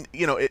yeah, I mean,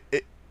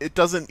 it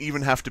doesn't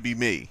even have to be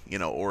me,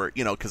 or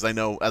because I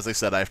know, as I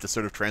said, I have to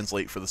sort of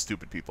translate for the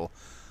stupid people.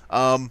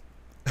 The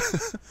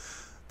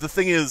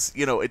thing is,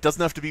 it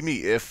doesn't have to be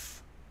me.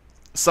 If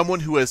someone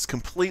who has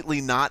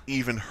completely not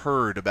even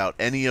heard about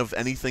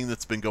anything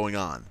that's been going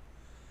on,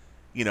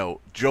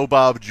 Joe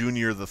Bob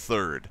Jr. the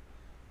Third,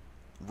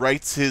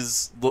 writes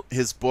his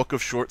book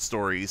of short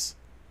stories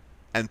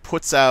and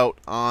puts out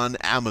on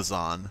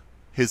Amazon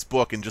his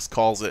book and just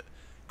calls it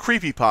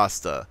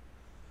Creepypasta.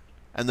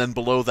 And then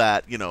below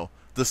that,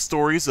 the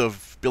stories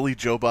of Billy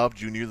Joe Bob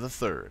Jr. the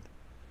Third.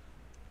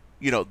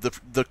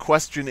 The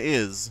question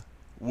is,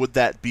 would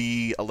that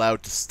be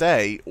allowed to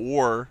stay,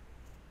 or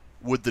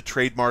would the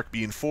trademark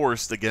be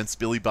enforced against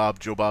Billy Bob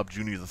Joe Bob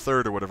Jr. the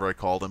Third, or whatever I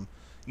called him,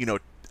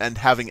 and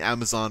having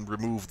Amazon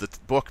remove the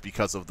book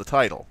because of the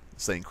title,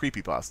 saying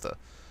Creepypasta?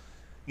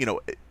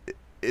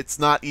 It's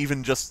not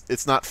even just,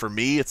 it's not for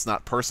me, it's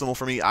not personal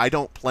for me. I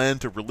don't plan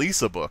to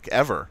release a book,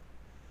 ever.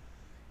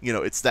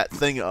 It's that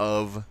thing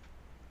of,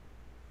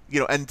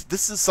 and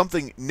this is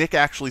something, Nick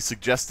actually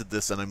suggested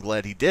this, and I'm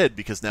glad he did,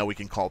 because now we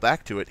can call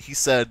back to it. He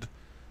said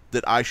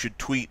that I should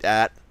tweet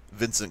at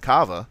Vincent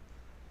Cava,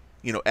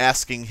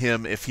 asking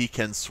him if he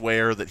can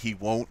swear that he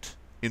won't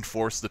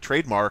enforce the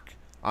trademark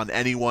on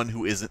anyone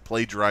who isn't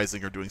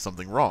plagiarizing or doing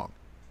something wrong.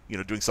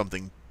 Doing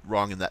something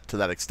wrong to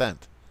that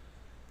extent.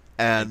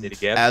 And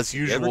as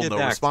usual,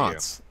 no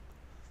response.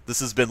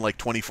 This has been like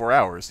 24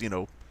 hours,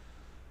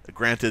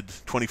 Granted,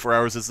 24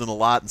 hours isn't a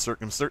lot in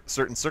certain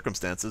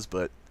circumstances,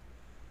 but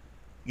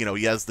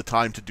he has the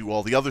time to do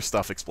all the other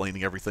stuff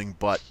explaining everything,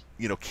 but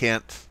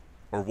can't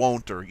or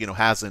won't or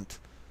hasn't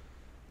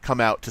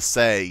come out to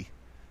say,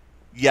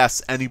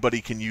 yes,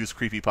 anybody can use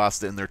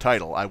creepypasta in their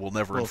title. I will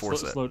never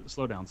enforce it.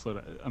 Slow down.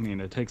 I mean,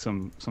 it takes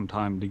some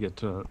time to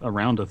get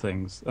around to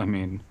things. I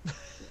mean,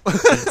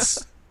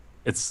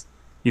 it's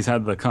he's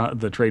had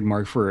the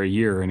trademark for a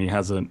year and he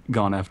hasn't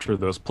gone after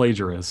those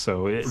plagiarists,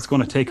 so it's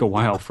going to take a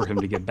while for him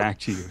to get back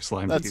to you,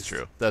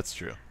 Slimebeast. That's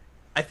true.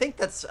 I think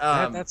that's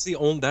that's the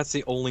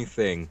only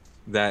thing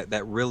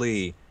that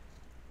really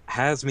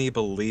has me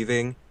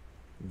believing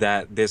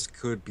that this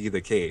could be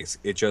the case.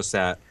 It's just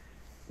that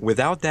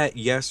without that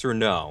yes or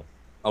no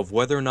of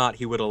whether or not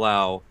he would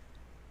allow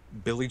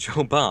Billy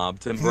Joe Bob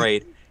to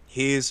write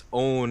his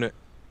own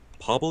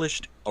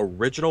published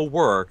original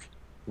work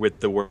with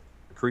the word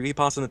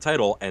creepypasta in the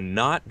title and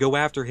not go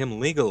after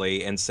him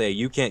legally and say,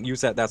 you can't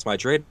use that, that's my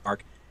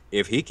trademark.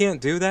 If he can't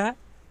do that,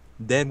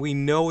 then we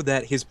know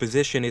that his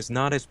position is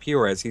not as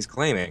pure as he's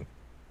claiming.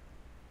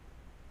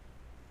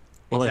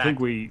 Well, Exactly.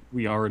 I think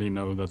we already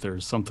know that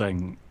there's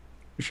something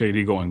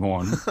shady going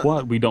on.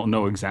 What? We don't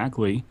know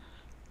exactly.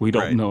 We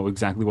don't Right. know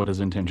exactly what his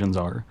intentions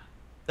are.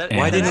 that,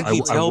 Why And didn't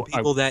he I- tell I-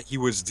 people that he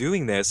was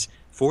doing this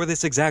for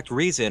this exact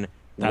reason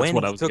That's when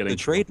what I he was took getting the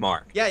to.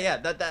 trademark? Yeah,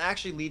 that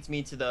actually leads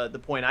me to the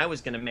point I was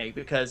going to make,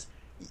 because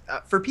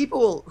for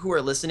people who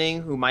are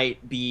listening who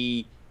might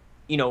be,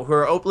 who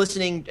are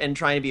listening and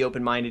trying to be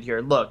open-minded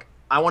here, look,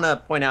 I want to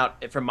point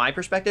out from my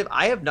perspective,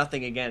 I have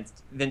nothing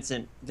against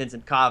Vincent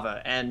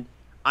Cava, and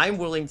I'm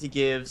willing to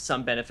give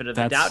some benefit of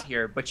the doubt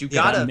here, but you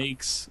gotta. That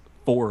makes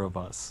 4 of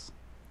us.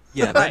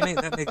 Yeah,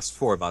 that makes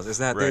 4 of us. Is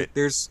that Right.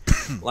 there's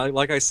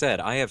like I said,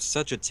 I have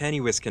such a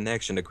tenuous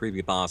connection to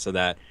Creepypasta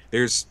that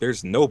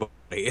there's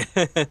nobody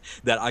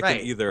that I Right.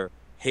 can either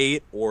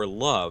hate or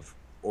love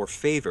or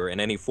favor in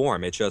any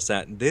form. It's just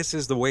that this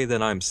is the way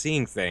that I'm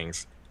seeing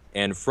things,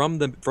 and from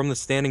the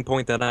standing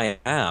point that I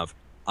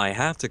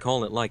have to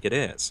call it like it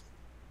is.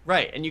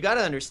 Right, and you got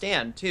to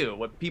understand too.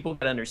 What people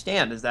got to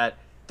understand is that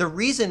the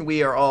reason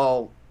we are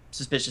all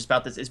suspicious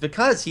about this is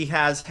because he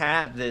has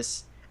had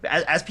this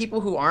as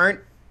people who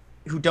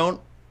don't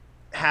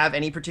have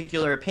any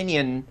particular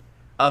opinion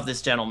of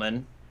this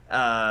gentleman.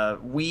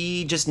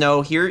 We just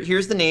know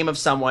here's the name of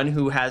someone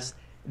who has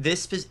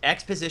this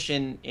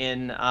exposition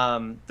in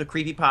the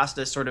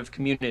creepypasta sort of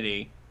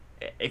community,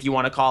 if you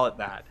want to call it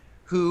that,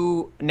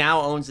 who now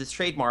owns this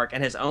trademark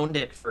and has owned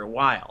it for a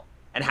while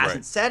and hasn't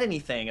Right. said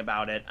anything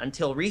about it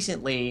until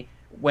recently,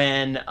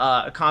 when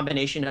a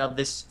combination of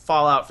this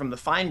fallout from the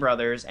Fine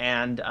brothers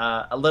and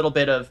a little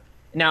bit of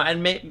now,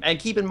 and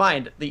keep in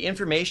mind, the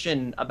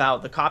information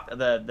about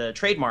the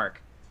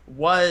trademark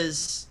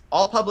was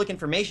all public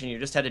information. You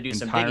just had to do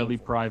some Entirely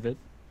digging. private.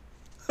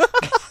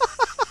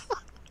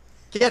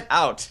 Get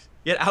out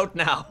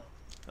now.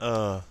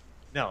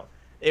 No,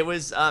 it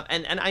was,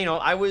 and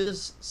I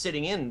was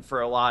sitting in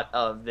for a lot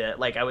of the,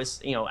 like, I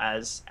was,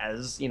 as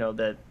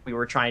that we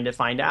were trying to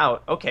find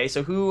out, okay,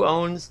 so who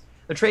owns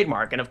the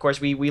trademark? And of course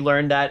we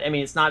learned that, I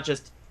mean, it's not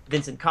just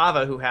Vincent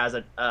Cava who has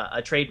a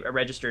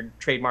registered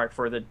trademark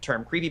for the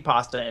term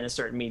creepypasta in a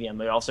certain medium.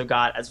 They also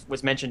got, as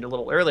was mentioned a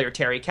little earlier,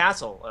 Terry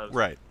Castle of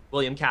Right.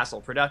 William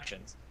Castle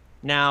Productions.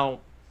 Now,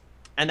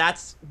 and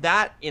that's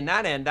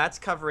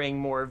covering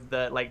more of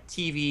the like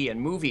TV and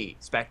movie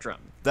spectrum.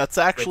 That's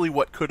actually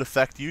what could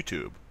affect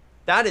YouTube.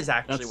 That is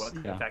actually That's- what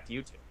could yeah. affect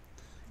YouTube.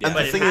 And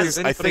but the it thing has- is,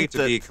 If I anybody think to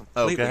be that. Oh,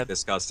 completely go ahead.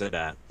 disgusted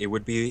at, it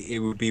would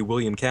be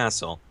William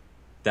Castle,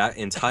 that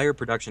entire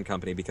production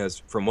company,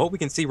 because from what we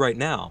can see right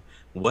now,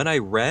 what I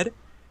read,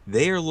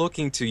 they are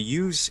looking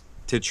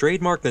to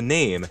trademark the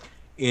name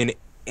in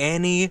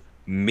any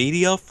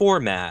media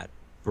format,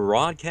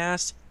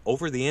 broadcast,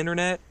 over the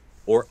internet,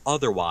 or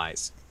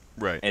otherwise.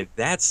 Right. And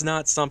that's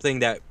not something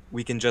that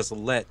we can just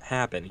let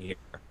happen here.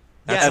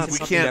 Yeah, And we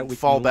can't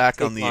fall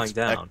back on the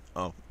down.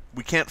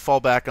 we can't fall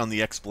back on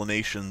the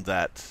explanation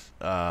that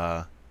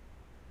That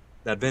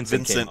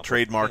Vincent came up with.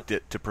 trademarked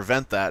it to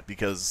prevent that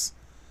because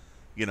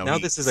Now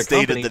he this is a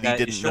stated company that he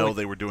that is didn't know showing-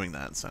 they were doing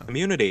that. So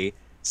Community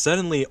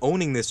suddenly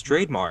owning this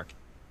trademark,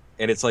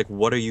 and it's like,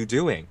 what are you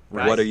doing?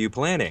 Right. What are you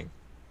planning?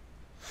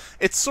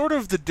 it's sort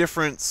of the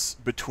difference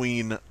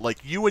between like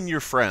you and your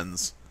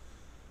friends.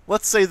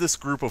 Let's say this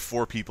group of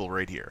 4 people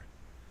right here.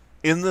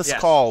 In this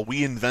Yes. call,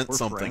 we invent We're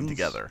something friends?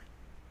 together.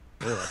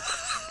 Ugh.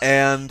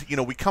 And,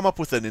 we come up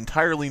with an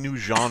entirely new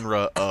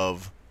genre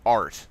of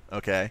art,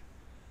 okay?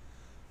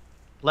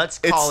 Let's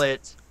call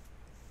it.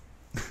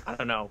 I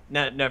don't know.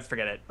 Never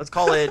forget it. Let's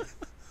call it.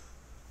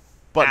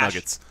 Butt Ash.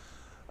 nuggets.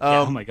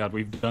 Oh my god,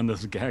 we've done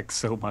this gag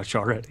so much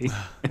already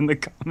in the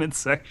comment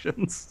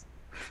sections.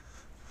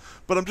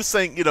 But I'm just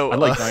saying, I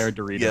like Dire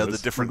Doritos. Yeah, the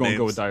different We're going to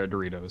go names. with Dire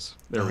Doritos.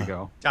 There we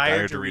go.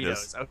 Dire Dire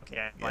Doritos. Doritos.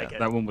 Okay, I like it.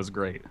 That one was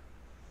great.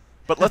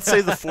 But let's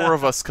say the 4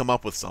 of us come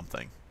up with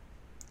something,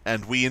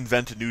 and we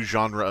invent a new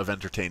genre of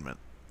entertainment.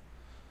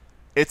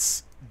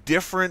 It's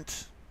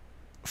different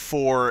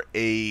for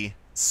a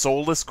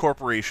soulless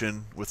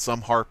corporation with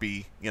some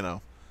harpy,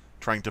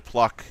 trying to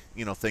pluck,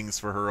 things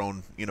for her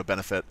own,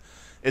 benefit.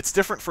 It's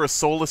different for a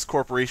soulless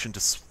corporation to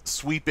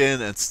sweep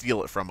in and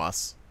steal it from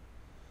us,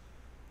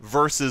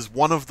 versus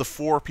one of the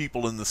 4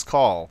 people in this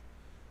call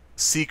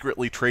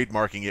secretly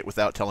trademarking it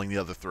without telling the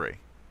other 3.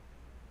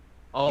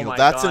 Oh my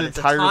That's god, an it's a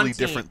entirely taunting.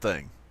 different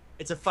thing.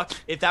 It's a fuck.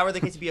 If that were the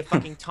case, it'd be a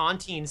fucking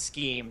taunting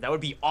scheme. That would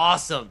be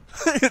awesome.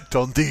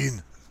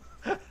 Tontine.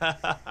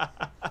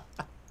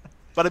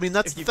 But I mean,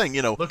 that's If the you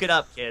thing, Look it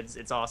up, kids.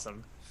 It's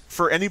awesome.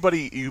 for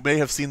anybody, you may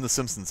have seen the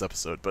Simpsons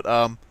episode, but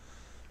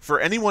for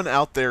anyone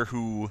out there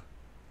who,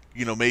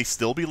 may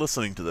still be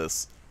listening to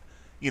this,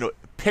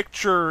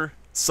 picture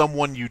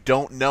someone you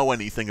don't know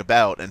anything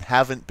about and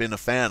haven't been a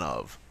fan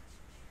of,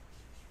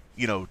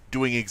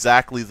 doing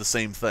exactly the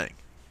same thing.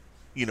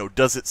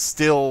 Does it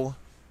still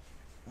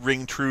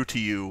ring true to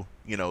you,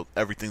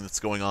 everything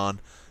that's going on?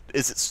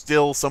 Is it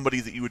still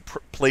somebody that you would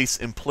place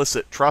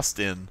implicit trust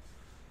in,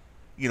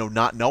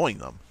 not knowing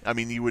them? I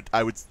mean,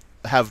 I would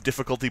have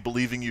difficulty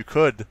believing you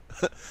could,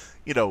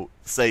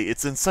 say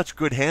it's in such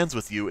good hands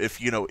with you if,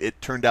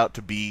 it turned out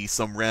to be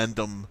some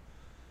random,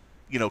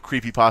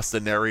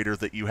 creepypasta narrator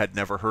that you had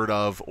never heard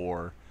of,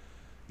 or,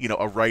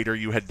 a writer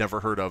you had never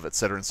heard of,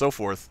 etc. and so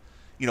forth.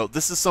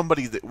 This is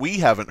somebody that we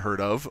haven't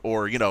heard of,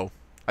 or,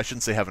 I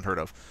shouldn't say haven't heard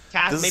of.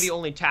 Maybe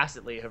only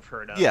tacitly have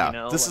heard of.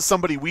 Yeah, this is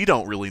somebody we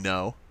don't really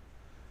know.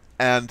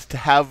 And to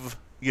have,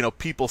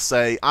 people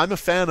say, I'm a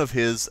fan of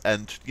his,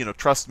 and,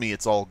 trust me,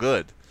 it's all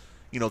good.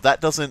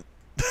 that doesn't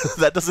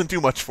that doesn't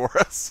do much for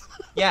us.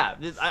 Yeah,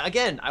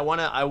 again, I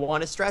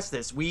wanna stress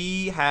this.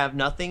 We have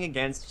nothing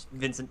against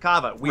Vincent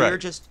Cava. We Right. are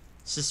just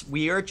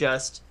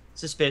suspicious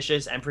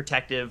and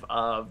protective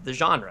of the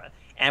genre,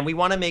 and we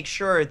want to make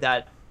sure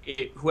that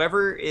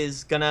whoever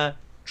is gonna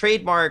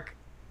trademark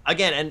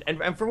again,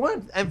 and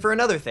for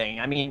another thing,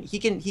 I mean, he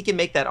can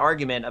make that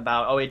argument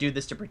about, oh, I do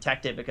this to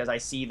protect it because I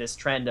see this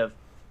trend of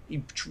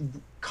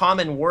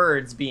common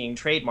words being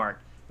trademarked.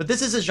 But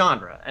this is a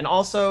genre, and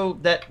also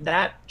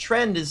that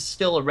trend is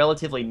still a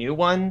relatively new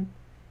one.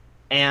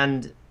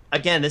 And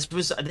again, this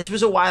was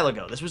a while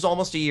ago. This was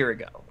almost a year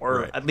ago,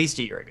 or Right. at least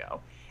a year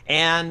ago.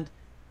 And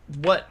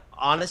what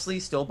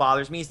honestly still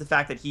bothers me is the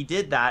fact that he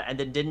did that and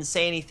then didn't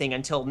say anything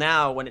until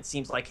now, when it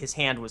seems like his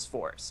hand was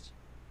forced.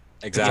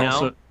 Exactly. You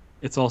know?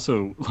 It's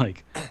also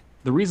like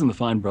the reason the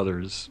Fine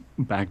Brothers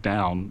backed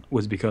down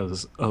was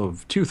because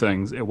of two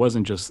things. It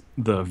wasn't just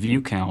the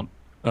view count,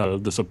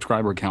 the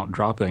subscriber count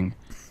dropping.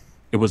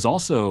 It was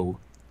also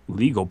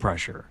legal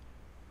pressure.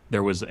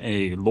 There was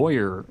a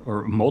lawyer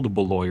or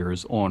multiple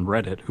lawyers on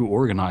Reddit who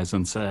organized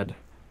and said,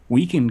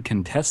 we can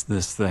contest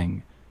this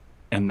thing.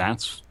 And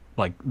that's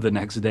like the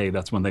next day,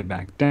 that's when they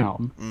backed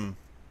down.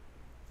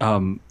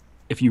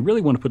 If you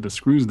really want to put the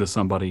screws to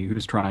somebody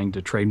who's trying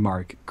to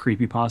trademark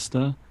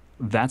Creepypasta,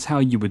 that's how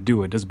you would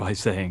do it, is by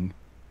saying,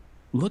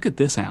 look at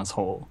this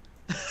asshole.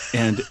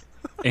 And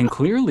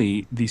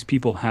clearly these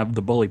people have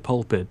the bully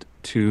pulpit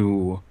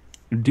to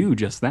do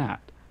just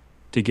that.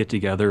 To get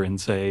together and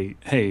say,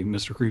 hey,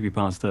 Mr.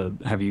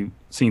 Creepypasta, have you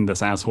seen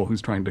this asshole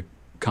who's trying to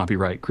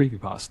copyright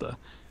Creepypasta?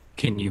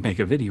 Can you make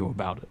a video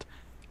about it?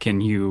 Can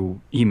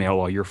you email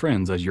all your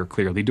friends, as you're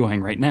clearly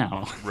doing right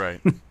now?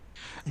 Right.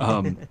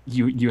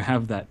 You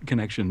have that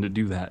connection to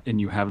do that,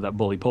 and you have that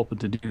bully pulpit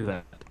to do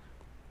that.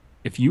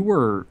 If you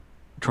were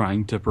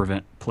trying to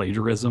prevent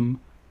plagiarism,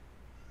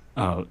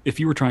 if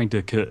you were trying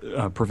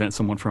to prevent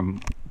someone from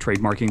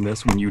trademarking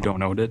this when you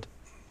don't own it,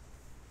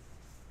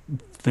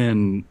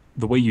 then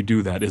the way you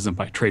do that isn't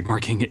by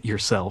trademarking it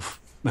yourself.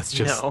 That's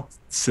just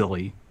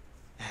silly.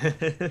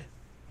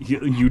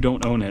 You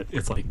don't own it.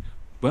 It's like,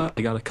 well,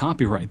 I got to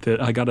copyright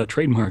that. I got to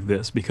trademark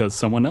this because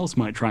someone else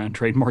might try and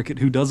trademark it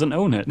who doesn't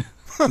own it.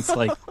 It's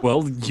like,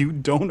 well, you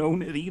don't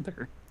own it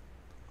either.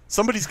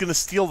 Somebody's going to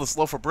steal this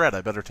loaf of bread. I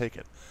better take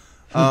it.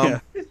 Yeah.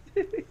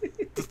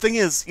 The thing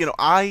is, and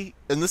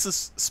this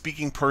is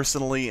speaking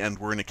personally, and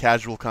we're in a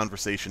casual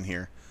conversation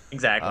here.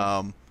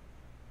 Exactly.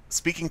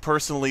 Speaking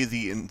personally,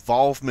 the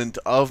involvement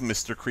of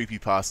Mr.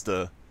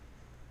 Creepypasta,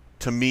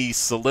 to me,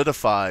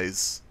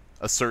 solidifies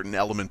a certain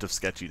element of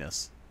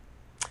sketchiness.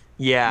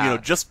 Yeah.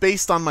 Just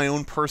based on my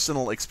own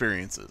personal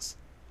experiences.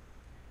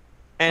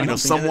 And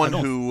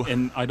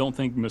I don't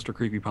think Mr.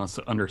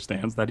 Creepypasta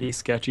understands that he's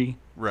sketchy,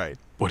 Right.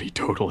 but he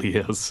totally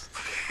is.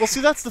 Well, see,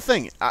 that's the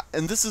thing.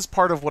 And this is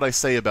part of what I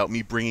say about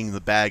me bringing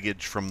the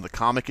baggage from the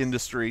comic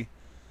industry,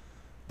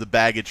 the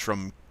baggage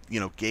from,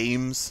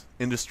 games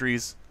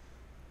industries.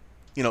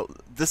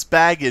 This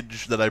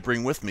baggage that I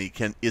bring with me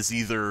is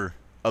either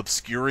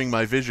obscuring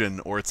my vision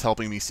or it's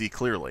helping me see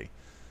clearly.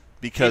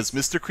 Because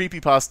Mr.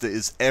 Creepypasta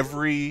is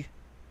every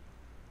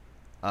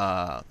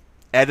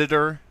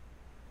editor,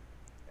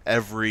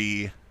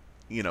 every,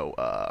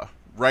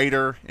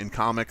 writer in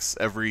comics,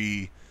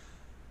 every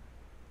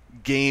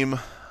game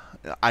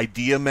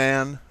idea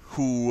man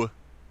who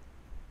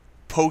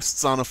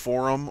posts on a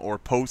forum or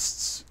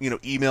posts,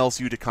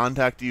 emails you to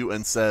contact you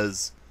and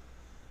says,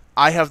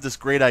 I have this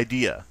great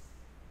idea.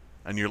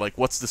 And you're like,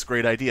 what's this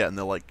great idea? And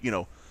they're like,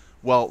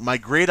 well, my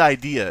great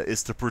idea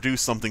is to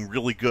produce something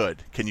really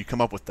good. Can you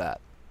come up with that?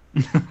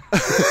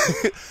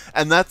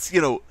 And that's,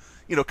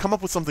 come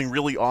up with something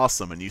really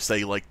awesome. And you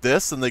say, like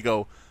this, and they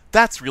go,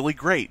 that's really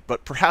great,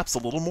 but perhaps a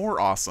little more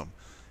awesome.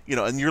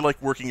 And you're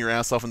like working your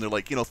ass off, and they're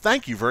like,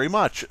 thank you very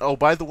much. Oh,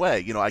 by the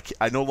way,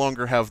 I no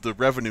longer have the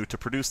revenue to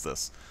produce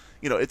this.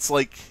 It's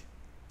like,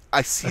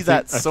 I see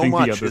that so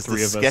much as the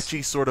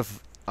sketchy sort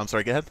of... I'm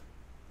sorry, go ahead.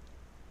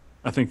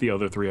 I think the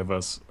other three of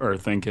us are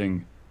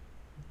thinking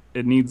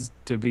it needs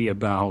to be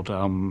about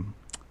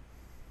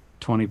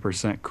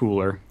 20%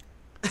 cooler.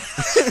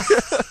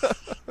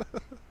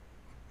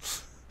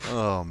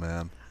 Oh,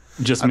 man.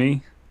 Just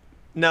me?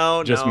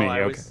 No, Just me,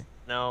 I okay.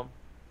 No.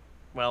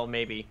 Well,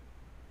 maybe.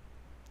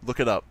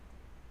 Look it up.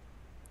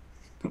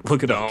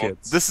 Look it up,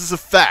 kids. This is a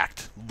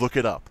fact. Look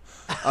it up.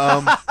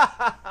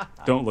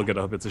 Don't look it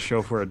up. It's a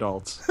show for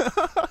adults.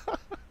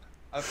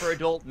 For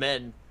adult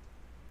men.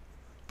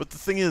 But the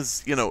thing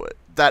is,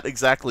 that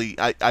exactly...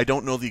 I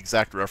don't know the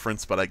exact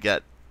reference, but I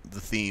get the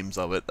themes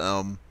of it.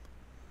 That's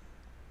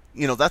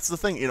the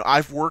thing.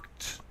 I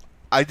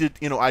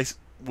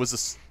was a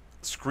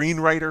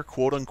screenwriter,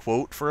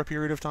 quote-unquote, for a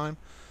period of time.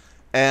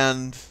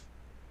 And,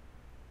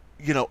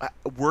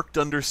 worked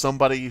under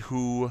somebody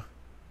who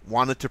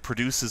wanted to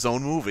produce his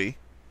own movie,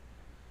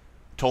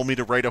 told me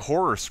to write a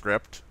horror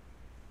script.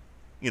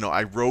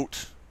 I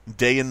wrote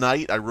day and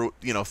night. I wrote,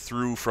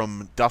 through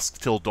from dusk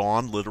till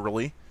dawn,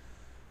 literally.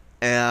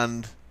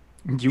 And,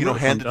 handed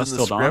in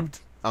the script.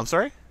 I'm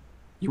sorry?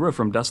 You wrote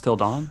From Dusk Till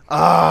Dawn?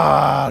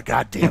 Ah,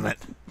 God damn it.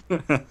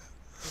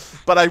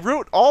 But I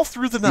wrote all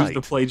through the Who's night.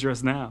 the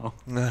plagiarist now?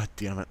 Ah,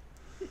 damn it.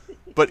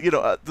 But,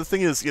 the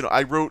thing is,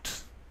 I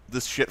wrote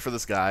this shit for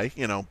this guy,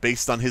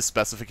 based on his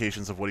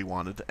specifications of what he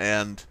wanted,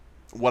 and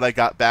what I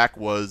got back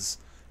was,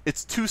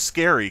 it's too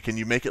scary. Can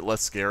you make it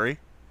less scary?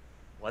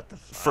 What the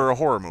fuck? For a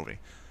horror movie.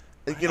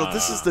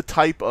 This is the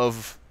type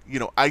of,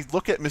 I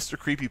look at Mr.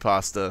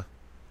 Creepypasta,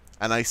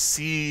 and I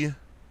see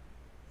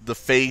the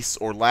face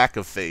or lack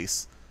of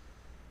face.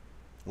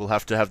 We'll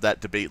have to have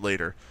that debate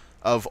later.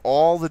 Of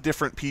all the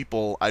different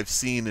people I've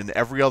seen in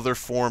every other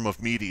form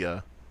of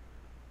media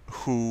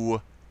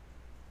who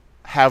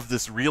have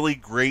this really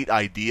great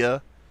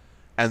idea,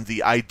 and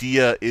the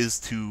idea is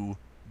to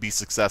be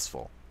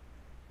successful.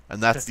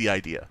 And that's the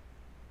idea.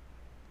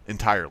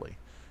 Entirely.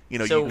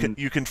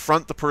 You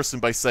confront the person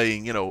by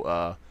saying,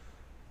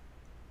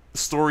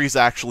 stories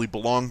actually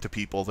belong to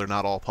people, they're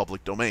not all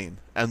public domain.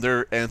 And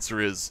their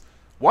answer is,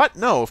 what?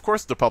 No, of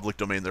course they're public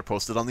domain, they're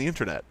posted on the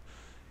internet.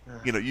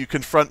 You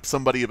confront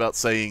somebody about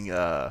saying,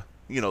 that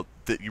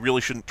you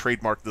really shouldn't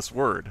trademark this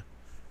word.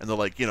 And they're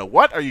like,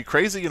 what? Are you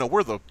crazy?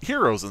 We're the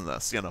heroes in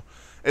this,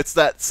 It's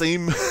that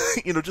same,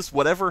 just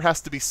whatever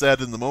has to be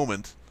said in the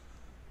moment.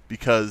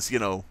 Because,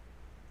 you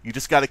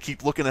just got to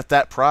keep looking at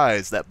that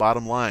prize, that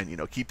bottom line.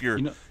 Keep your...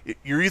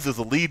 you're either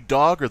the lead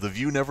dog or the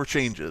view never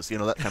changes.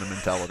 That kind of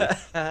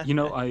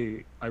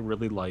mentality. I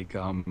really like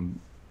Pen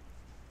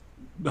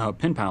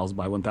Pals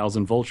by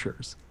 1000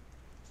 Vultures.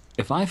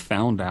 If I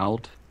found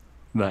out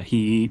that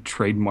he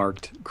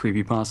trademarked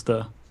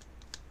Creepypasta,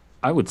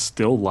 I would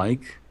still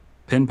like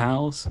Pen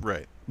Pals.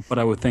 Right. But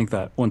I would think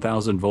that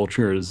 1000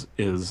 Vultures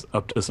is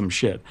up to some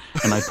shit.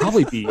 And I'd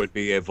probably be... Would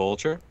be a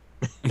vulture?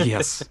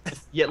 Yes.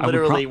 Yeah,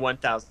 literally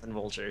 1,000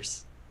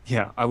 vultures.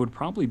 Yeah, I would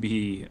probably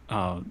be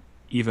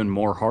even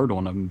more hard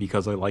on him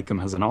because I like him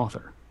as an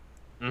author.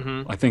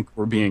 Mm-hmm. I think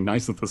we're being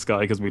nice with this guy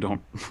because we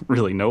don't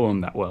really know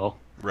him that well.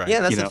 Right.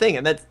 Yeah, that's the thing,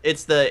 and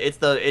it's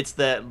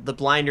the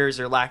blinders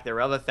or lack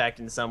thereof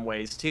effect in some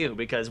ways too,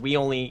 because we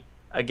only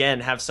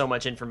have so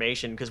much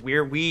information because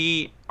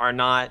we are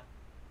not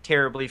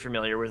terribly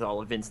familiar with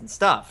all of Vincent's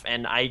stuff,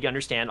 and I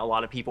understand a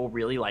lot of people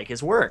really like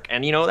his work,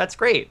 and that's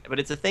great, but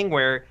it's a thing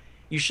where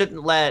you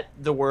shouldn't let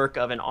the work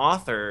of an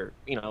author,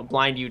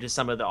 blind you to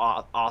some of the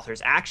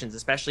author's actions,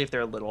 especially if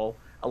they're a little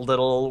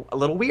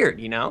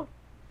weird,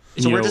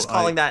 So we're just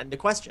calling that into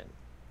question.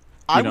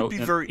 I would be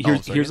very...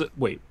 Here's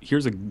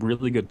a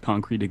really good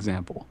concrete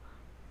example.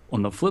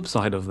 On the flip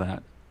side of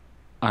that,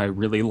 I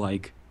really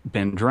like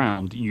Been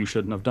Drowned. You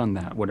shouldn't have done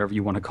that, whatever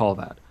you want to call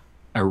that.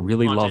 I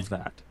really love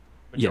that.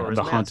 Majora's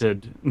the Mask.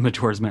 haunted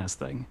Majora's Mask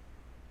thing.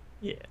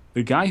 Yeah.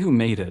 The guy who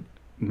made it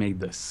made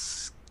the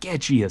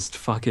sketchiest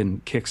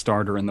fucking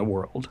Kickstarter in the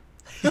world.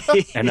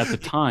 And at the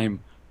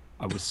time,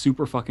 I was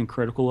super fucking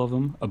critical of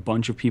him. A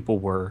bunch of people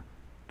were.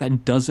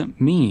 That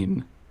doesn't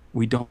mean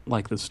we don't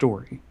like the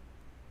story.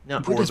 No,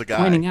 we're just the guy.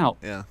 pointing out,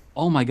 Yeah.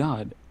 oh my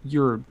god,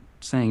 you're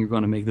saying you're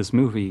going to make this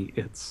movie.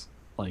 It's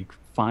like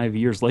 5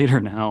 years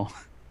later now.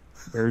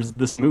 There's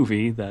this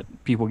movie that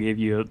people gave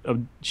you a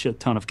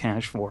shit ton of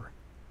cash for.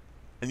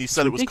 And you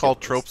said it was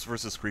called Tropes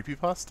versus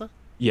Creepypasta?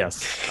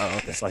 Yes. Oh,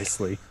 okay.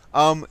 Precisely.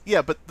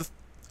 Yeah, but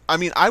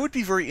I would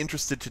be very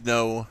interested to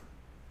know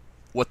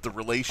what the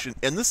relation,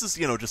 and this is,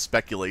 just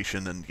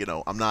speculation, and,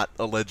 I'm not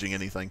alleging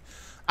anything.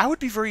 I would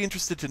be very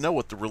interested to know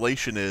what the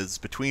relation is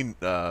between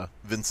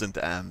Vincent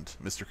and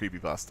Mr.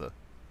 Creepypasta.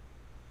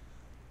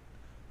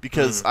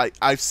 Because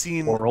I've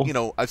seen,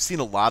 Oral. I've seen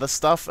a lot of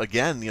stuff,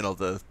 again,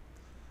 the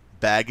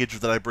baggage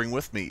that I bring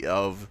with me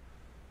of,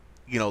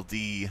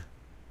 the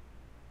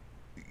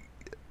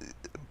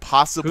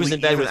possibly Who's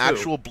in bed even with who?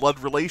 actual blood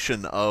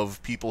relation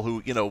of people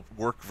who,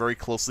 work very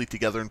closely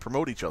together and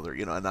promote each other,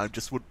 and I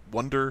just would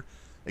wonder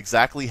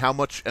exactly how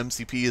much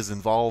MCP is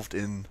involved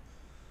in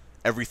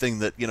everything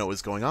that,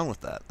 is going on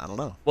with that. I don't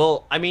know.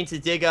 Well, I mean, to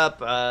dig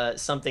up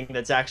something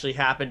that's actually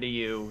happened to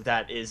you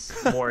that is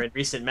more in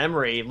recent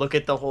memory, look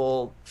at the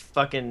whole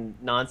fucking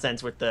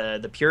nonsense with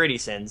the Purity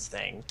Sins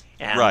thing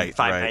and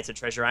Five Nights at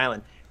Treasure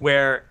Island,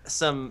 where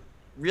some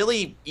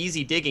really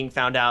easy digging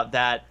found out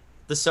that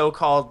the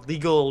so-called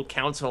legal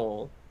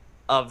counsel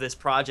of this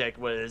project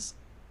was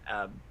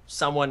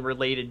someone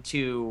related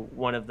to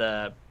one of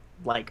the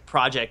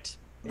project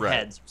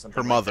heads or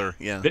something. Her mother,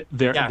 yeah.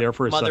 There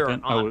for a mother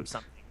second, or aunt,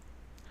 something.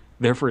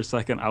 There for a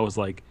second, I was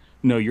like,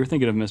 no, you're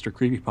thinking of Mr.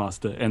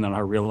 Creepypasta, and then I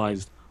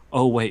realized,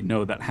 oh wait,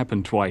 no, that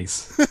happened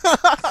twice.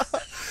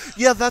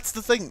 Yeah, that's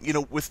the thing,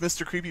 with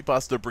Mr.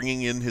 Creepypasta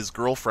bringing in his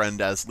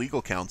girlfriend as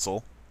legal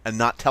counsel and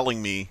not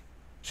telling me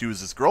she was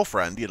his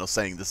girlfriend,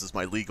 saying this is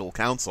my legal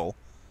counsel,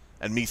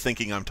 and me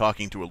thinking I'm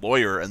talking to a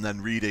lawyer and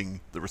then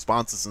reading the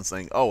responses and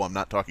saying, oh, I'm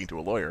not talking to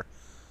a lawyer.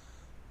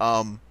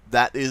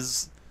 That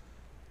is,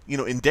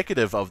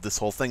 indicative of this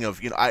whole thing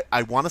of,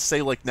 I want to say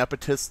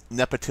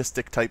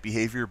nepotistic type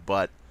behavior,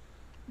 but...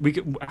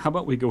 How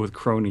about we go with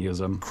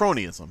cronyism?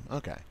 Cronyism,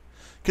 okay.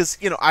 Because,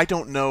 I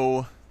don't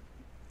know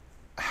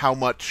how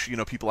much,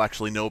 people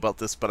actually know about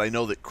this, but I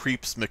know that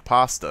Creeps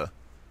McPasta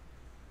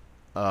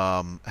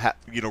ran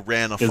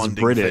a Is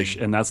funding British,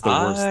 thing. and that's the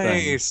worst I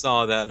thing.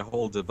 saw that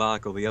whole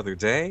debacle the other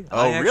day. Oh,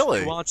 I really?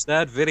 actually watched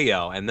that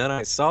video, and then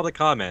I saw the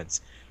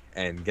comments.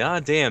 And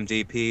goddamn,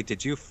 DP,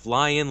 did you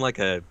fly in like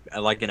an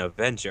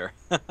Avenger?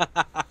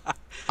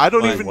 I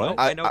don't But even. what?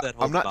 I know that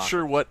whole I'm not debacle.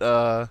 sure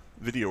what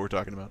video we're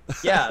talking about.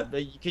 Yeah,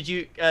 could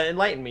you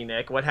enlighten me,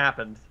 Nick? What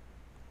happened?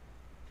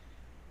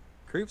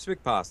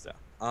 Creepypasta.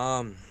 You're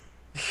on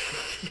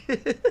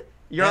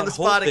That the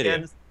whole spot video.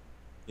 again.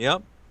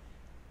 Yep.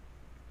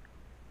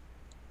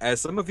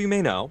 As some of you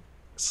may know,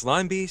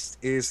 Slimebeast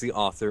is the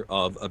author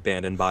of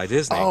Abandoned by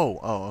Disney,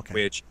 Okay.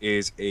 which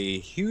is a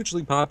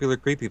hugely popular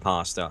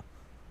creepypasta.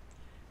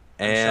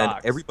 I'm And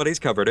shocked. everybody's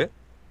covered it.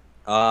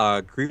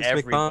 Creepypasta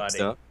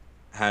Everybody.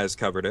 has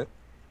covered it.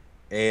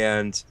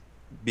 And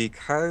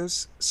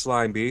because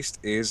Slimebeast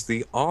is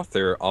the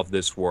author of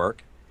this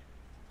work,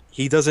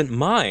 he doesn't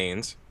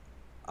mind,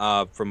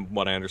 from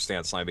what I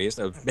understand,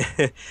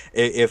 Slimebeast,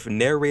 if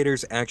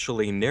narrators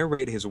actually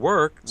narrate his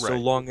work, so Right.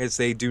 long as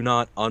they do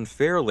not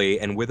unfairly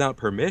and without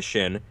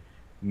permission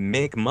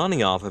make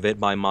money off of it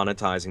by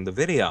monetizing the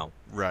video.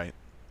 Right.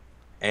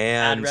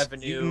 And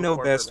revenue, you know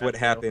corporate best what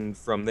revenue. happened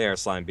from there,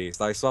 Slimebeast.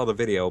 I saw the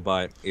video,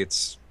 but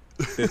it's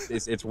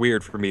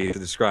weird for me to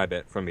describe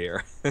it from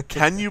here.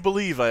 Can you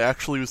believe I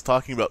actually was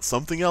talking about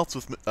something else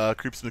with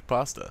Creeps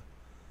McPasta?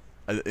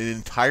 An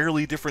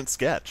entirely different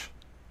sketch.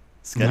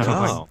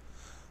 Wow.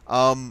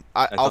 I'll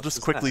thought just this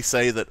was quickly that.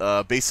 say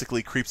that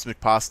basically Creeps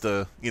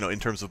McPasta, in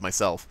terms of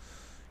myself,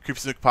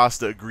 Creeps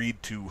McPasta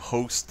agreed to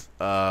host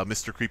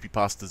Mr.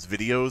 Creepypasta's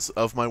videos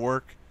of my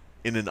work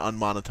in an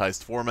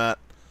unmonetized format,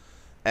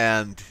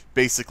 and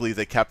basically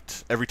they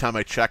kept, every time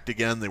I checked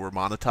again, they were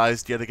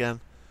monetized yet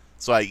again.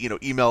 So I,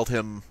 emailed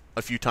him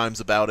a few times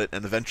about it,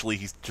 and eventually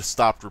he just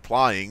stopped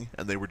replying,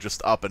 and they were just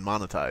up and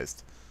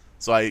monetized.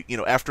 So I,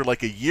 after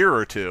like a year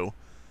or two,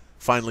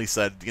 finally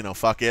said,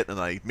 fuck it, and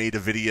I made a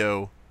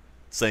video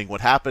saying what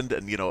happened,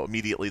 and,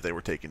 immediately they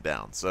were taken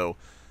down. So,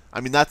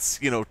 I mean, that's,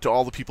 to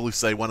all the people who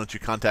say, why don't you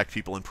contact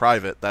people in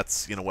private,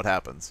 that's, what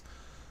happens.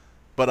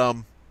 But,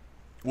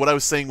 what I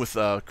was saying with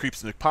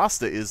Creeps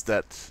McPasta is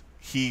that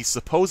he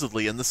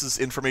supposedly, and this is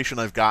information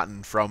I've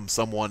gotten from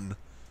someone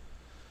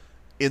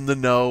in the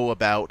know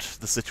about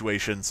the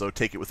situation, so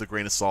take it with a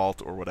grain of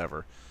salt or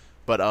whatever.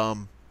 But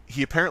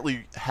he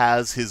apparently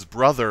has his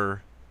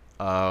brother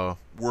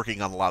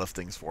working on a lot of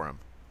things for him,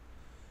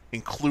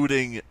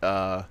 including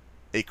a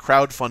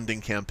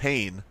crowdfunding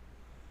campaign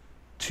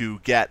to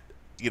get,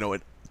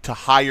 to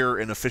hire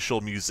an official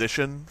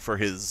musician for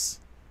his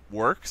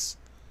works,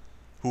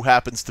 who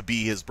happens to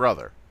be his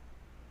brother.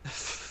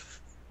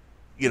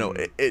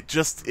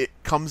 It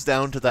comes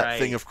down to that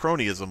thing Right. of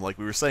cronyism, like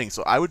we were saying.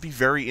 So I would be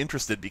very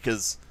interested,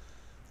 because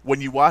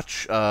when you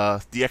watch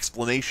the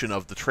explanation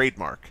of the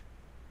trademark,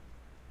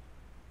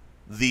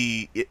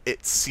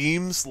 it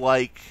seems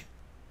like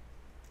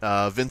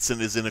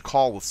Vincent is in a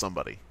call with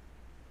somebody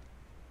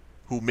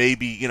who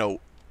maybe,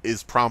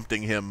 is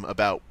prompting him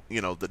about,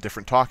 the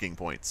different talking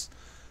points.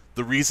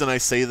 The reason I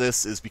say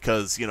this is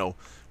because,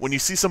 when you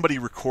see somebody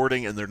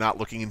recording and they're not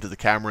looking into the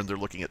camera and they're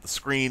looking at the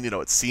screen,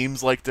 it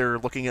seems like they're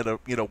looking at a,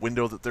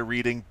 window that they're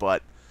reading,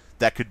 but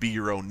that could be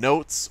your own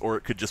notes, or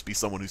it could just be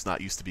someone who's not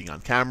used to being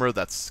on camera.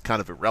 That's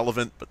kind of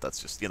irrelevant, but that's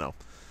just,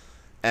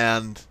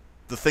 And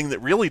the thing that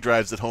really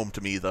drives it home to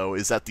me, though,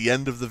 is at the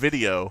end of the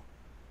video,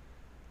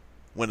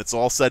 when it's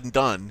all said and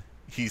done,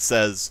 he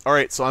says, all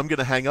right, so I'm going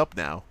to hang up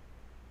now.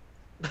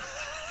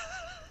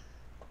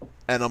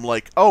 And I'm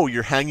like, oh,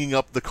 you're hanging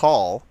up the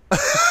call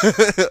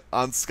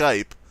on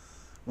Skype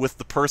with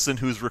the person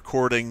who's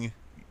recording,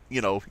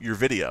 your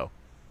video.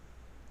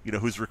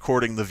 Who's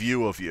recording the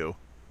view of you.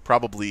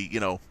 Probably,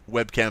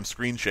 webcam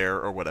screen share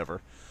or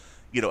whatever.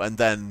 And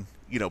then,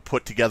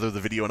 put together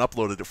the video and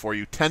uploaded it for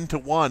you. 10 to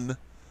 1,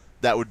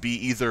 that would be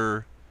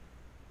either,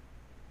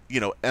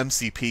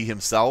 MCP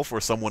himself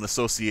or someone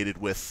associated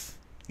with,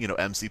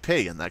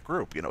 MCP in that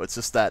group. It's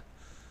just that,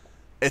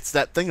 it's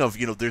that thing of,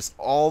 there's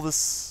all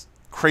this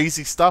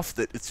crazy stuff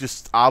that it's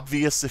just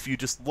obvious if you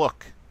just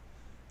look,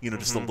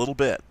 just a little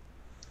bit.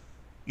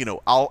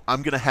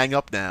 I'm going to hang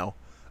up now,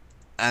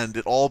 and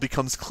it all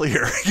becomes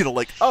clear,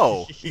 like,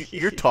 oh,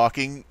 you're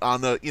talking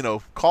on a,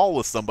 call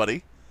with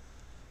somebody,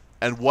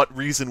 and what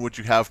reason would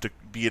you have to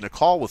be in a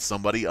call with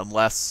somebody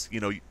unless,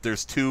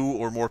 there's two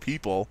or more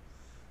people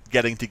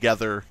getting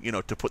together,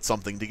 to put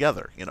something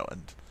together,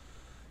 and,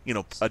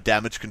 a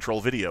damage control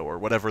video or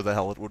whatever the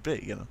hell it would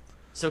be,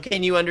 So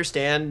can you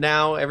understand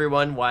now,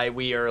 everyone, why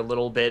we are a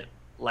little bit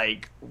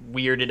like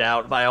weirded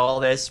out by all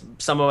this?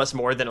 Some of us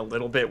more than a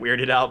little bit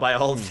weirded out by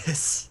all of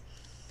this.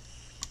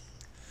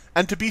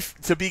 And to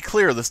be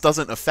clear, this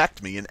doesn't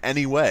affect me in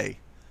any way.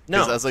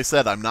 Because, No. as I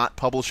said, I'm not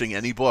publishing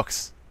any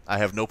books. I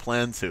have no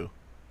plan to.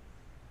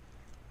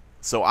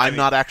 So I'm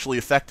not actually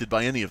affected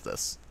by any of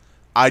this.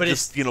 I But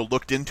just,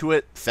 looked into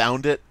it,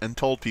 found it, and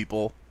told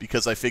people,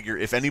 because I figure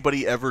if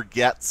anybody ever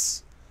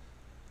gets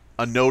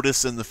a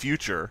notice in the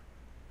future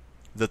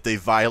that they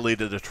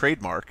violated a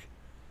trademark,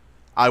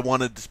 I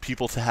wanted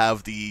people to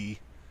have the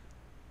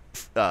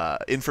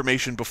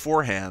information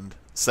beforehand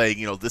saying,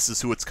 you know, this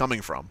is who it's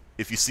coming from.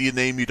 If you see a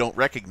name you don't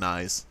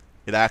recognize,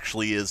 it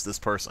actually is this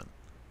person.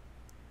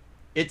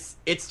 It's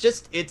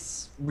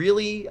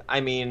really,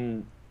 I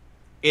mean,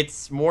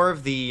 it's more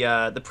of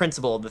the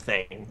principle of the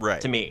thing,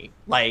 Right. to me.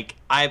 Like,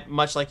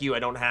 much like you, I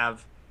don't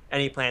have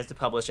any plans to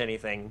publish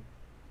anything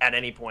at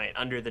any point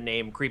under the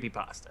name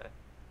Creepypasta.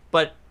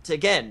 But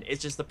again,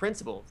 it's just the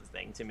principle of the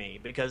thing to me,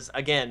 because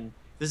again,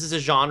 this is a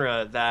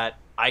genre that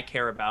I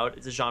care about.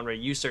 It's a genre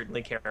you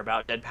certainly care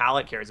about. Dead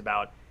Palette cares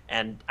about,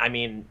 and I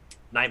mean,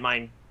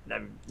 Nightmind,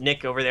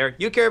 Nick over there,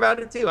 you care about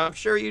it too. I'm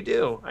sure you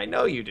do. I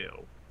know you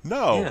do.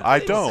 No, Yeah. I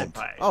don't.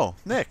 Senpai. Oh,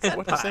 Nick,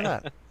 what did you say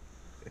that?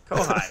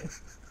 Kohai.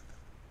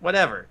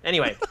 Whatever.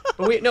 Anyway,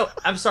 but no,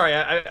 I'm sorry.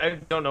 I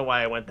don't know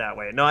why I went that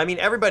way. No, I mean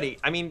everybody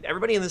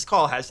in this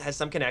call has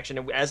some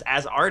connection as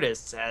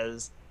artists,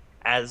 as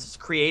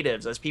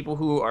creatives, as people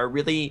who are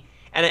really,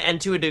 and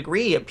to a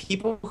degree,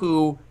 people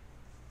who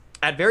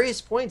at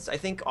various points, I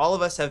think all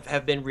of us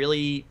have been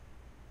really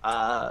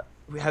on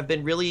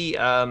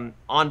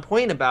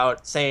point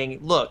about saying,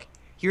 look,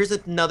 here's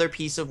another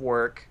piece of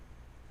work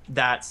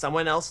that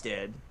someone else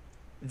did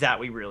that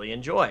we really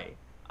enjoy.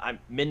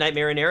 Midnight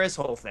Marinera's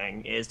whole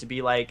thing is to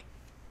be like,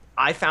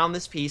 I found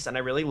this piece and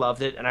I really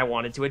loved it and I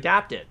wanted to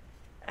adapt it,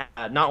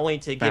 not only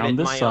to give it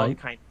my own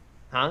kind.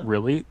 Huh?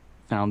 Really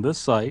found this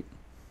site.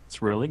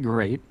 It's really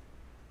great.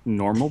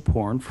 Normal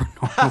porn for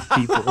normal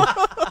people.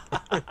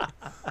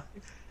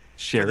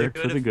 Share it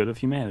for the good of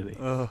humanity.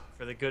 For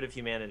the good of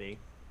humanity.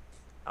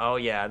 Oh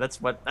yeah,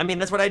 that's what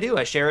I do.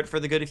 I share it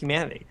for the good of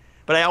humanity.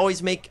 But I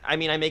always make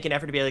an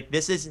effort to be like,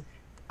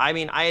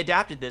 I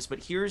adapted this,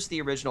 but here's the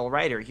original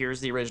writer.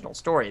 Here's the original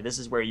story. This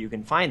is where you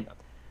can find them.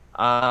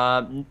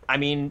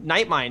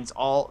 Nightmind's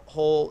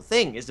whole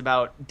thing is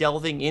about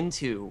delving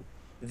into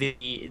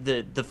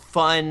the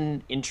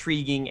fun,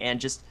 intriguing, and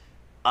just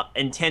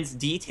intense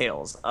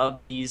details of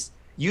these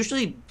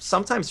usually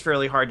sometimes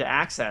fairly hard to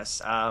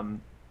access,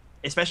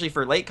 especially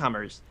for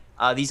latecomers.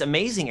 These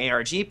amazing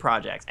ARG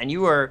projects, and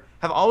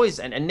have always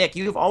and Nick,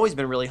 you've always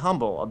been really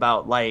humble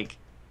about like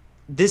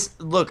this.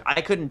 Look,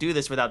 I couldn't do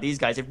this without these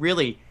guys.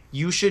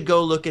 You should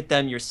go look at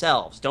them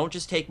yourselves. Don't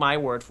just take my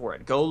word for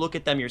it. Go look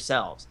at them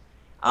yourselves.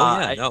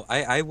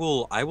 I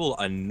will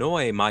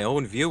annoy my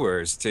own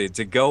viewers to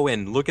go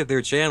and look at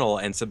their channel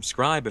and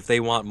subscribe if they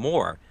want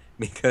more,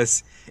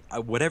 because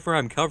whatever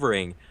I'm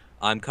covering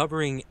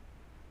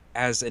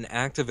as an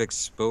act of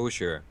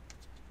exposure,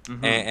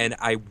 and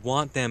I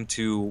want them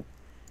to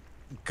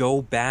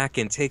go back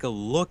and take a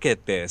look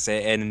at this,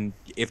 and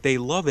if they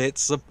love it,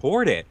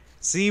 support it.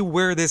 See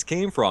where this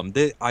came from.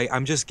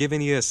 I'm just giving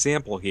you a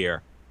sample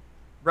here.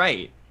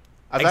 Right.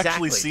 I've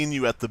actually seen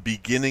you at the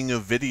beginning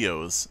of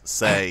videos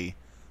say,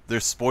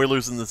 there's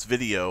spoilers in this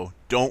video,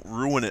 don't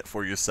ruin it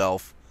for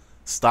yourself,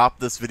 stop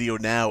this video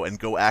now and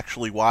go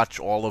actually watch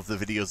all of the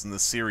videos in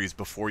this series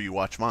before you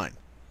watch mine.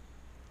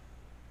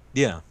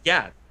 Yeah.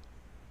 Yeah.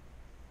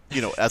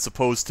 You know, as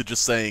opposed to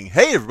just saying,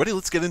 hey everybody,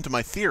 let's get into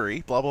my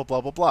theory, blah blah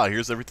blah blah blah,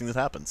 here's everything that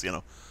happens, you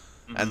know.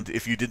 And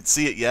if you didn't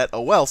see it yet,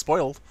 oh well,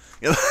 spoiled.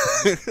 You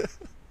know?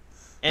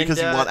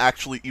 Because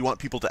you want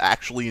people to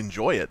actually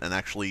enjoy it and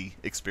actually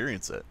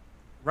experience it.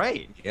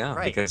 Right. Yeah,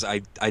 right. Because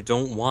I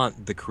don't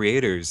want the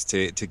creators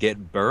to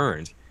get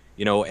burned.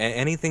 You know,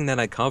 anything that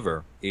I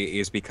cover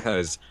is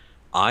because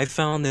I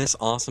found this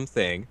awesome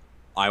thing.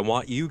 I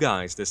want you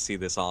guys to see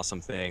this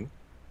awesome thing.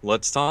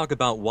 Let's talk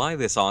about why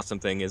this awesome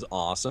thing is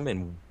awesome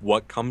and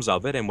what comes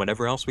of it and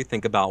whatever else we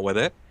think about with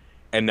it.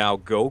 And now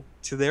go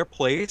to their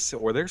place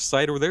or their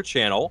site or their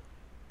channel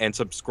and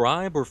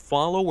subscribe or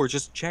follow or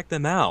just check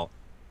them out.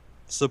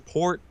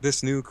 Support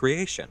this new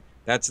creation.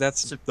 That's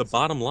the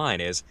bottom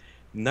line is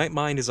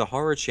Nightmind is a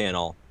horror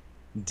channel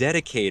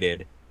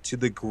dedicated to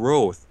the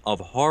growth of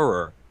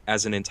horror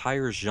as an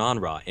entire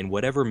genre in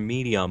whatever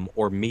medium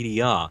or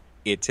media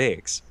it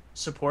takes.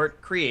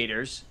 Support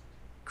creators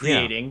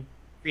creating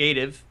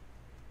creative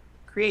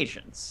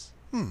creations.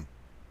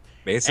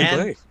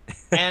 Basically.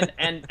 And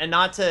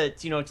not to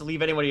to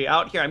leave anybody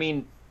out here. I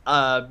mean,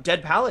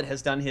 Dead Palette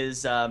has done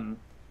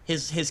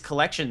his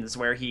collections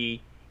where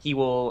he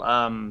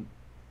will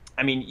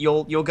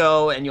you'll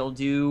go and you'll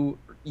do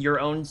your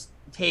own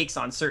takes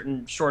on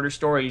certain shorter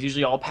stories,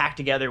 usually all packed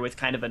together with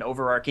kind of an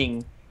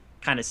overarching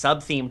kind of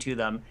sub theme to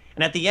them.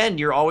 And at the end,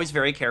 you're always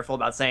very careful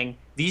about saying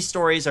these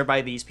stories are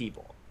by these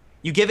people.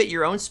 You give it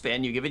your own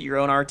spin, you give it your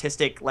own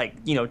artistic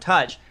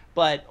touch,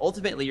 but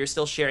ultimately you're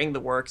still sharing the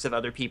works of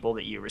other people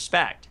that you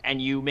respect,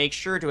 and you make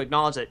sure to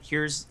acknowledge that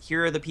here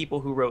are the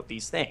people who wrote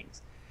these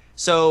things.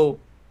 So,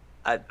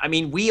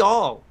 we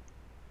all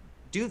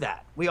do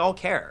that. We all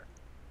care,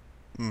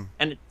 and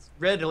it's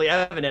readily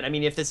evident. I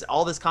mean, if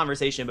all this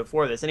conversation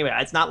before this, anyway,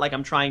 it's not like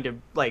I'm trying to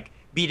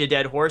beat a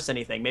dead horse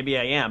anything. Maybe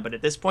I am, but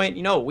at this point,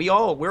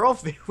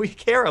 we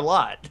care a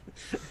lot.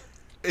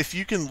 If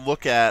you can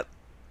look at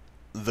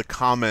the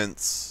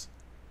comments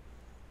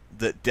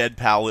that Dead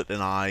Palette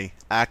and I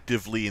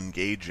actively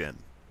engage in,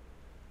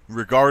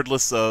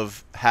 regardless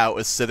of how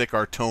acidic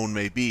our tone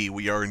may be,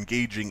 we are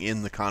engaging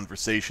in the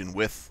conversation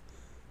with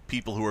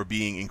people who are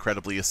being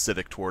incredibly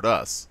acidic toward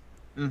us.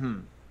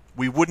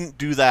 we wouldn't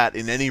do that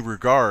in any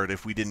regard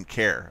if we didn't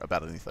care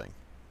about anything.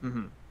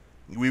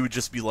 Mm-hmm. We would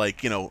just be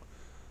like,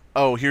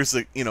 oh, here's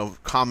a,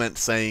 comment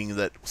saying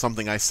that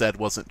something I said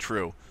wasn't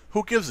true.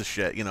 Who gives a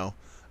shit,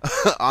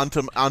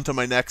 onto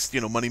my next,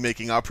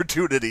 money-making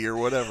opportunity or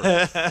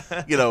whatever.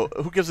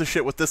 Who gives a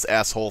shit what this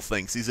asshole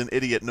thinks? He's an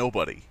idiot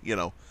nobody,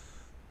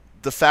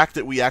 The fact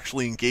that we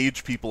actually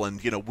engage people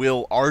and,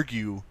 will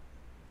argue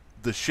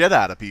the shit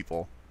out of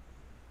people,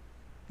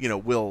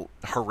 will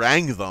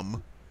harangue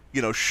them,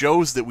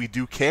 shows that we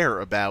do care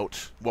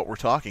about what we're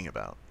talking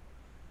about.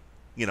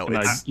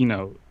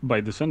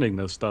 By defending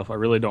this stuff, I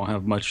really don't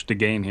have much to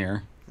gain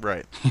here.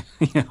 Right.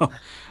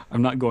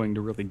 I'm not going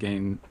to really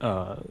gain,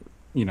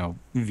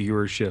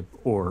 viewership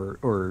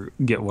or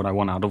get what I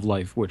want out of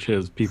life, which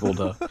is people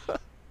to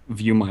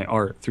view my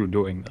art through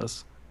doing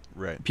this.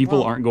 Right.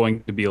 People aren't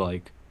going to be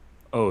like,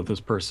 oh, this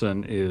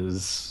person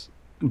is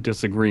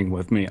disagreeing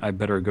with me. I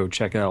better go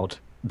check out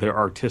their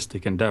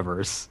artistic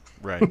endeavors.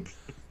 Right.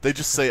 They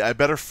just say, I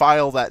better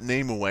file that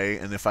name away,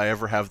 and if I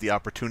ever have the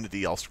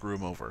opportunity, I'll screw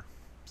him over.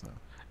 So.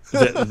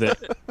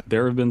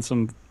 There have been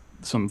some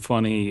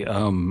funny,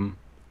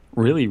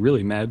 really,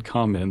 really mad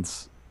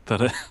comments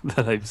that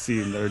I've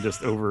seen that are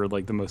just over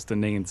like the most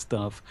inane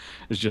stuff.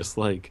 It's just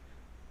like,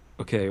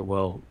 okay,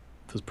 well,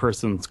 this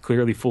person's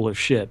clearly full of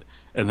shit,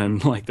 and then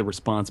like the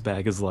response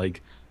back is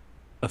like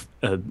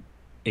a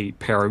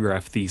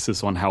 8-paragraph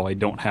thesis on how I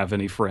don't have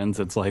any friends.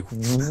 It's like,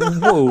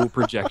 whoa,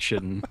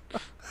 projection.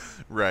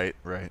 Right.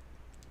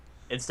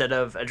 Instead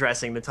of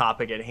addressing the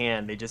topic at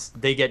hand,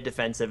 they get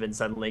defensive and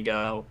suddenly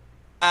go,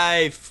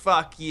 "I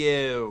fuck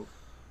you."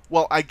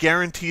 Well, I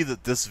guarantee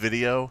that this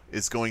video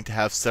is going to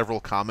have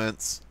several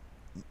comments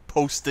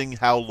posting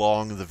how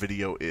long the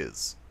video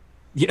is.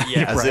 Yeah,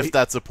 As right. if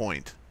that's a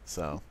point.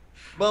 So,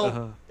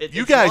 Well,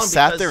 you guys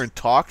sat there and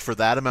talked for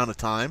that amount of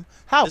time?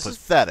 How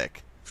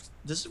pathetic.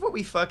 This is what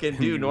we fucking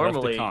You do left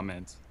normally. a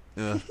comment.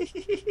 Yeah.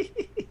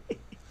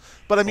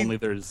 But I mean, Only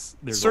there's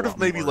sort a of lot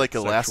maybe more like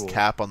a last sexual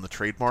cap on the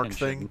trademark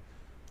tension. thing.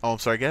 Oh, I'm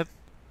sorry, go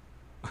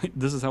ahead.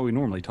 This is how we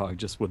normally talk,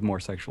 just with more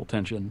sexual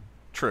tension.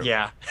 True.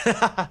 Yeah.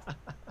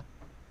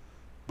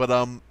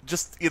 But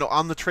just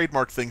on the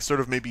trademark thing, sort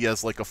of maybe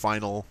as like a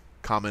final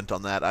comment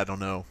on that. I don't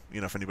know,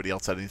 if anybody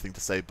else had anything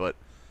to say, but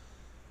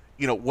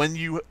when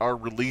you are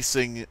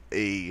releasing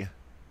a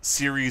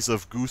series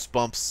of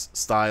Goosebumps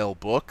style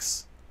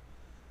books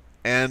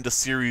and a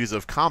series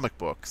of comic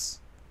books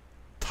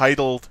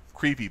titled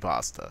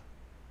Creepypasta,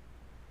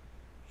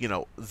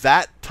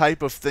 that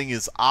type of thing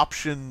is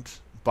optioned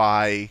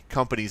by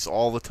companies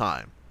all the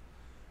time.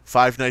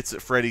 Five Nights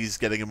at Freddy's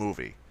getting a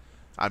movie.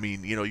 I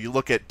mean, you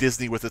look at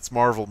Disney with its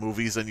Marvel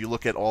movies, and you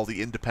look at all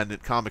the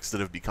independent comics that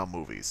have become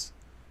movies.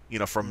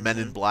 From Men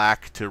in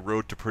Black to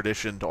Road to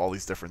Perdition to all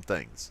these different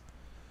things.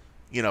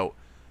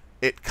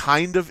 It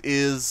kind of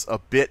is a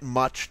bit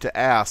much to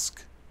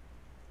ask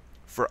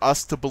for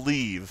us to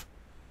believe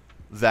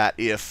that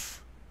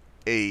if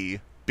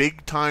a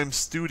big-time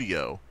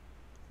studio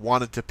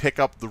wanted to pick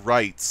up the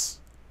rights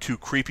to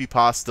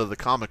Creepypasta the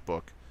comic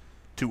book,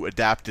 to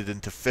adapt it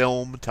into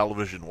film,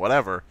 television,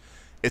 whatever,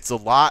 it's a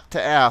lot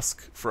to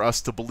ask for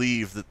us to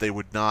believe that they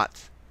would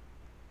not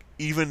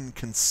even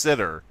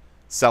consider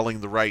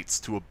selling the rights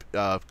to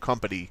a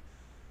company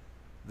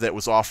that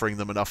was offering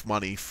them enough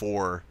money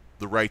for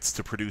the rights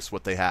to produce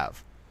what they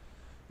have.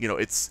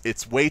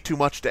 It's way too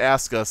much to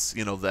ask us,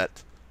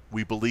 that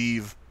we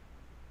believe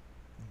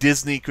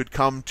Disney could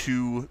come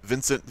to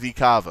Vincent V.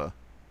 Cava,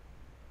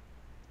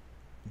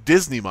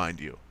 Disney, mind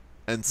you,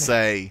 and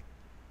say,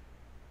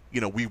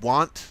 we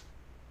want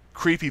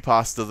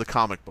Creepypasta the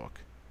comic book.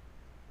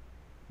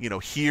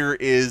 Here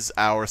is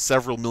our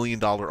several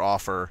 $million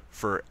offer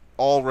for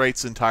all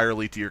rights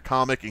entirely to your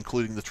comic,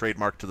 including the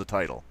trademark to the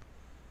title.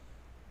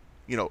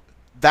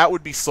 That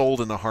would be sold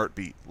in a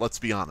heartbeat, let's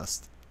be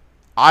honest.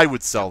 I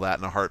would sell that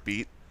in a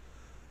heartbeat,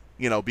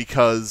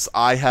 because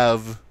I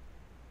have,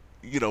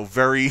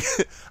 very,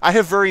 I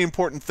have very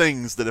important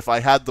things that if I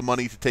had the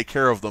money to take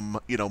care of them,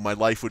 my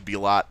life would be a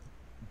lot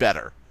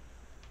better.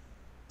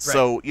 Right.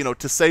 So,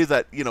 to say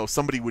that,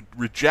 somebody would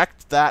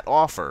reject that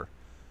offer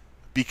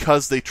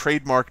because they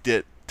trademarked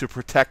it to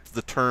protect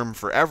the term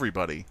for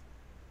everybody,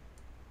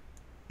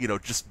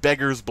 just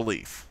beggars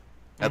belief,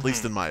 at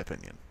least in my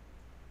opinion.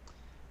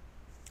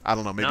 I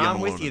don't know, maybe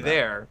I'm with you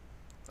there.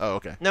 Oh,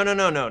 okay.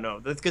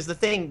 No. Because the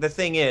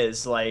thing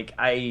is, like,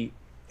 if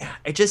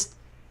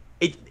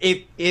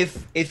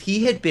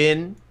he had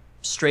been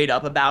straight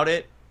up about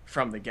it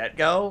from the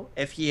get-go,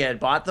 if he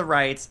had bought the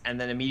rights and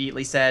then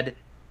immediately said,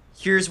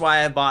 here's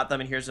why I bought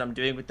them and here's what I'm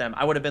doing with them,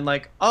 I would have been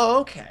like,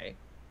 oh, okay.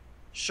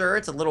 Sure,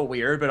 it's a little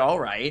weird, but all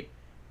right.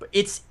 But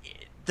it's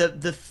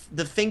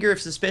the finger of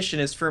suspicion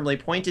is firmly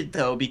pointed,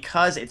 though,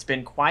 because it's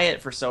been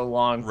quiet for so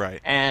long. Right.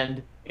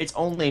 And it's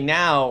only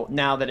now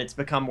that it's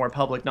become more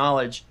public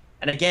knowledge,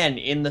 and again,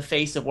 in the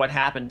face of what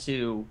happened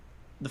to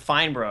the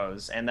Fine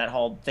Bros and that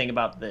whole thing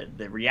about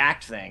the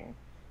React thing,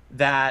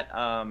 that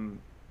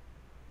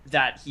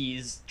that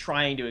he's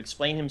trying to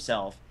explain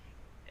himself.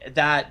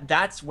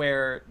 that's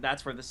where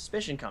the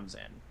suspicion comes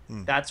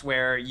in. That's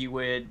where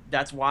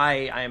that's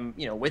why I'm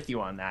with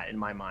you on that in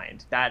my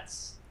mind.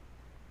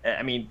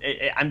 I mean,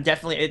 I'm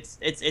definitely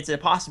it's a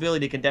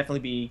possibility that can definitely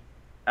be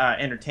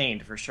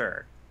entertained for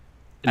sure.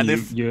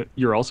 And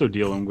you're also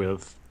dealing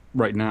with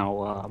right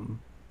now.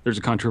 There's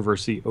a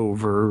controversy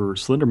over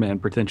Slenderman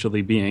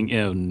potentially being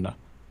in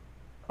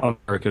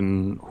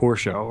American Horror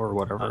Show or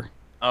whatever.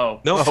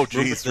 Oh No,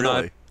 geez,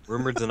 really?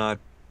 Rumor denied.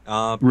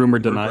 Rumor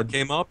denied.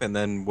 Came up and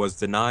then was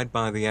denied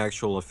by the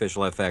actual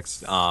official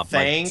FX like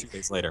Thank 2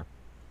 days later.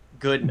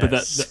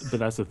 goodness.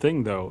 But that's the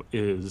thing, though,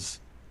 is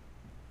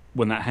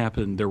when that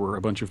happened, there were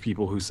a bunch of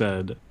people who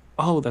said,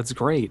 "Oh, that's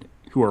great,"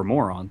 who are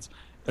morons,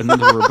 and then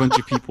there were a bunch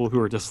of people who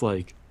are just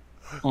like,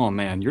 "Oh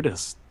man, you're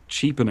just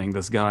cheapening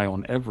this guy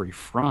on every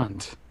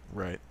front."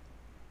 Right.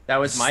 That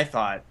was my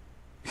thought.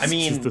 I It's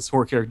mean, just this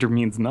horror character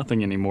means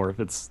nothing anymore if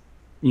it's,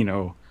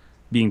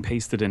 being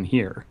pasted in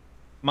here.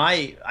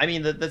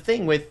 the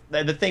thing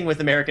with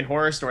American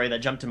Horror Story that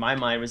jumped to my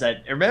mind was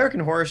that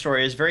American Horror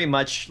Story is very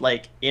much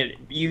like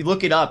you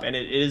look it up and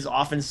it is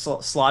often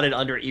slotted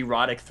under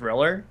erotic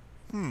thriller.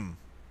 And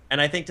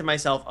I think to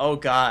myself, oh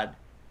God,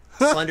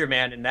 Slender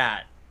Man in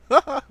that.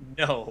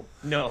 No.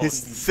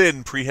 His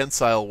thin,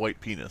 prehensile white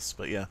penis,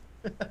 but yeah.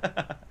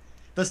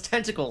 Those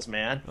tentacles,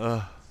 man.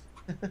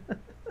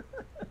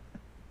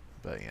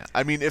 But yeah,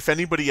 I mean, if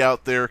anybody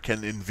out there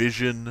can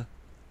envision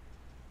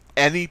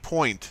any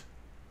point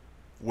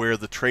where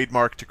the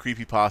trademark to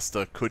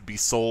Creepypasta could be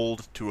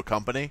sold to a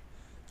company,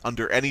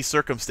 under any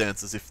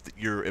circumstances, if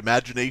your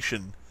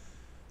imagination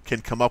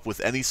can come up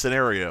with any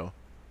scenario,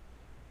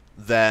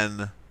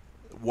 then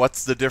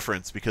what's the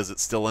difference? Because it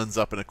still ends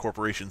up in a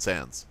corporation's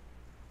hands.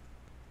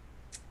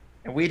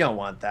 And we don't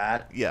want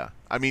that. Yeah.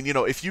 I mean,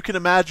 if you can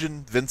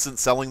imagine Vincent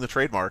selling the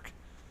trademark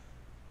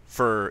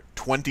for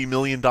 $20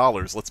 million,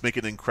 let's make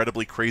it an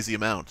incredibly crazy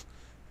amount.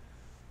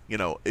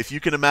 If you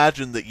can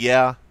imagine that,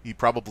 yeah, he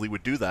probably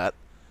would do that,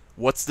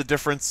 what's the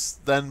difference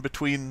then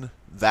between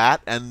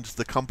that and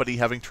the company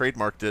having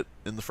trademarked it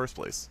in the first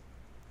place?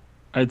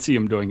 I'd see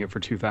him doing it for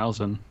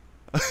 2,000.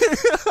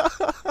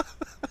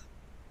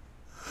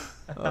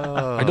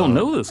 I don't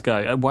know this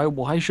guy.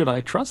 Why should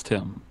I trust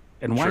him?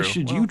 And why True.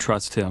 should you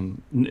trust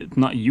him?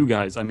 Not you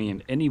guys. I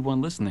mean,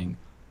 anyone listening.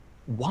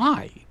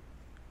 Why?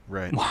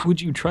 Right. Why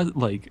would you trust?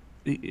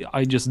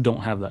 I just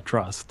don't have that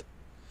trust.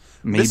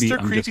 Maybe Mr.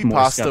 I'm just more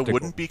Creepypasta skeptical.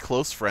 wouldn't be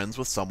close friends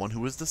with someone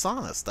who was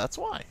dishonest. That's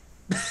why.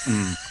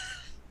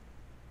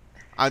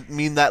 I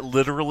mean, that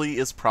literally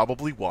is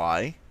probably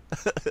why.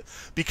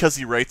 Because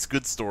he writes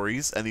good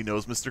stories and he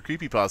knows Mr.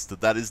 Creepypasta.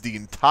 That is the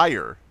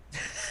entire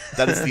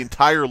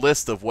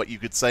list of what you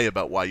could say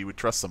about why you would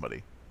trust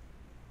somebody.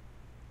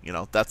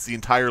 That's the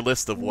entire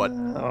list of what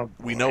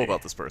we know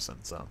about this person.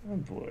 So. Oh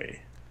boy.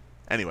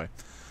 Anyway,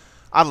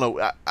 I don't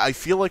know. I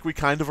feel like we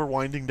kind of are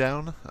winding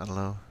down. I don't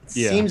know.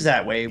 Yeah. Seems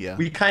that way. Yeah.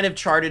 We kind of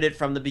charted it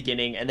from the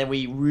beginning, and then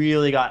we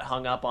really got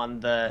hung up on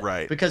the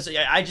Right. because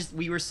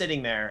we were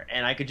sitting there,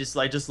 and I just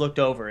looked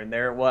over, and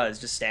there it was,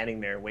 just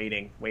standing there,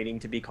 waiting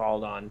to be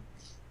called on.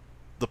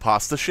 The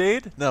pasta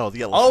shade? No, the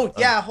yellow. Oh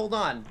yeah, hold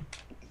on.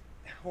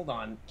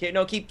 Okay,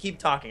 no, keep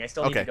talking. I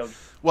still need to go.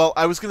 Well,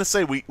 I was going to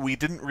say we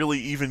didn't really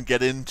even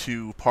get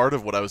into part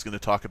of what I was going to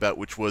talk about,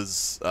 which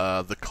was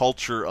the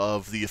culture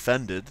of the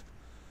offended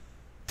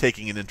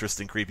taking an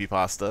interest in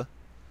Creepypasta,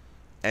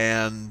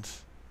 and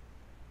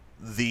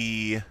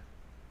the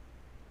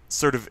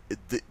sort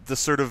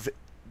of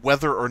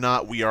whether or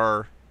not we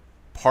are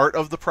part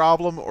of the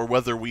problem or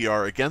whether we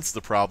are against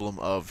the problem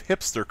of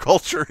hipster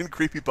culture in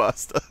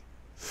Creepypasta.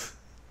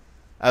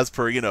 As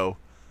per,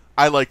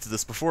 I liked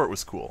this before it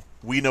was cool.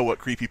 We know what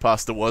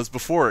Creepypasta was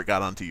before it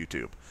got onto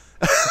YouTube.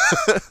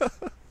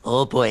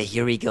 Oh boy,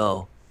 here we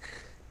go.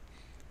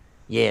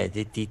 Yeah,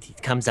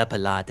 it comes up a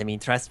lot. I mean,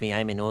 trust me,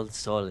 I'm an old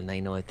soul and I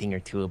know a thing or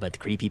two about the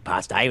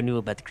creepypasta. I knew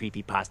about the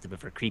creepypasta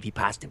before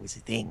creepypasta was a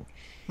thing,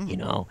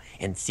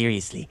 And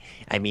seriously,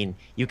 I mean,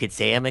 you could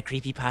say I'm a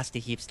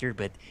creepypasta hipster,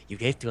 but you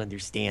have to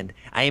understand,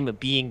 I am a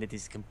being that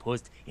is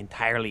composed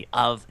entirely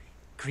of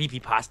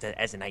creepypasta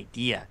as an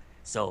idea.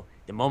 So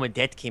the moment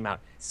that came out,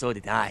 so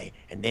did I.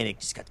 And then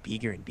it just got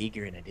bigger and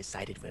bigger, and I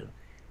decided, well,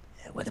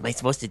 what am I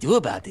supposed to do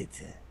about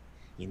it?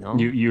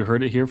 You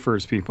heard it here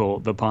first, people.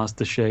 The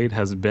pasta shade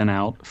has been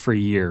out for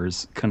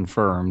years,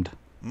 confirmed.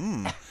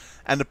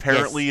 And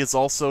apparently is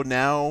also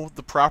now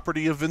the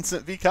property of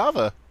Vincent V.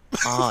 Cava.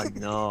 Oh,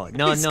 no.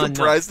 He's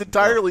comprised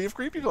entirely of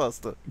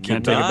Creepypasta.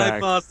 Can't take it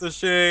back. Pasta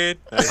shade.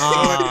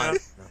 Oh,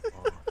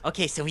 no.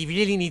 Okay, so we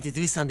really need to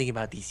do something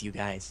about this, you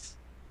guys.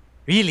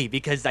 Really,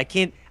 because I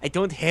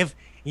don't have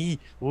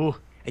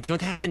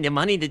the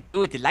money to do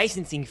with the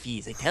licensing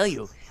fees, I tell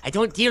you. I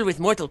don't deal with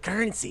mortal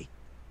currency.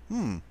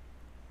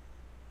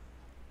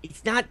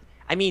 It's not,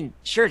 I mean,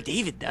 sure,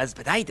 David does,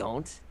 but I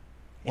don't.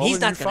 And Well, he's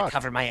then not you're going to fucked.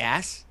 cover my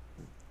ass.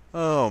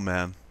 Oh,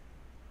 man.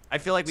 I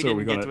feel like we So didn't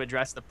we get gotta- to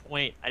address the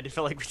point. I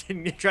feel like we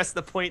didn't address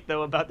the point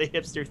though about the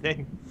hipster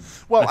thing.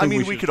 Well, I I think mean,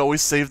 we we should- could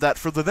always save that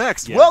for the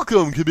next Yeah.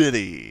 Welcome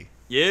Committee.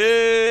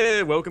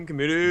 Yeah, welcome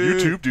committee.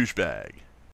 YouTube douchebag.